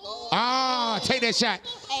 Ah, take that shot.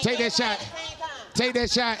 Take that shot. Take that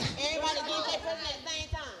shot. Everybody do their person at the same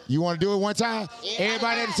time. You want to do it one time?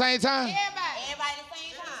 Everybody at the same time? Everybody at the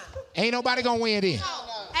same time. Ain't nobody going to win then.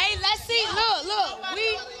 Hey, let's see.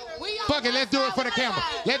 Look. We Fuck it, let's do it for the camera.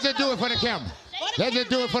 Let's just do it for the camera. Let's just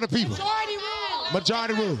do it for the people. Majority rule.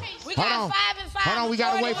 Majority rule. We Hold got on. 5 and 5. Hold on, we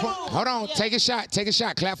got to wait for. Majority Hold on, take a shot. Take a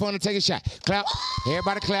shot. Clap for him to take a shot. Clap.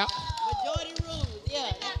 Everybody clap. Majority rules.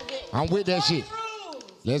 Yeah, that's good. I'm with that shit.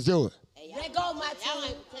 Let's do it. Let go, my Y'all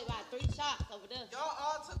team. take about 3 shots over there. Y'all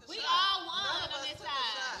all took a We shot. all won on this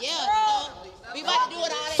side. Yeah. We about to do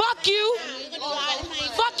it all. Fuck you.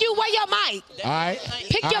 Fuck you. Where your mic? All right.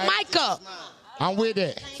 Pick All your right. mic up. I'm with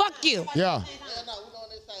that. Fuck you. Yeah.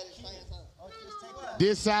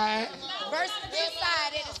 This side. Versus this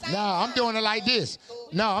side at the same No, I'm doing it like this.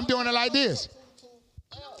 No, I'm doing it like this.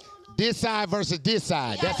 This side versus this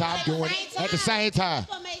side. That's how I'm doing it at the same time.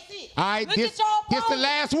 All right, this the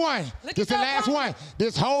last one. This the last one.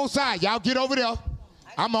 This whole side. Y'all get over there.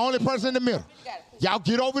 I'm the only person in the middle. Y'all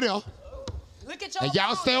get over there. Look at your And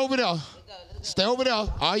y'all stay over there. Stay over there.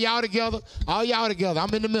 All y'all together. All y'all together.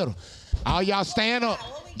 I'm in the middle. All y'all stand up.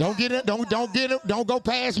 Don't get it. Don't get it. Don't go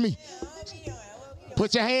past me.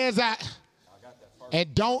 Put your hands out.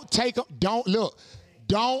 And don't take them. Don't look.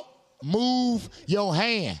 Don't move your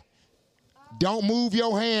hand. Don't move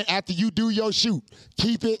your hand after you do your shoot.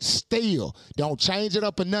 Keep it still. Don't change it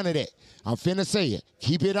up or none of that. I'm finna say it.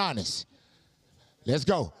 Keep it honest. Let's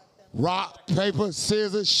go. Rock, paper,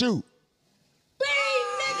 scissors, shoot.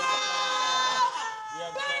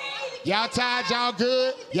 Y'all tired? Y'all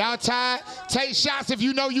good? Y'all tired? Take shots if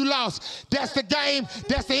you know you lost. That's the game.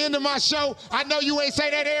 That's the end of my show. I know you ain't say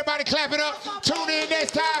that. Everybody clap it up. Tune in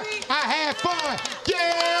next time. I had fun.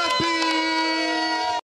 Yeah, B.